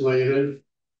encapsulated.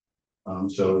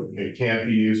 So it can't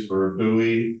be used for a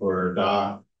buoy or a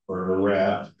dock or a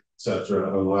raft,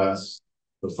 etc., unless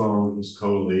the foam is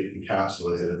totally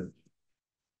encapsulated.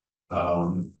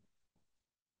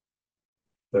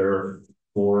 There are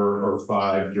 4 or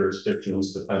 5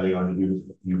 jurisdictions, depending on who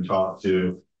you talk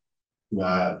to,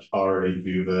 that already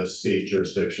do this. State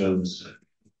jurisdictions,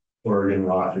 Oregon,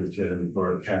 Washington,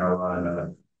 North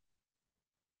Carolina,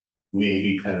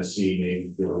 maybe Tennessee,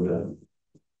 maybe Florida.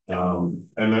 And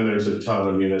then there's a ton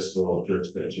of municipal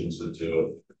jurisdictions that do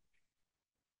it.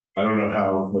 I don't know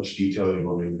how much detail you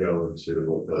want me to go into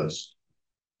with this.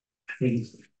 I think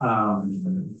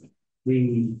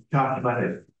we talked about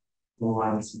it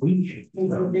last week.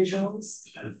 Visuals.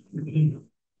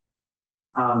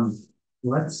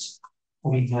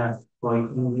 We have like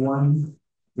 1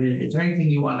 minute. Is there anything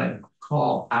you want to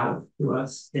call out to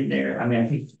us in there? I mean, I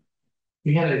think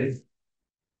we had a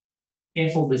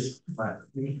ample this,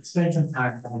 we spent some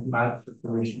time talking about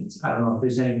preparations. I don't know if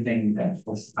there's anything that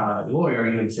was lawyer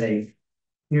you would say,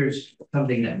 here's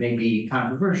something that may be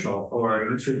controversial, or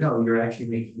you should know you're actually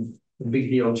making a big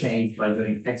deal change by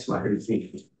doing X, Y, or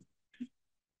Z.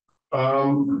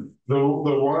 The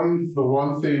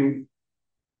one thing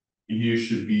you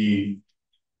should be,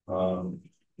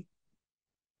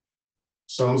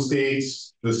 some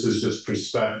states, this is just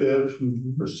perspective,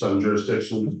 for some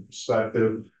jurisdictions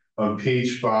perspective. On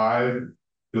page 5,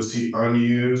 you'll see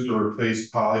unused or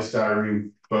replaced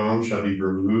polystyrene foam shall be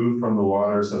removed from the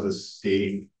waters of the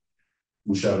state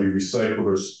and shall be recycled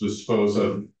or disposed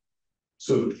of.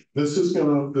 So this is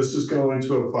going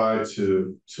to apply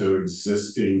to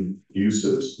existing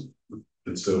uses,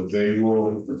 and so they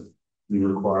will be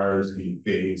required to be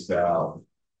phased out.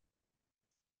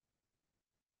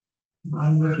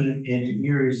 I'm looking at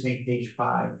you're saying page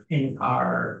 5 in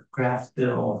our draft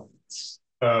bill.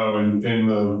 Oh, and in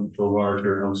the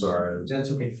larger, I'm sorry. That's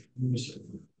okay.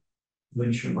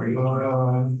 Make sure where you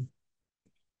are.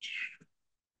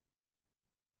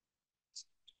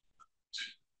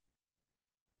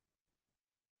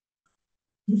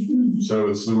 So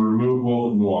it's the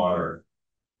removal in water.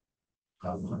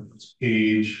 It's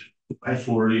page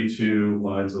 42,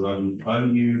 lines 11.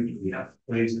 Unused, yeah,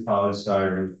 replaced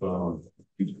polystyrene foam.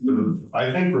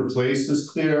 I think replaced is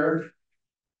clear,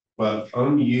 but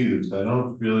unused, I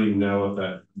don't really know what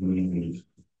that means.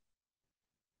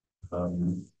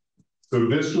 So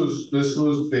this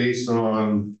was based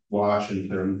on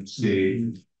Washington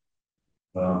State.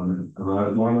 One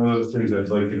of those things I'd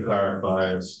like to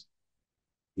clarify is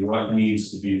what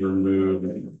needs to be removed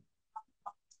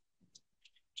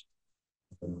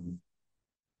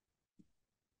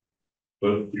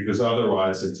But because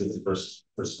otherwise it's a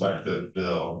perspective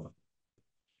bill.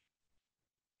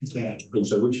 Yeah. And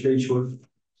so which page was?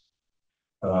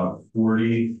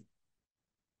 40.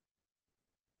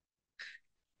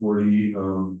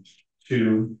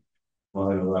 42,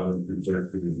 line 11 through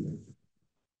 13.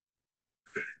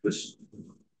 This.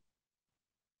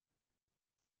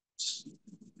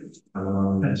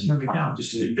 That's number down.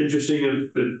 Just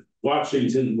interesting that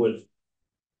Washington would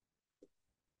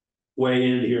weigh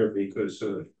in here because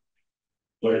the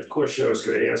question I was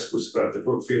going to ask was about the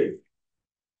Brookfield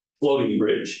floating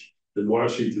bridge. And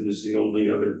Washington is the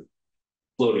only other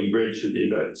floating bridge in the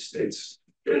United States.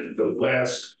 And the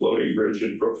last floating bridge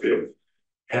in Brookfield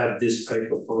had this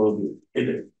type of pond in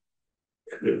it.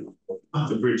 And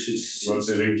the bridge is Was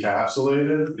it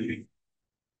encapsulated?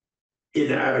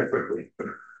 inadequately.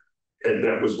 And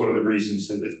that was one of the reasons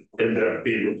that it ended up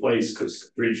being replaced because the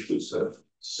bridge was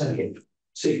sinking.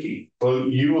 Well,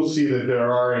 you will see that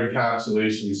there are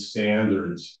encapsulation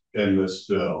standards in this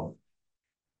bill.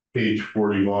 Page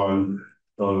 41,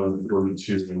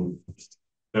 42.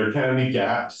 There can be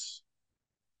gaps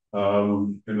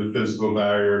in the physical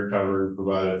barrier cover,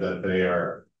 provided that they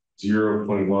are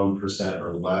 0.1%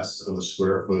 or less of the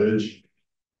square footage.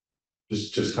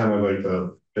 Just kind of like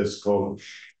the physical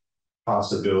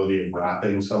possibility of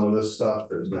wrapping some of this stuff.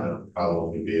 There's gonna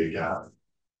probably be a gap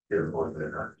here or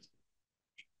there.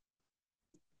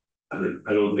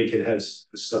 I don't think it has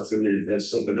stuff in it. It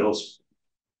has something else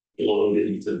belonged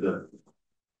into the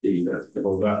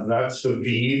Well, that's the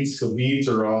beads. The beads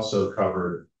are also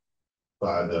covered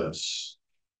by this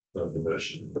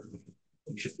subdivision.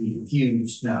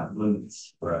 Huge now,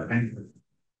 limits. Right.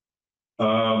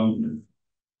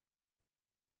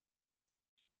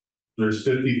 There's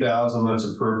 50,000 that's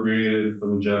appropriated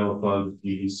from the general fund to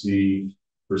DEC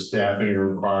for staffing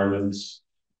requirements.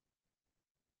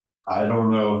 I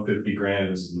don't know if 50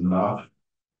 grand is enough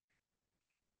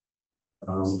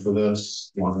for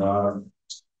this or not.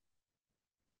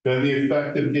 Then the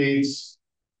effective dates.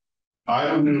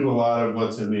 I would move a lot of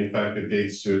what's in the effective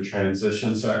dates to a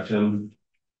transition section.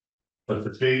 But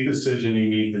the big decision you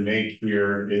need to make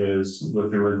here is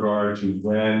with regard to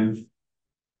when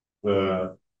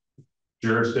the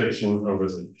jurisdiction over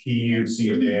the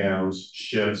PUC dams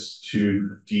shifts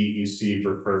to DEC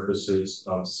for purposes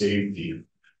of safety.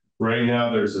 Right now,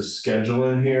 there's a schedule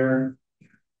in here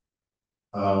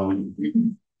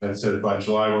that says by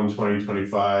July 1,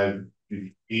 2025,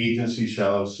 the agency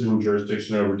shall assume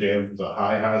jurisdiction over dams with a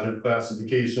high hazard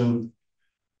classification.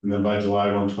 And then by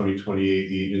July 1, 2028,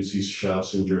 the agency shall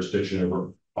assume jurisdiction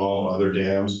over all other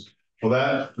dams. Well,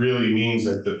 that really means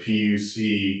that the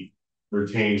PUC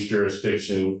retains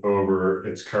jurisdiction over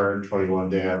its current 21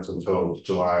 dams until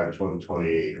July of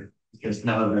 2028. Because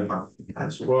none of them are.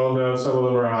 Well, no, some of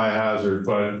them are high hazard,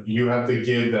 but you have to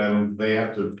give them, they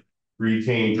have to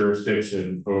retain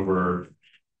jurisdiction over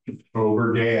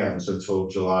dams until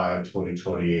July of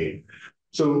 2028.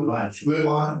 So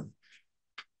Why?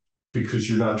 because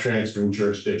you're not transferring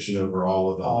jurisdiction over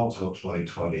all of them until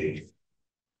 2028.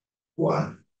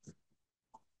 Why?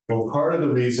 Well, part of the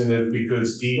reason is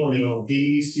because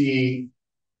DEC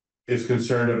is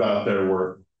concerned about their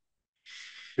work.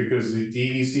 Because the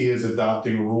DEC is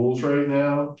adopting rules right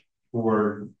now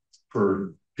for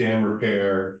dam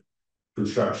repair,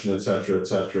 construction, et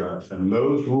cetera, and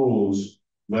those rules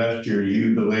last year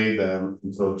you delayed them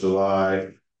until July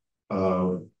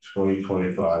of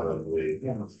 2025, I believe.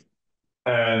 Yeah.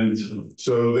 And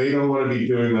so they don't want to be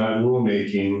doing that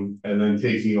rulemaking and then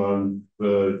taking on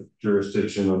the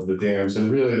jurisdiction of the dams.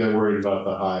 And really, they're worried about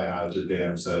the high hazard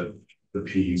dams that the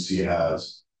PUC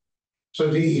has. So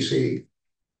DEC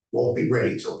won't be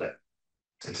ready till then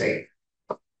to take.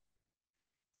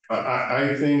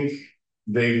 I think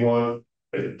they want,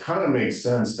 it kind of makes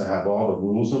sense to have all the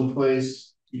rules in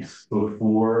place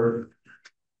before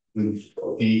the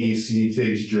DEC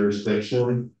takes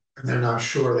jurisdiction. And they're not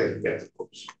sure they can get the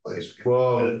rules in place.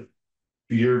 Well,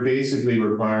 you're basically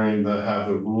requiring to have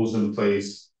the rules in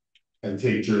place and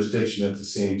take jurisdiction at the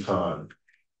same time.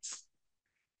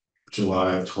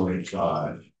 July of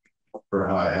 25 for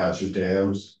high hazard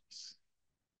dams.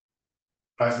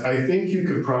 I think you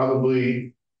could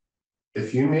probably,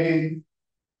 if you made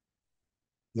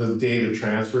the date of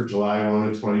transfer July 1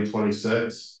 of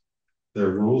 2026, their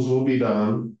rules will be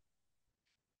done.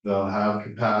 They'll have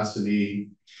capacity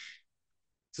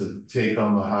to take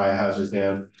on the high hazard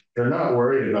dam. They're not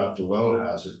worried about the low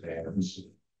hazard dams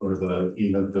or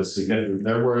even the significant,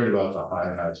 they're worried about the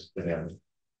high hazard dams.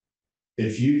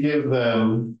 If you give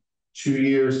them 2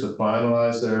 years to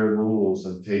finalize their rules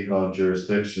and take on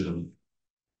jurisdiction,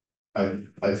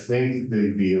 I think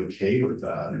they'd be okay with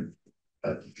that.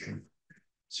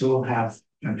 So we'll have,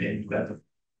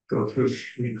 go through.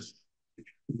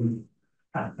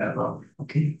 At that level,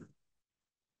 okay.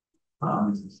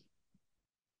 And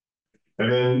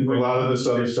then a lot of this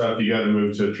other stuff, you gotta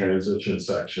move to a transition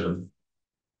section.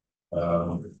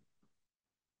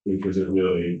 Because it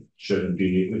really shouldn't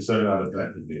be, it's not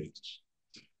affected me.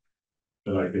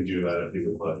 And I can do that if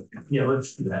you would like. Yeah,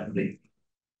 let's do that.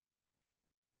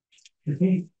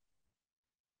 Okay.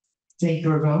 Thank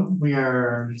you, everyone. We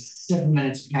are 7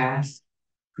 minutes past.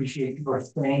 Appreciate your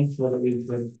staying so that we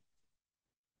could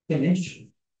finish.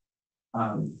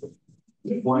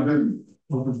 One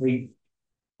complete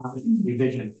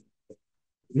revision.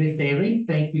 Ms. Daly,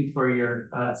 thank you for your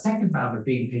second round of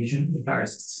being patient with our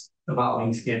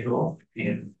evolving schedule,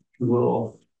 and we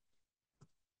will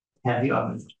have you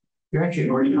on. You're actually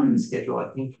already on the schedule, I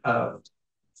think,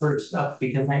 first up,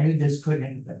 because I knew this could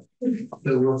happen.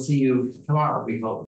 So we'll see you tomorrow, we hope.